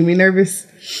 Making me nervous.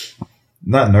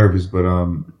 Not nervous, but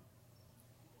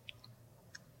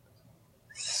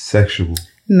sexual.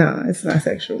 No, it's not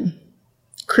sexual.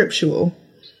 Criptual.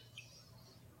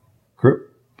 Crip?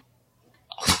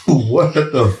 What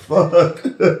the fuck?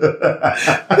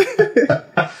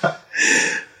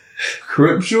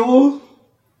 Criptual?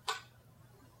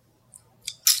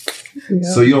 Yeah.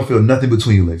 So you don't feel nothing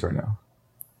between your legs right now?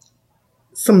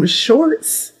 Some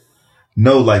shorts?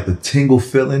 No, like the tingle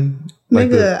feeling? Like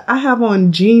Nigga, I have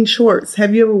on jean shorts.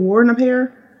 Have you ever worn a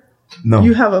pair? No.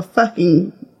 You have a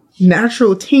fucking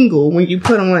natural tingle when you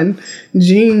put on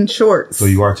jean shorts. So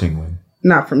you are tingling?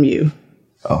 Not from you.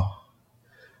 Oh.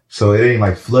 So it ain't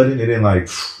like flooding? It ain't like,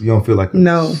 you don't feel like...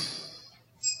 No.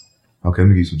 Okay, let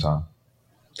me give you some time.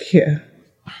 Yeah.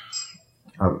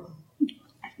 Oh.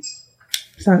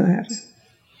 It's not gonna happen.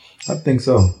 I think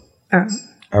so.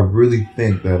 I really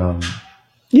think that...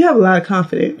 You have a lot of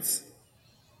confidence.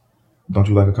 Don't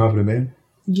you like a confident man?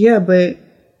 Yeah, but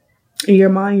in your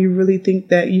mind, you really think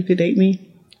that you could date me?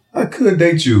 I could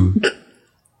date you.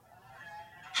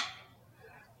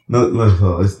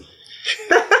 No, it's...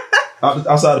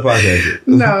 Outside the podcast.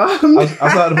 No,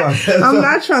 outside the podcast. I'm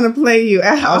not trying to play you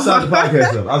out. Outside the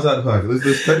podcast. Outside the podcast.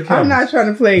 Let's cut the cameras. I'm not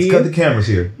trying to play you. Let's cut the cameras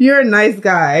here. You're a nice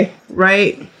guy,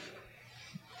 right?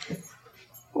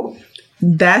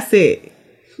 That's it.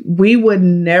 We would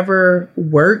never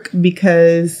work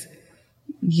because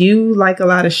you like a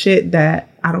lot of shit that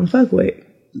I don't fuck with.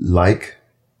 Like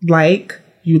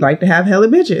you like to have hella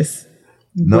bitches.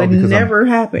 No, would never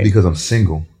happen. Because I'm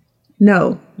single.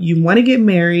 No, you want to get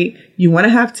married. You want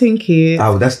to have 10 kids.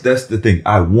 Oh, that's the thing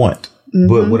I want. Mm-hmm.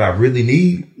 But what I really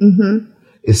need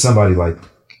is somebody like,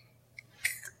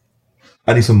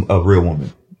 I need a real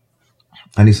woman.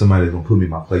 I need somebody that's going to put me in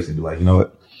my place and be like, you know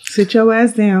what? Sit your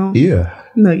ass down. Yeah.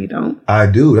 No, you don't. I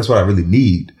do. That's what I really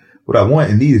need. What I want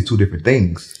and need is 2 different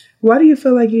things. Why do you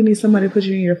feel like you need somebody to put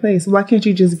you in your place? Why can't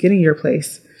you just get in your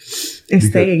place and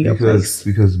stay in your place?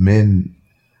 Because men,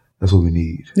 that's what we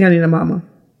need. You need a mama.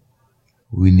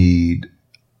 We need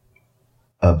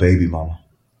a baby mama.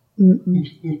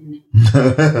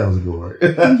 That was a good word.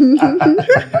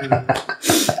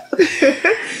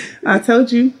 I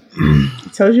told you. I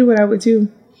told you what I would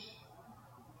do.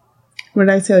 What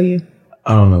did I tell you?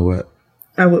 I don't know what.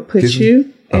 I would put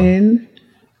you in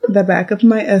the back of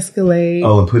my Escalade.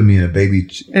 Oh, and put me in a baby...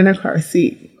 in a car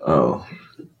seat. Oh.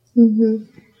 Mm-hmm.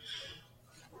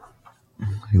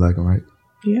 You like them, right?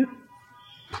 Yeah.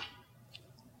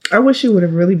 I wish you would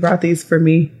have really brought these for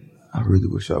me. I really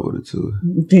wish I would have too.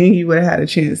 Then you would have had a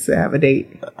chance to have a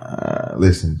date.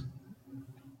 Listen,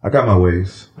 I got my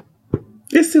ways.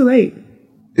 It's too late.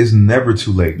 It's never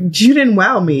too late. You didn't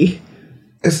wow me.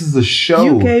 This is a show.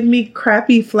 You gave me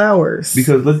crappy flowers.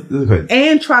 Because okay.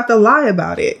 And tried to lie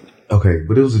about it. Okay,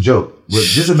 but it was a joke. But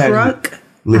just imagine. Struck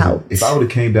Listen, out. if I would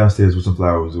have came downstairs with some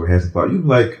flowers or had some flowers, you'd be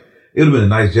like, it would have been a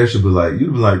nice gesture, but like, you'd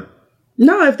have been like,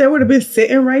 No, if they would have been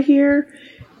sitting right here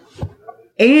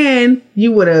and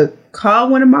you would have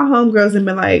called one of my homegirls and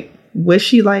been like, what's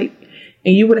she like?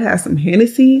 And you would have had some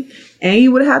Hennessy and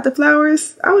you would have had the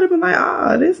flowers, I would have been like,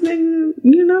 oh, this nigga,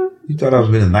 you know. you thought I was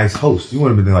being a nice host. You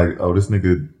wouldn't have been like, oh, this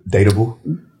nigga dateable.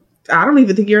 I don't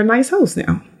even think you're a nice host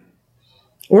now.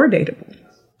 Or dateable.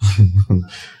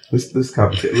 This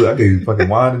complicated. Look, I gave you fucking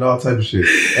wine and all type of shit.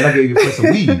 And I gave you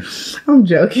some weed. I'm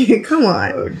joking. Come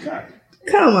on. God.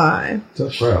 Come on.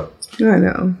 Tough crowd. I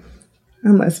know. I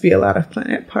must be a lot of fun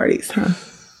at parties, huh?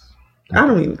 I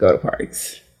don't even go to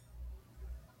parties.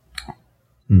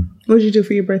 What'd you do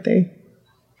for your birthday?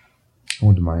 I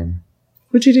went to Miami.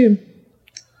 What'd you do?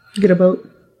 Get a boat?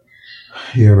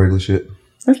 Yeah, regular shit.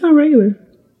 That's not regular.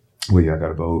 Well, yeah, I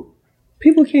got a boat.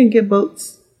 People can't get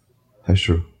boats. That's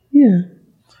true. Yeah.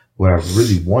 What I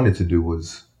really wanted to do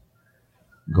was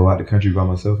go out the country by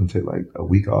myself and take like a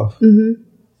week off. Mm-hmm.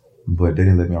 But they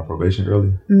didn't let me on probation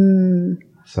early.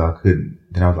 So I couldn't.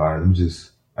 Then I was like, all right,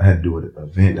 I had to do an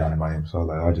event down in Miami. So I was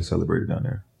like, I'll just celebrate it down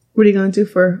there. What are you going to do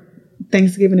for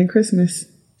Thanksgiving and Christmas?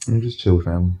 And just chill with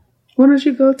family. Why don't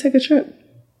you go take a trip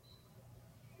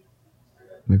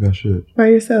Maybe I should. by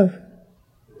yourself?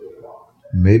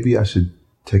 Maybe I should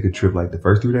take a trip like the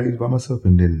first 3 days by myself,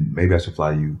 and then maybe I should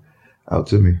fly you out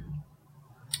to me.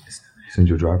 Send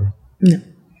you a driver? No.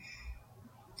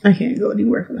 I can't go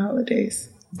anywhere for the holidays.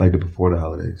 Like before the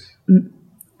holidays?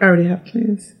 I already have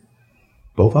plans.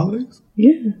 Both holidays?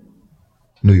 Yeah.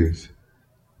 New Year's?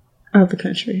 Out the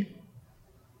country.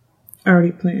 I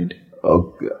already planned.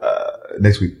 Oh,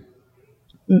 next week?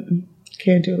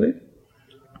 Can't do it.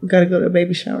 Gotta go to a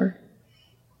baby shower.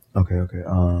 Okay.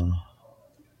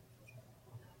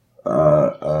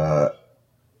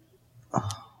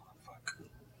 Fuck.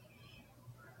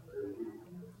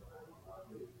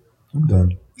 I'm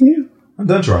done. Yeah. I'm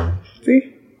done trying.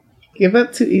 See? Give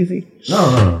up too easy.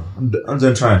 No. I'm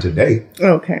done trying today.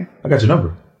 Okay. I got your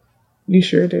number. You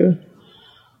sure do.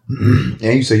 And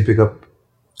you say you pick up.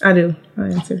 I do. I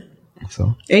answer.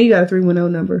 So? And you got a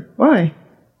 310 number. Why?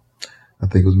 I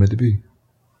think it was meant to be.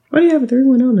 Why do you have a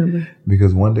 310 number?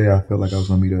 Because one day I felt like I was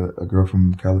going to meet a girl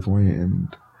from California,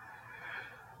 and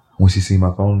when she seen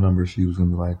my phone number, she was going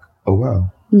to be like, oh,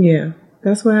 wow. Yeah.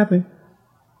 That's what happened.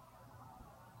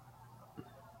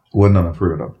 Well, no, for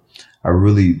real though. I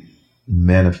really I'm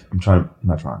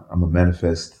a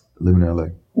manifest living in LA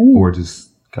or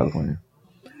just California.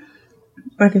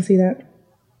 I can see that.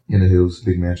 In the hills,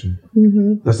 big mansion.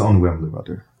 Mm-hmm. That's the only way I'm gonna live out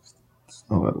there. There's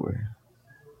no other way.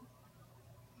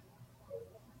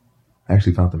 I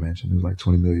actually found the mansion. It was like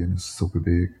 20 million. It's super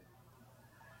big.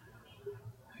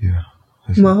 Yeah.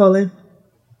 Mulholland?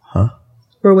 Huh?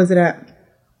 Where was it at?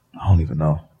 I don't even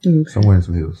know. Okay. Somewhere in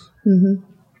some hills. Mm-hmm.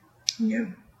 Yeah.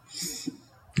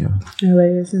 Yeah.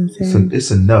 LA is insane. It's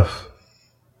enough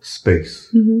space.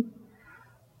 Mm-hmm.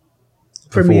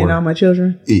 For me and all my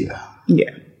children? Yeah.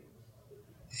 Yeah.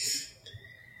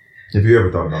 Have you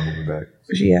ever thought about moving back?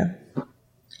 Yeah.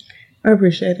 I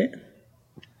appreciate it.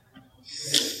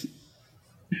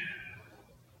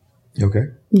 You okay?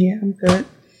 Yeah, I'm good.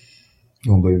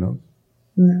 You want to blow your nose?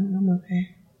 No, I'm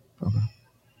okay. Okay.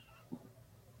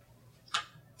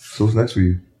 So what's next for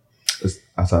you?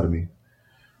 Outside of me?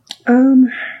 I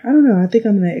don't know. I think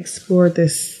I'm going to explore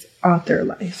this author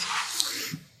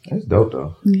life. That's dope,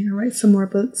 though. Yeah, write some more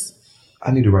books.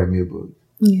 I need to write me a book.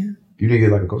 Yeah. You didn't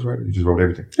get like a ghostwriter? You just wrote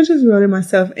everything? I just wrote it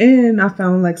myself, and I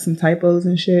found like some typos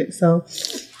and shit. So,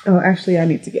 actually, I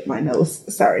need to get my nose.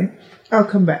 Sorry. I'll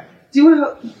come back. Do you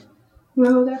want to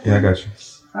hold that? Yeah, I got you.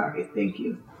 All right, thank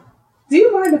you. Do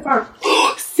you mind if I...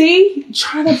 See?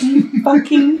 Trying to be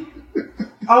fucking...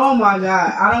 Oh my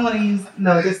God. I don't want to use...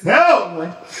 No, this...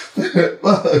 No!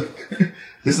 Look.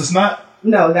 This is not...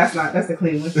 No, that's not. That's the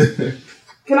clean one.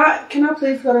 Can I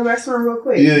please go to the restroom real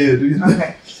quick? Yeah, do you?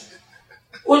 Okay.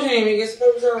 What you need me to get some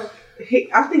papers on?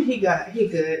 I think he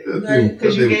good.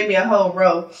 Because you gave me a whole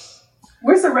row.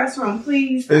 Where's the restroom,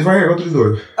 please? It's right here. Go through the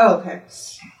door. Oh, okay.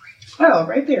 Oh,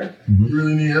 right there. Mm-hmm. You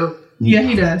really need help? Yeah,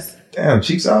 he does. Damn,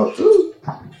 cheeks out. Ooh.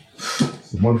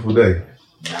 It's a wonderful day.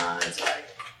 Nah, it's like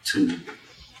 2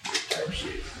 type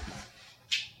shit.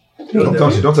 Don't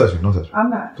touch me. Don't touch me. I'm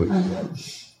not. Please. I'm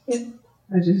good.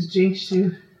 I just jinxed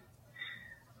you.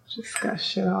 Just got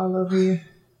shit all over you.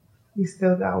 You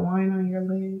still got wine on your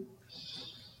leg.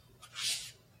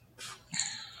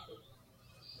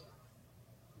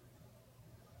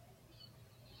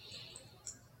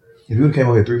 If you would have came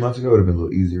over here 3 months ago, it would have been a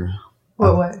little easier.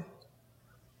 What way?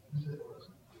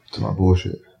 To my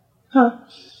bullshit. Huh?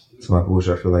 to my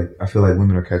bullshit. I feel like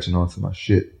women are catching on to my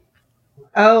shit.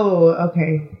 Oh,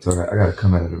 okay. So I got to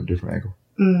come at it at a different angle.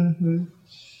 Mm-hmm.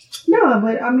 No,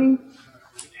 but I mean,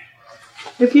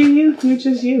 if you're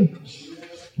just you.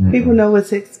 Mm-hmm. People know what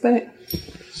to expect.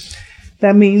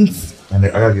 That means. And I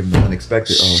gotta give them the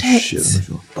unexpected. Oh shit!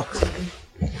 Fuck.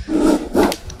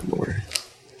 Lord.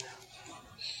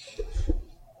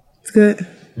 It's good.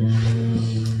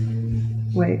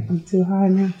 Wait, I'm too high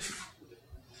now.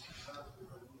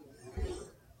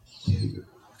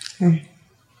 Okay.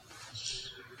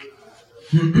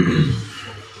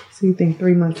 So you think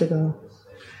 3 months ago?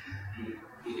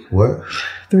 What?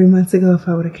 3 months ago, if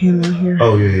I would have came out here.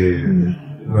 Oh yeah.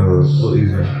 Well, a little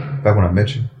easier. Back when I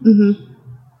met you. Mm-hmm.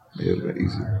 Yeah, it would have been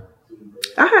easier.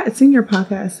 I had seen your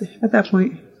podcast at that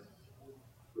point.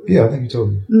 Yeah, I think you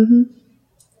told me. Mm-hmm.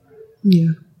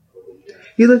 Yeah.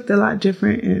 You looked a lot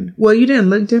different, and well, you didn't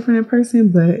look different in person,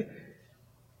 but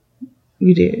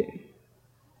you did.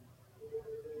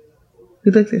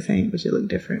 You look the same, but you look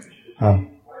different. How?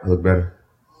 I look better.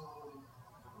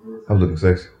 I'm looking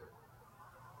sexy.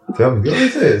 Tell me. Go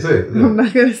ahead, say it. I'm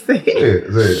not gonna say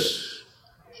it. Say it.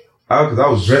 Because I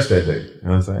was dressed that day. You know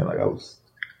what I'm saying? Like I was.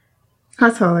 How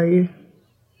tall are you?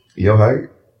 Your height?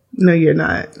 No, you're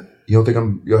not. You don't think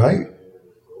I'm your height?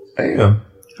 I am.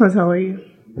 How tall are you?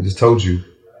 I just told you.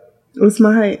 What's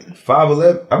my height?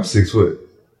 5'11". I'm 6 foot.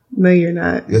 No, you're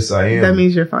not. Yes, I am. That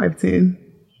means you're 5'10".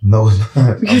 No, it's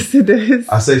not. Yes, it does.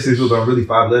 I say 6 foot, but I'm really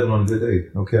 5'11" on a good day.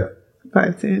 No cap.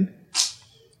 5'10".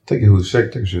 Take your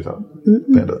shake. Take your shit out.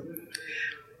 Bend up.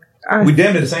 We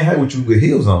damn near the same height with you with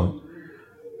heels on.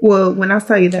 Well, when I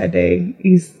saw you that day,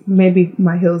 maybe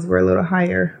my heels were a little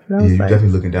higher. But I was you're definitely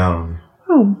looking down on me.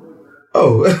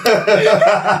 Oh.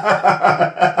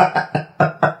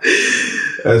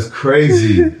 That's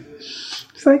crazy.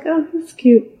 It's like, oh, that's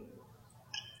cute.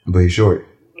 But he's short.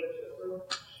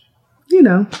 You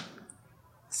know.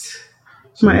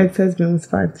 My ex-husband was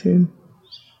 5'10".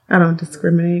 I don't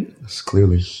discriminate. That's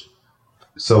clearly.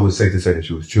 So it's safe to say that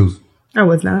you was choosing. I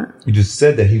was not. You just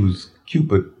said that he was cute,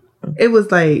 but... It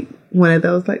was like one of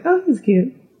those, like, oh, he's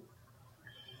cute.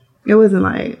 It wasn't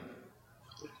like...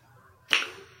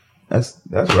 That's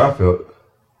what I felt.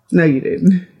 No, you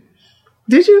didn't.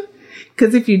 Did you?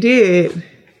 Because if you did,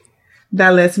 that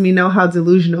lets me know how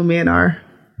delusional men are.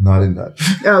 No, I did not.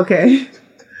 Okay.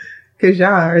 Because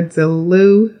y'all are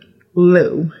delulu.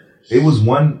 It was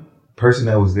one person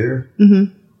that was there.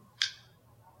 Mm-hmm.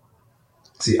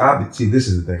 See, this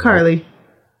is the thing. Carly. Right?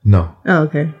 No. Oh,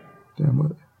 okay. Damn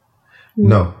what?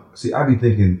 No. See, I be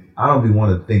thinking, I don't be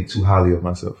want to think too highly of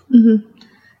myself. Mm-hmm.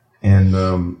 And,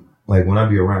 like, when I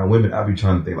be around women, I be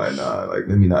trying to think, like, nah, like,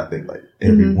 let me not think, like,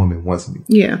 every woman wants me.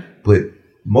 Yeah. But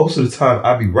most of the time,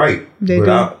 I be right. They do.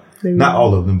 Not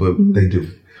all of them, but they do.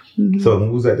 Mm-hmm. So when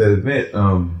we was at that event,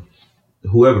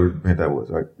 whoever event that was,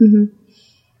 right? Mm-hmm.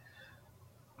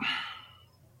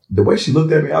 The way she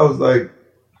looked at me, I was like,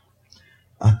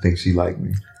 I think she liked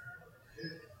me.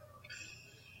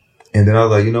 And then I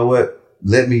was like, you know what?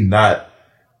 Let me not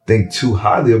think too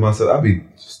highly of myself. I'd be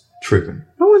just tripping.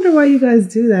 I wonder why you guys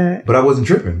do that. But I wasn't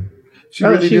tripping. She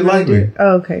really didn't like me.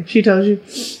 Oh, okay. She told you?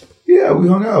 Yeah, we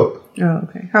hung out. Oh,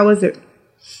 okay. How was it?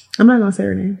 I'm not going to say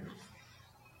her name.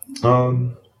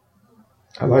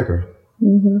 I like her.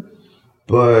 Mm-hmm.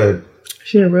 But...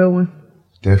 She a real one.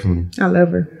 Definitely. I love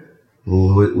her.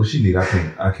 Well, what she need, I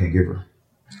can't give her.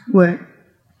 What?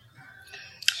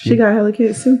 She got hella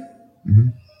kids too? Mm-hmm.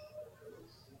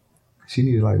 She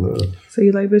needed like love. So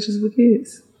you like bitches with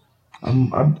kids?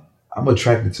 I'm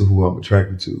attracted to who I'm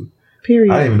attracted to.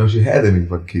 Period. I didn't even know she had that many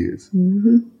fucking kids.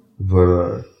 Mm-hmm.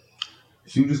 But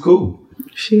she was just cool.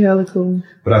 She hella cool.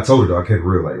 But I told her though, I kept it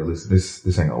real, like, listen, this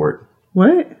ain't gonna work.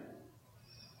 What?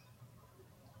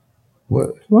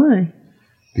 What? Why?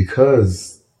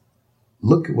 Because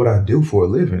look at what I do for a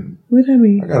living. What I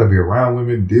mean? I gotta be around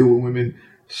women, deal with women.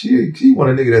 She want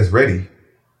a nigga that's ready.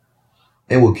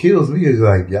 And what kills me is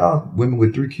like, y'all women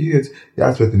with 3 kids, y'all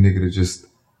expect the nigga to just...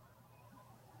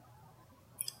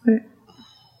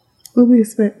 What we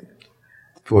expect?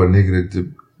 For a nigga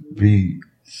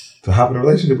to hop in a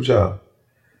relationship with y'all.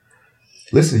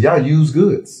 Listen, y'all use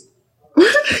goods.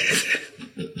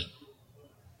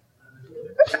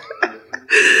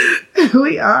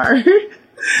 We are.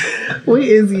 We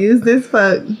is used as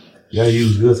fuck. Y'all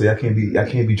use goods, so y'all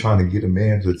can't be trying to get a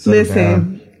man to settle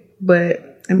down.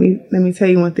 But let me tell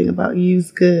you one thing about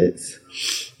used goods.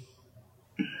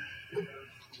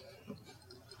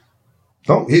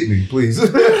 Don't hit me, please. Do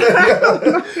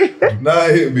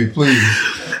not hit me, please.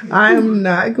 I'm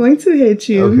not going to hit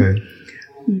you. Okay.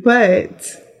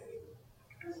 But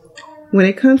when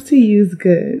it comes to used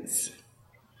goods,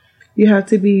 You have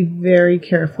to be very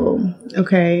careful,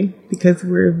 okay? Because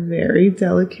we're very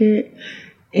delicate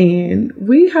and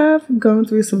we have gone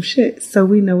through some shit, so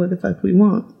we know what the fuck we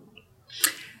want.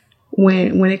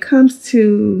 When it comes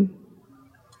to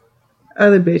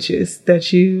other bitches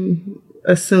that you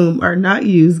assume are not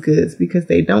used goods because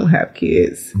they don't have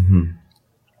kids,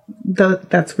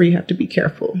 that's where you have to be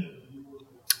careful.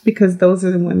 Because those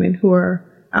are the women who are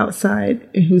outside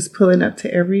and who's pulling up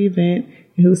to every event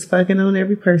and who's fucking on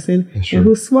every person and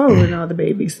who's swallowing all the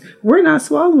babies. We're not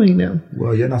swallowing them.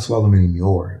 Well, you're not swallowing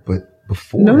anymore, but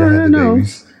before they had the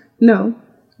babies. No,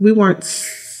 we weren't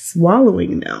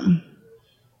swallowing them.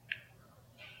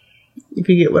 If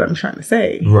you get what I'm trying to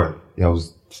say. Right. Yeah, I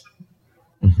was.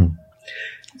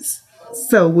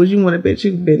 So, would you want a bitch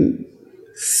who's been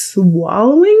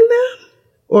swallowing them?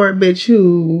 Or a bitch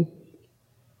who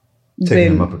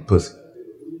taking them up with pussy?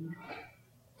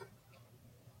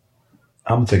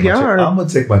 I'm gonna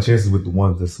take my chances with the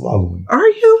ones that swallowing. Are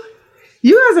you?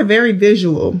 You guys are very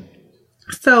visual.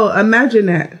 So imagine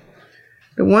that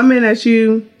the woman that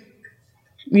you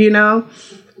know,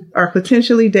 are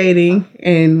potentially dating,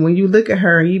 and when you look at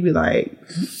her, you be like,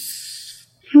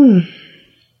 And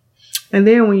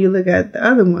then when you look at the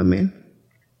other woman,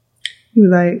 you be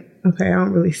like, okay, I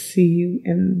don't really see you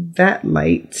in that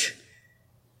light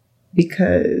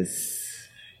because,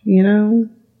 you know.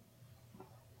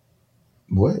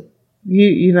 What?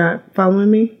 You're not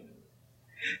following me?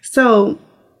 So,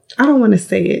 I don't want to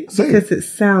say it because it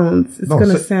sounds, it's going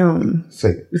to sound, say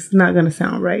it. It's not going to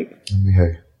sound right. Let me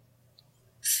hear.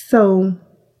 So,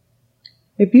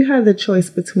 if you had the choice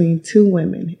between two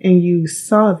women and you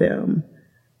saw them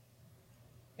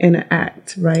in an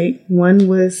act, right? One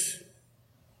was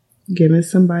giving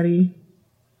somebody,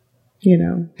 you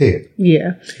know. Head.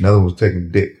 Yeah. Another one was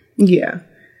taking dick. Yeah.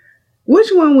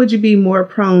 Which one would you be more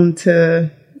prone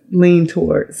to lean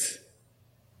towards?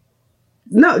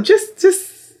 No, just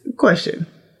question.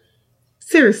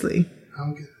 Seriously. I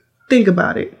don't get it. Think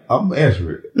about it. I'm going to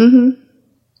answer it.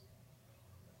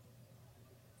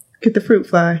 Get the fruit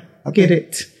fly. Get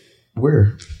it.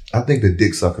 Where? I think the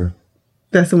dick sucker.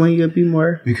 That's the one you'd be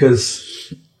more.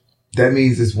 Because that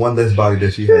means it's one less body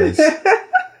that she has.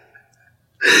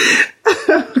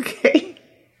 Okay.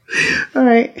 All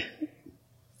right.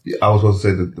 I was supposed to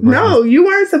say that. No, you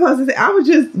weren't supposed to say. I was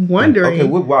just wondering. Okay,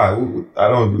 why? I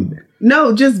don't.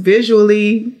 No, just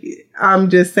visually. I'm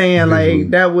just saying, visually.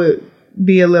 Like, that would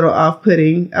be a little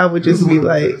off-putting. I would just be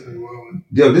like,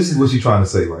 yo, this is what she's trying to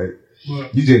say, right?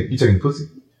 What? You taking pussy?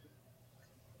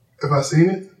 Have I seen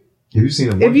it? Have you seen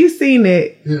it? If you've seen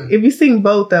it, yeah. If you've seen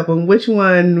both of them, which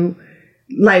one,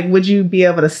 like, would you be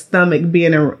able to stomach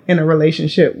being in a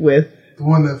relationship with? The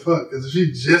one that fucked. Because if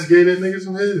she just gave that nigga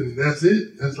some head and that's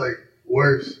it, that's like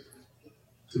worse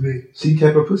to me. She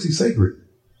kept her pussy sacred.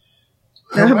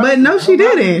 But no, she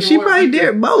didn't. She probably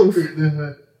did both. Than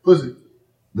her pussy.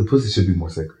 The pussy should be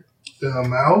more sacred. Than her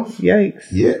mouth?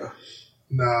 Yikes. Yeah.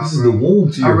 Nah, this is the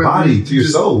womb to your body, to your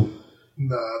soul.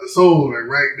 Nah, the soul, like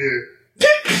right there.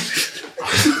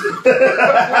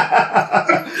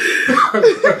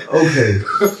 Okay.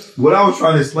 What I was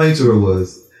trying to explain to her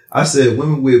was, I said,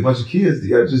 women with a bunch of kids, they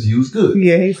gotta just use good.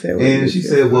 Yeah, he said. And she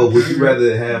said, well, would you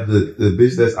rather have the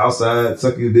bitch that's outside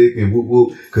sucking your dick and whoop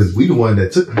whoop? Because we the one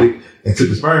that took the dick and took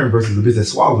the sperm versus the bitch that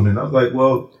swallowed it. And I was like,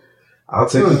 well, I'll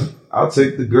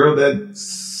take the girl that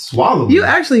swallowed it. You'll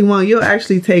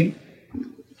actually take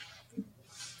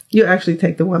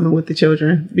the woman with the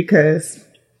children because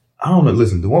I don't know.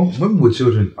 Listen, the women with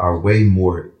children are way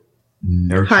more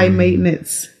nurturing. High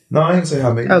maintenance. No, I ain't say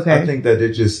high maintenance. Okay. I think that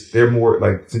they're more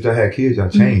like, since I had kids, y'all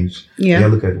changed. Yeah. Y'all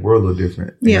look at the world a little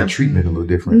different. Yeah. Treatment a little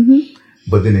different. Mm-hmm.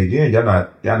 But then again, y'all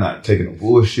not taking no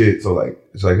bullshit. So like,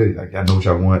 it's like, hey, like, y'all know what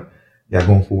y'all want. Y'all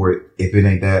going for it. If it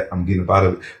ain't that, I'm getting up out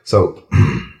of it. So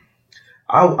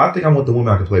I think I want the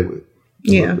woman I can play with.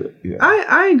 Yeah.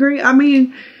 I agree. I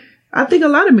mean, I think a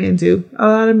lot of men do. A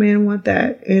lot of men want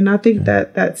that. And I think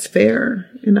that that's fair.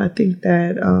 And I think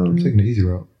that, I'm taking the easy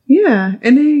route. Yeah.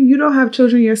 And then you don't have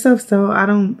children yourself. So I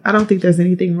don't think there's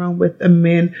anything wrong with a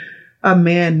man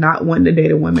not wanting to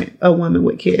date a woman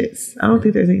with kids. I don't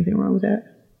think there's anything wrong with that.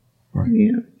 Right.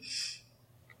 Yeah.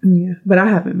 Yeah. But I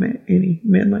haven't met any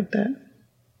men like that.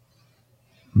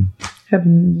 Have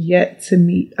yet to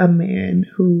meet a man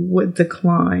who would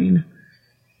decline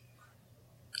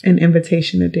an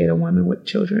invitation to date a woman with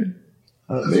children.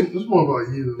 It's more about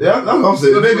you. Yeah, I'm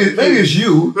saying maybe it's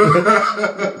you,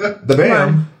 the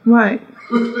Bam. Right.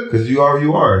 Because you are.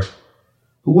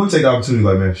 Who wouldn't take the opportunity?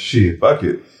 Like, man, shit, fuck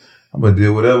it. I'm gonna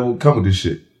deal with whatever will come with this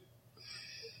shit.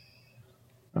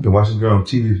 I've been watching this girl on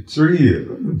TV for 3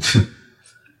 years.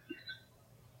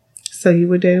 So you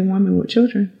would date a woman with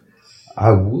children?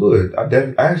 I would. I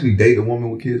actually date a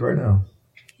woman with kids right now.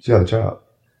 She got a child.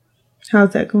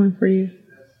 How's that going for you?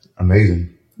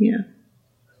 Amazing. Yeah.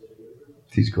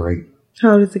 She's great.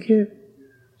 How old is the kid?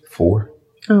 4.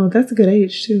 Oh, that's a good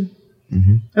age too.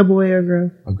 Mm-hmm. A boy or a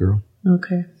girl? A girl.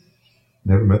 Okay.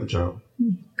 Never met the child.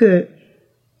 Good.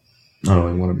 I don't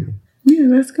even want to meet him. Yeah,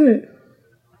 that's good.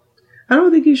 I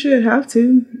don't think you should have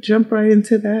to jump right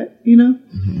into that, you know?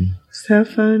 Mm-hmm. Just have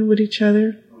fun with each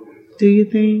other. Do your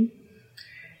thing.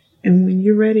 And when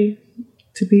you're ready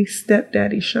to be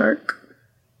stepdaddy shark.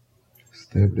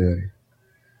 Stepdaddy.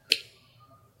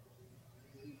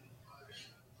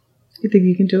 You think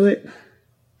you can do it?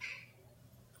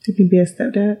 You can be a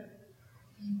stepdad?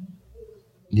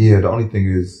 Yeah, the only thing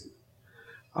is,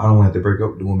 I don't want to have to break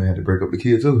up with the woman. I have to break up with the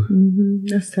kid too. Mm-hmm.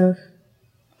 That's tough.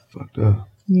 Fucked up.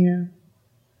 Yeah.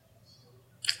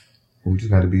 I'm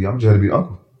just going to be the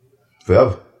uncle.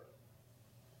 Forever.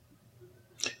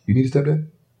 You need a stepdad?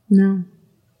 No.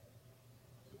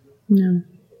 No.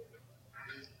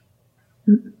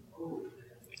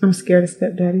 I'm scared of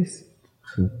stepdaddies.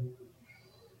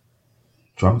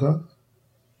 Traumatized?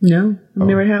 No, I've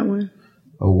never had one.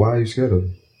 Oh, why are you scared of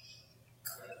them?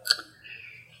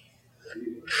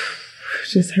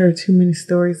 Just heard too many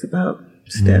stories about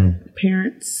step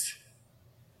parents.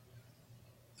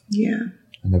 Yeah.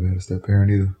 I never had a step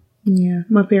parent either. Yeah.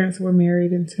 My parents were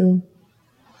married until,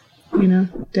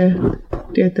 death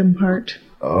did them part.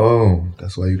 Oh,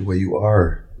 that's why you're the way you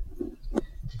are.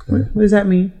 Okay. What does that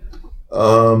mean?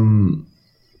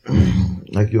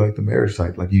 Like you like the marriage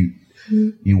type. Like you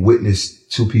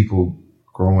witnessed 2 people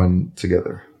growing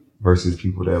together versus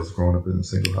people that was growing up in a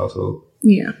single household.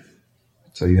 Yeah.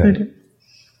 So you had an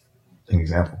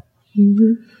example.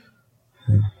 Mm-hmm.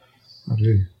 Yeah. I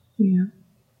do. Yeah.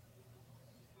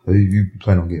 So you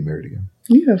plan on getting married again?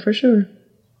 Yeah, for sure.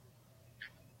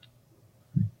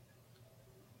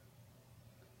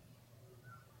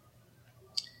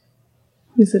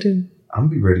 Yes, I do. I'm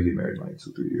gonna be ready to get married in like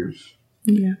 2-3 years.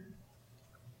 Yeah.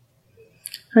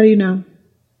 How do you know?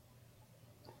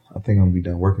 I think I'm gonna be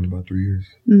done working in about 3 years.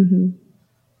 Mm-hmm.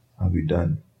 I'll be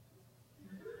done.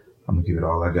 I'm gonna give it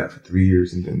all I got for 3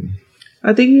 years, and then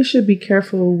I think you should be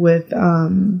careful with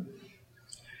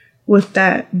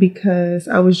that, because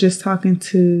I was just talking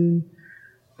to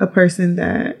a person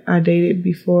that I dated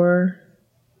before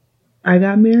I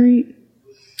got married,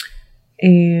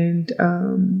 and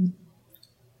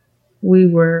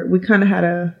we kind of had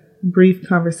a brief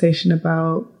conversation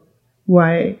about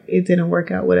why it didn't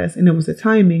work out with us, and it was the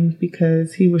timing,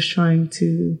 because he was trying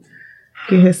to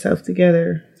get himself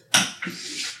together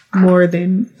more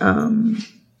than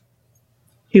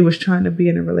he was trying to be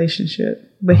in a relationship.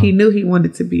 But he knew he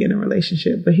wanted to be in a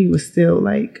relationship, but he was still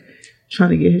like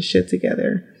trying to get his shit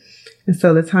together. And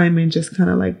so the timing just kind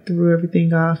of like threw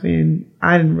everything off, and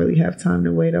I didn't really have time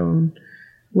to wait on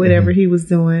whatever he was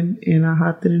doing. And I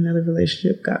hopped in another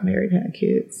relationship, got married, had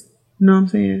kids. You know what I'm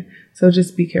saying? So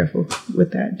just be careful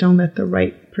with that. Don't let the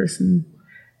right person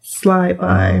slide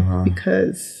by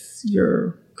because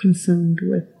you're consumed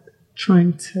with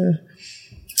trying to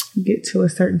get to a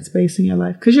certain space in your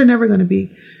life. Because you're never going to be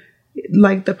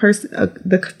like the person,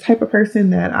 the type of person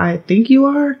that I think you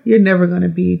are. You're never going to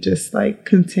be just like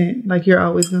content. Like you're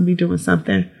always going to be doing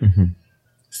something. Mm-hmm.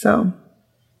 So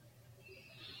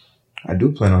I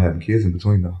do plan on having kids in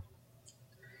between though.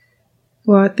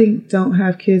 Well, I think don't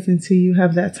have kids until you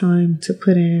have that time to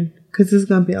put in, because there's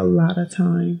going to be a lot of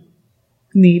time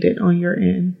needed on your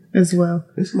end as well.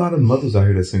 There's a lot of mothers out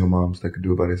here that single moms that could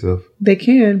do it by themselves. They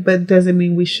can, but doesn't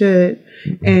mean we should.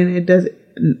 Mm-hmm. And it doesn't.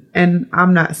 And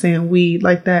I'm not saying we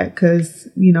like that, because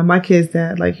my kid's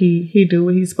dad, like he do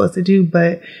what he's supposed to do,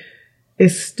 but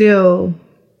it's still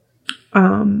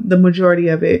the majority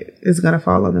of it is going to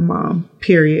fall on the mom.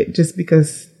 Period. Just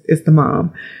because it's the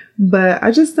mom. But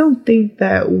I just don't think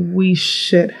that we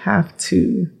should have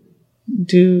to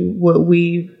do what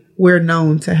we're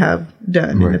known to have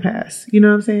done in the past. You know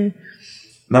what I'm saying?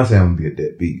 Not saying I'm going to be a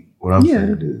deadbeat. What I'm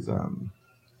saying is,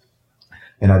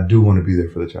 and I do want to be there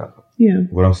for the child. Yeah.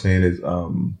 What I'm saying is, what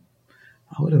am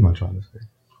I trying to say?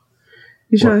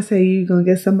 You're trying to say you're going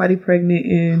to get somebody pregnant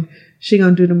and she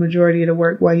going to do the majority of the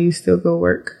work while you still go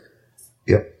work.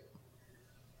 Yep.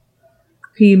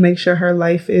 Can you make sure her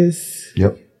life is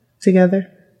together?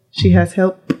 She has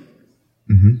help.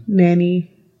 Mm-hmm.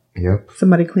 Nanny. Yep.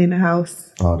 Somebody clean the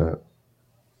house. All that.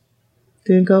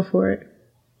 Then go for it.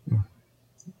 Yeah.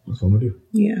 That's what I'm going to do.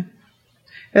 Yeah.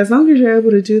 As long as you're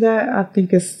able to do that, I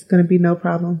think it's going to be no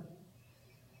problem.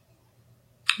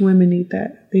 Women need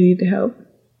that. They need the help.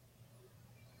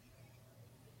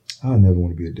 I never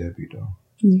want to be a deadbeat, though.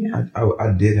 Yeah.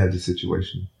 I did have this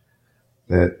situation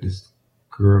that this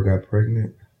girl got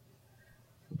pregnant,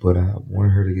 but I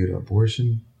wanted her to get an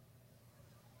abortion,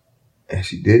 and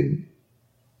she didn't.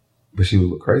 But she would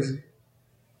look crazy.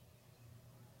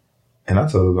 And I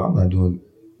told her, I'm not doing.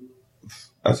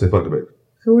 I said, fuck the baby.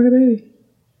 So where the baby?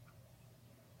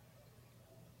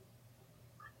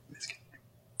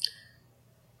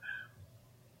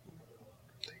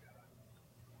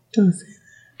 Don't say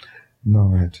that.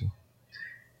 No, I had to.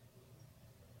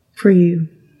 For you.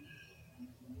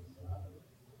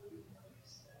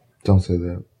 Don't say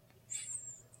that.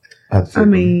 I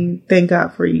mean, thank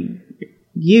God for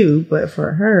you, but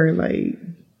for her, like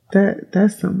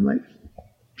that's some like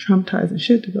traumatizing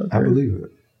shit to go through. I believe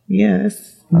it. Yeah,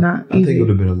 it's not easy. I think it would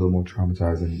have been a little more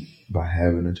traumatizing by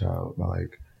having a child, by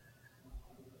like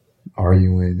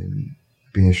arguing and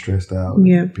being stressed out,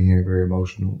 and being very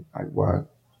emotional. Like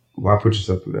why put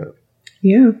yourself through that?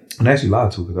 Yeah. And I actually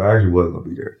lied to her because I actually wasn't gonna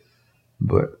be there,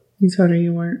 but you told her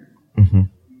you weren't. Mm-hmm.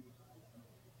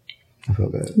 I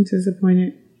felt bad. I'm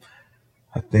disappointed.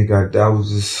 I think that was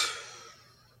just,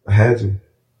 I had to.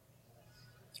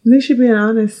 At least you're being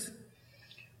honest.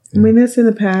 Yeah. I mean, that's in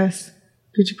the past.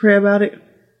 Did you pray about it?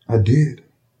 I did.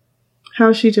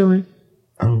 How's she doing?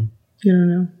 You don't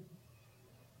know.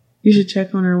 You should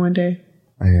check on her one day.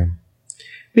 I am.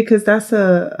 Because that's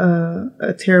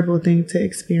a terrible thing to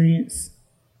experience.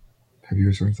 Have you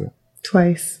experienced that?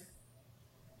 Twice.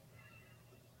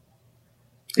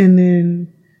 And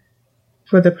then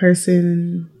for the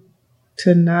person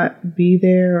to not be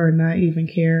there or not even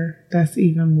care, that's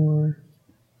even more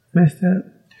messed up.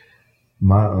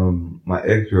 My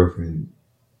ex-girlfriend,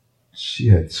 she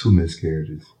had 2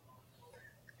 miscarriages,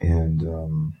 and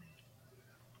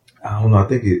I don't know. I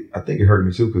think it hurt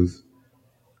me too, because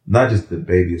not just the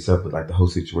baby itself, but like the whole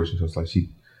situation. So it's like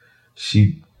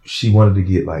she wanted to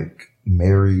get like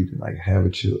married and like have a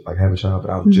child, but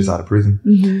I was just out of prison,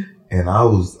 and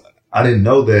I didn't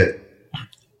know that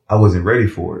I wasn't ready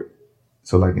for it.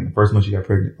 So like in the first month she got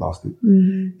pregnant, lost it.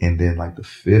 And then like the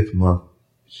 5th month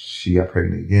she got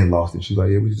pregnant again, lost it. She was like,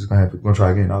 yeah, we're just gonna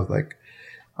try again. I was like,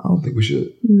 I don't think we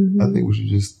should. I think we should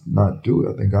just not do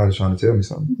it. I think God is trying to tell me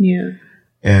something. Yeah.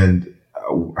 And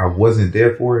I wasn't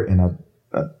there for it, and I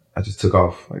just took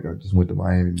off. Like I just went to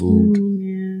Miami,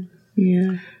 moved.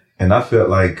 Yeah. And I felt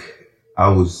like I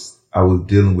was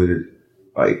dealing with it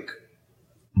like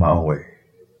my own way.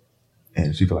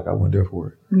 And she felt like I wasn't there for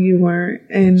it. You weren't.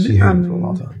 And she hated me for a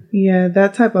long time. Yeah,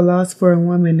 that type of loss for a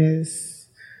woman is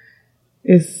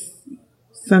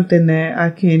something that I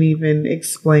can't even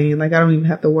explain. Like I don't even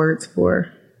have the words for.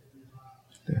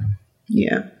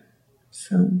 Yeah.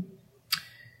 So,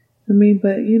 I mean,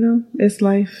 but it's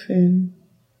life, and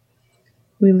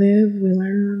we live, we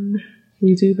learn,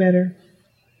 we do better.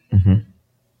 Yeah.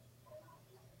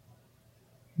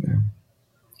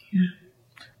 Yeah.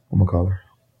 I'm gonna call her.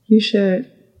 You should.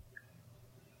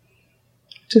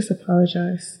 Just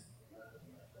apologize.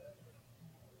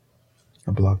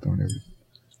 I blocked her on everything.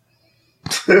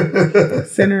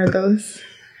 Send her those.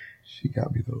 She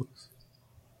got me those.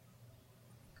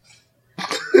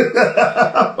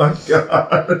 Oh my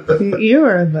God. You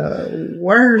are the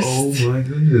worst. Oh my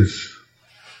goodness.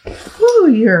 Oh,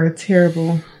 you're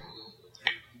terrible.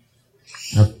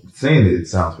 Saying it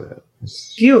sounds bad.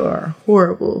 You are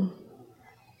horrible.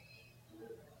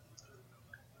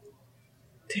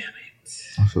 Damn it.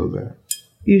 I feel bad.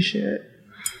 You should.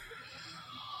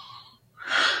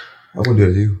 I wouldn't do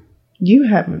it to you. You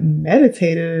haven't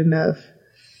meditated enough.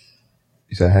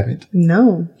 You said I haven't?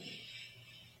 No.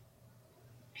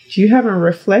 You haven't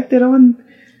reflected on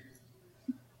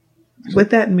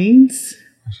what that means?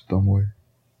 That's a dumb way.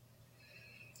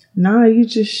 Nah, you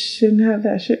just shouldn't have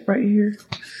that shit right here.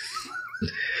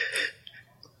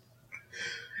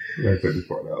 I gotta cut this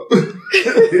part out.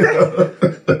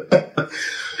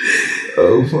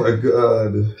 Oh my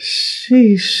God.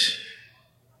 Sheesh.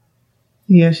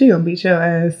 Yeah, she gonna beat your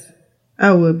ass.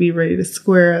 I would be ready to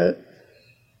square up.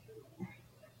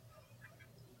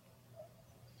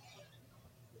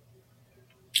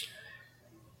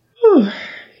 Whew.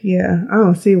 Yeah, I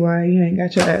don't see why you ain't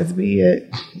got your ass beat yet.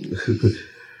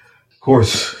 Of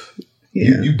course.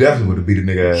 Yeah. You definitely would have beat a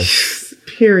nigga ass.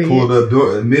 Period. Pulled up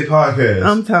mid-podcast.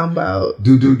 I'm talking about.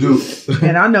 Do.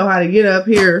 And I know how to get up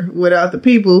here without the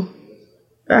people.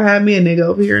 I had me a nigga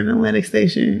over here in Atlantic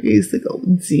Station. He used to go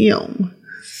down.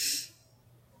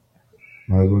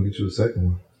 Might as well get you a second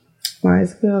one. Might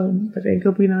as well. But ain't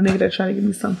gonna be no nigga that try to give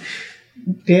me some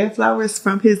dead flowers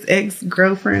from his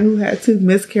ex-girlfriend who had 2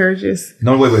 miscarriages.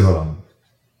 No, wait, hold on.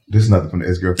 This is not from the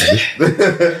ex-girlfriend.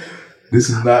 This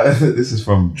is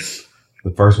from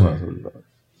the first one I told you about.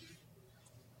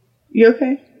 You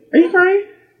okay? Are you crying?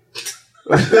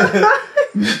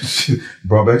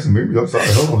 Brought back some memories. I'm sorry.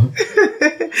 Hold on.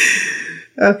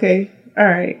 Okay. All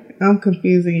right. I'm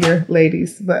confusing your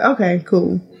ladies, but okay,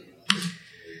 cool.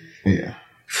 Yeah.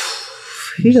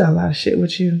 You got a lot of shit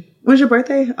with you. When's your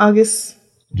birthday? August?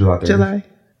 July 30th. July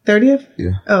 30th?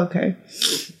 Yeah. Oh, okay.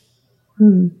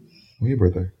 When's your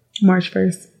birthday? March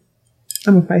 1st.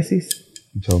 I'm a Pisces.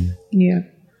 You told me. Yeah.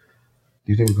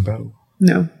 Do you think we're compatible?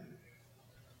 No.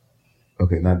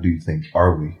 Okay, not do you think.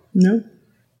 Are we? No.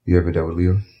 You ever dealt with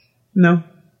Leo? No.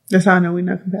 That's how I know we're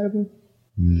not compatible.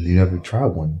 You never tried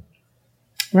one.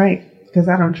 Right. Because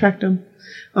I don't attract them.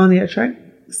 Only attract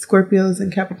Scorpios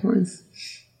and Capricorns.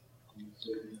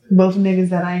 Both niggas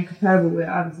that I ain't compatible with,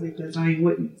 obviously, because I ain't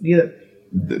with either.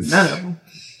 None of them.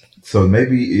 So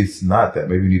maybe it's not that.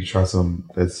 Maybe you need to try something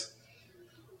that's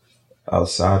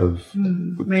outside of.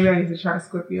 Maybe I need to try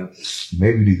Scorpio.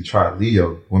 Maybe you need to try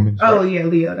Leo. Women. Oh, yeah,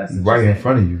 Leo. That's right in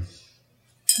front of you.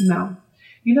 No.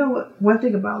 You know what? One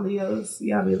thing about Leos,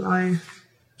 y'all be lying.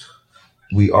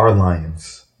 We are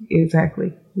lions.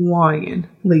 Exactly. Lying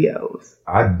Leos.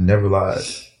 I never lied.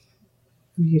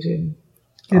 You didn't.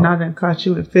 And I done caught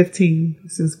you at 15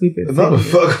 since we've been. No, the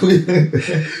fuck we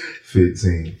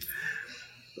 15.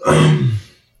 I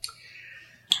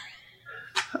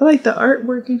like the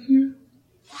artwork in here.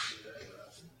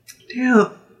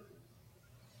 Damn.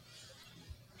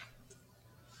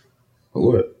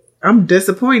 What? I'm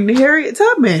disappointed in Harriet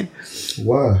Tubman.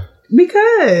 Why?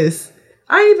 Because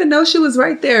I didn't even know she was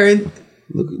right there. And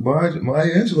look at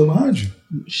Maya Angelou behind you.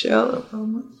 Michelle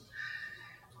Obama.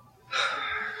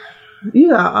 You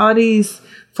got all these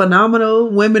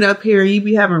phenomenal women up here. You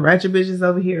be having ratchet bitches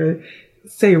over here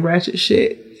say ratchet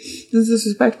shit. This is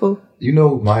disrespectful. You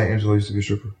know Maya Angelou used to be a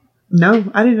stripper? No,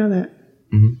 I didn't know that.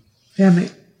 Mm-hmm. Damn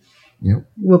it. Yep.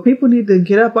 Well, people need to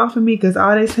get up off of me because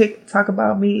all they talk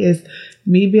about me is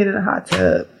me being in a hot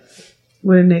tub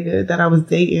with a nigga that I was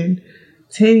dating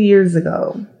 10 years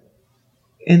ago.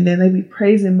 And then they be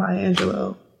praising Maya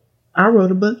Angelou. I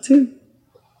wrote a book too.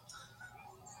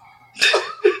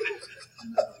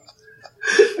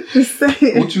 Just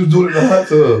saying. What you doing in the hot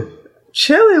tub?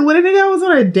 Chilling with a nigga I was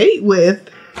on a date with.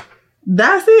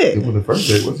 That's it. It wasn't the first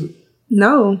date, was it?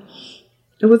 No.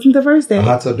 It wasn't the first date. A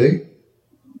hot tub date?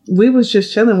 We was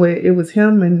just chilling with, it was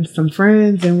him and some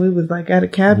friends, and we was like at a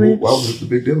cabin. What was the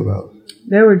big deal about?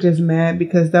 They were just mad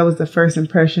because that was the first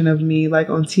impression of me, like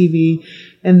on TV,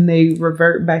 and they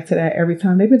revert back to that every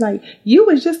time. They be like, "You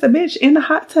was just a bitch in the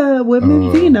hot tub with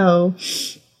Benzino."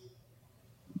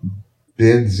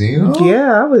 Benzino?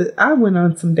 Yeah, I went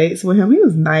on some dates with him. He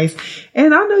was nice,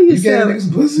 and I know you said, gave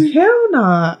him pussy? "Hell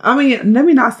nah." I mean, let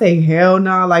me not say hell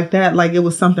nah like that. Like it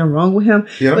was something wrong with him.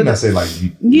 Yeah, let me not say like.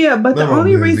 Yeah, but the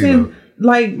only reason,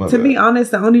 like, to be honest,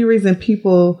 the only reason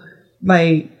people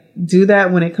like do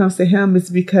that when it comes to him is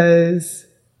because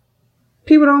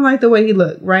people don't like the way he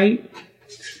looked, right?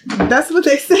 That's what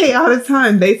they say all the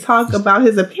time. They talk about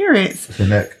his appearance. The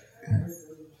neck.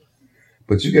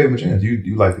 But you gave him a chance.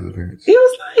 You liked his appearance. He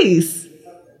was nice.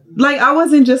 Like, I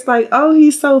wasn't just like, oh,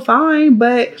 he's so fine,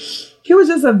 but he was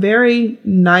just a very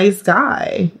nice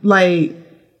guy. Like,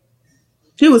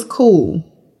 he was cool.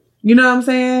 You know what I'm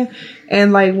saying?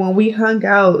 And like when we hung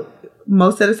out,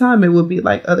 most of the time it would be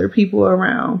like other people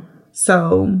around.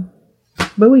 So,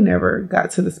 but we never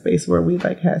got to the space where we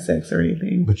like had sex or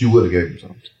anything. But you would have gave him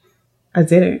something. I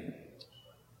didn't.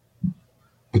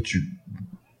 But you.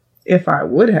 If I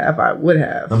would have, I would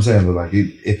have. I'm saying, but like,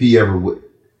 if he ever would,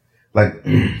 like,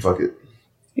 fuck it.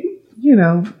 You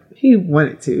know, he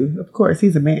wanted to. Of course,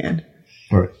 he's a man.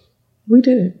 Right. We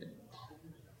did.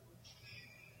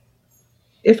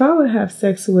 If I would have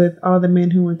sex with all the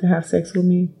men who want to have sex with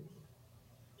me.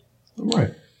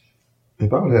 Right.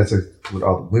 If I would have had sex with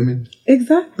all the women.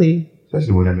 Exactly.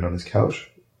 Especially when I've been on this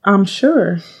couch. I'm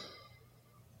sure.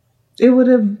 It would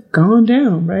have gone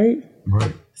down, right?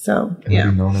 Right. So, and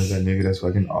yeah. be known as that nigga that's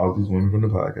fucking all these women from the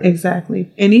podcast.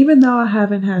 Exactly. And even though I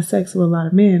haven't had sex with a lot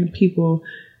of men, people,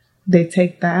 they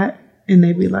take that and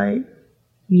they be like,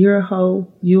 you're a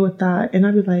hoe, you a thought. And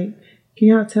I'd be like, can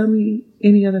y'all tell me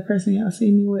any other person y'all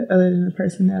see me with other than the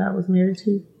person that I was married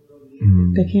to?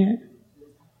 They can't.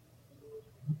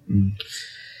 Yeah.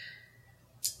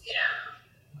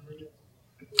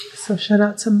 So shout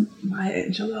out to Maya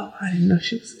Angelou. I didn't know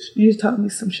you taught me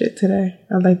some shit today.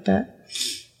 I like that.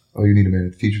 Oh, you need a man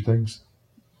to teach you things?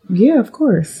 Yeah, of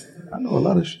course. I know a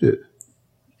lot of shit.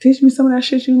 Teach me some of that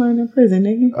shit you learned in prison,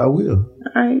 nigga. I will.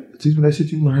 All right. Teach me that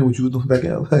shit you learned what you was doing back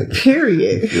in LA.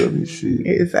 Period. You feel me? Shit.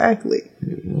 Exactly.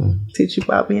 Yeah. Teach you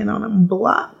about being on them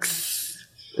blocks.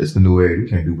 It's the new age. We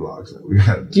can't do blocks. We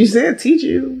gotta. You said teach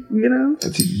you, you know?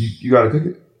 You gotta cook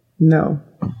it? No,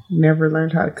 never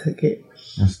learned how to cook it.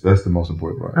 That's the most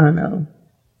important part. I know.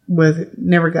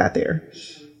 Never got there.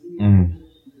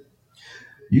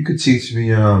 You could teach me.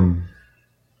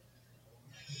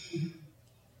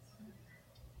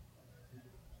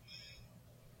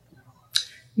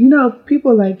 You know,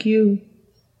 people like you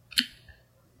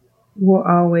will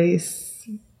always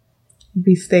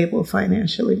be stable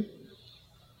financially.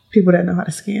 People that know how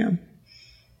to scam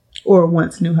or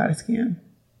once knew how to scam.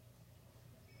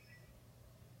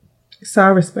 So I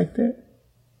respect it.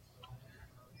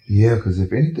 Yeah, because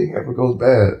if anything ever goes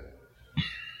bad,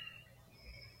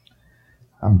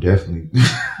 I'm definitely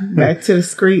back to the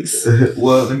streets.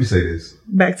 Well, let me say this.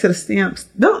 Back to the stamps.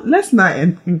 Let's not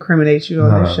incriminate you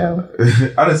on this show.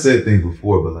 I done said things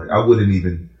before, but like I wouldn't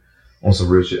even on some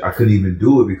real shit. I couldn't even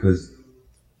do it because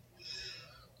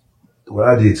what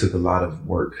I did took a lot of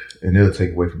work, and it'll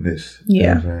take away from this. Yeah, you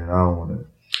know what I'm saying? I don't want to.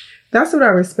 That's what I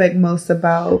respect most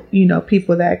about, you know,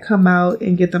 people that come out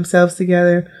and get themselves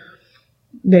together.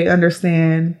 They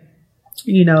understand,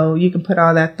 you know, you can put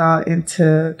all that thought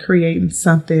into creating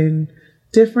something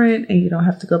different and you don't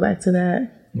have to go back to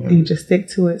that. Yeah. And you just stick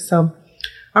to it. So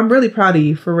I'm really proud of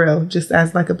you, for real, just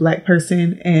as like a Black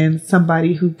person and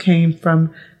somebody who came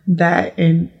from that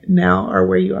and now are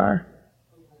where you are.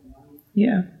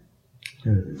 Yeah.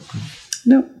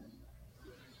 Nope.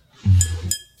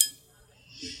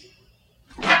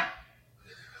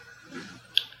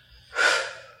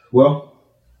 Well,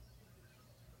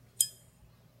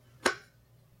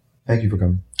 thank you for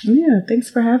coming. Yeah, thanks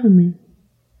for having me.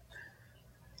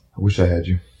 I wish I had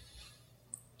you.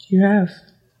 You have.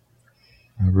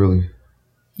 I really.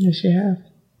 Yes, you have.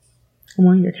 I'm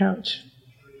on your couch.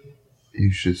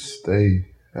 You should stay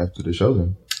after the show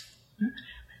then.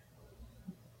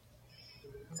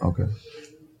 Okay.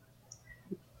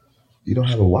 You don't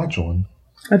have a watch on.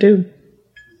 I do.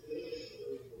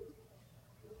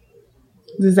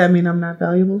 Does that mean I'm not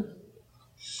valuable?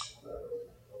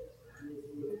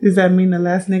 Does that mean the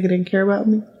last nigga didn't care about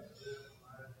me?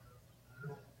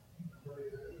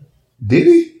 Did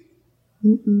he?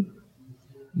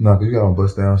 No, because you got on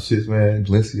bust down shits, man.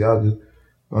 Balenciaga.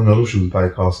 I don't know, those shoes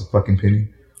probably cost a fucking penny.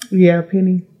 Yeah, a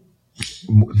penny.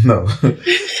 No,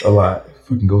 a lot.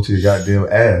 Fucking go to your goddamn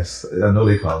ass. I know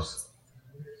they cost.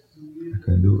 I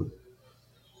couldn't do it.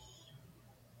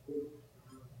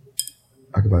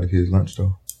 I could buy the kids lunch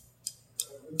though.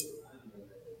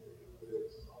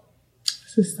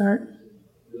 It's a start.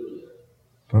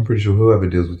 But I'm pretty sure whoever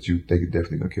deals with you, they could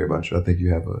definitely gonna care about you. I think you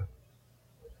have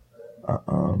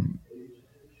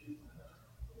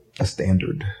a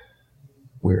standard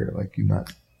where like you're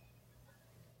not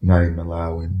even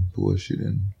allowing bullshit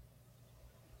in.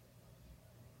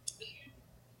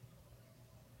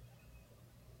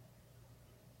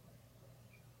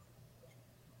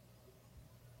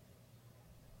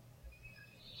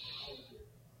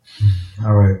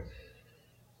 All right.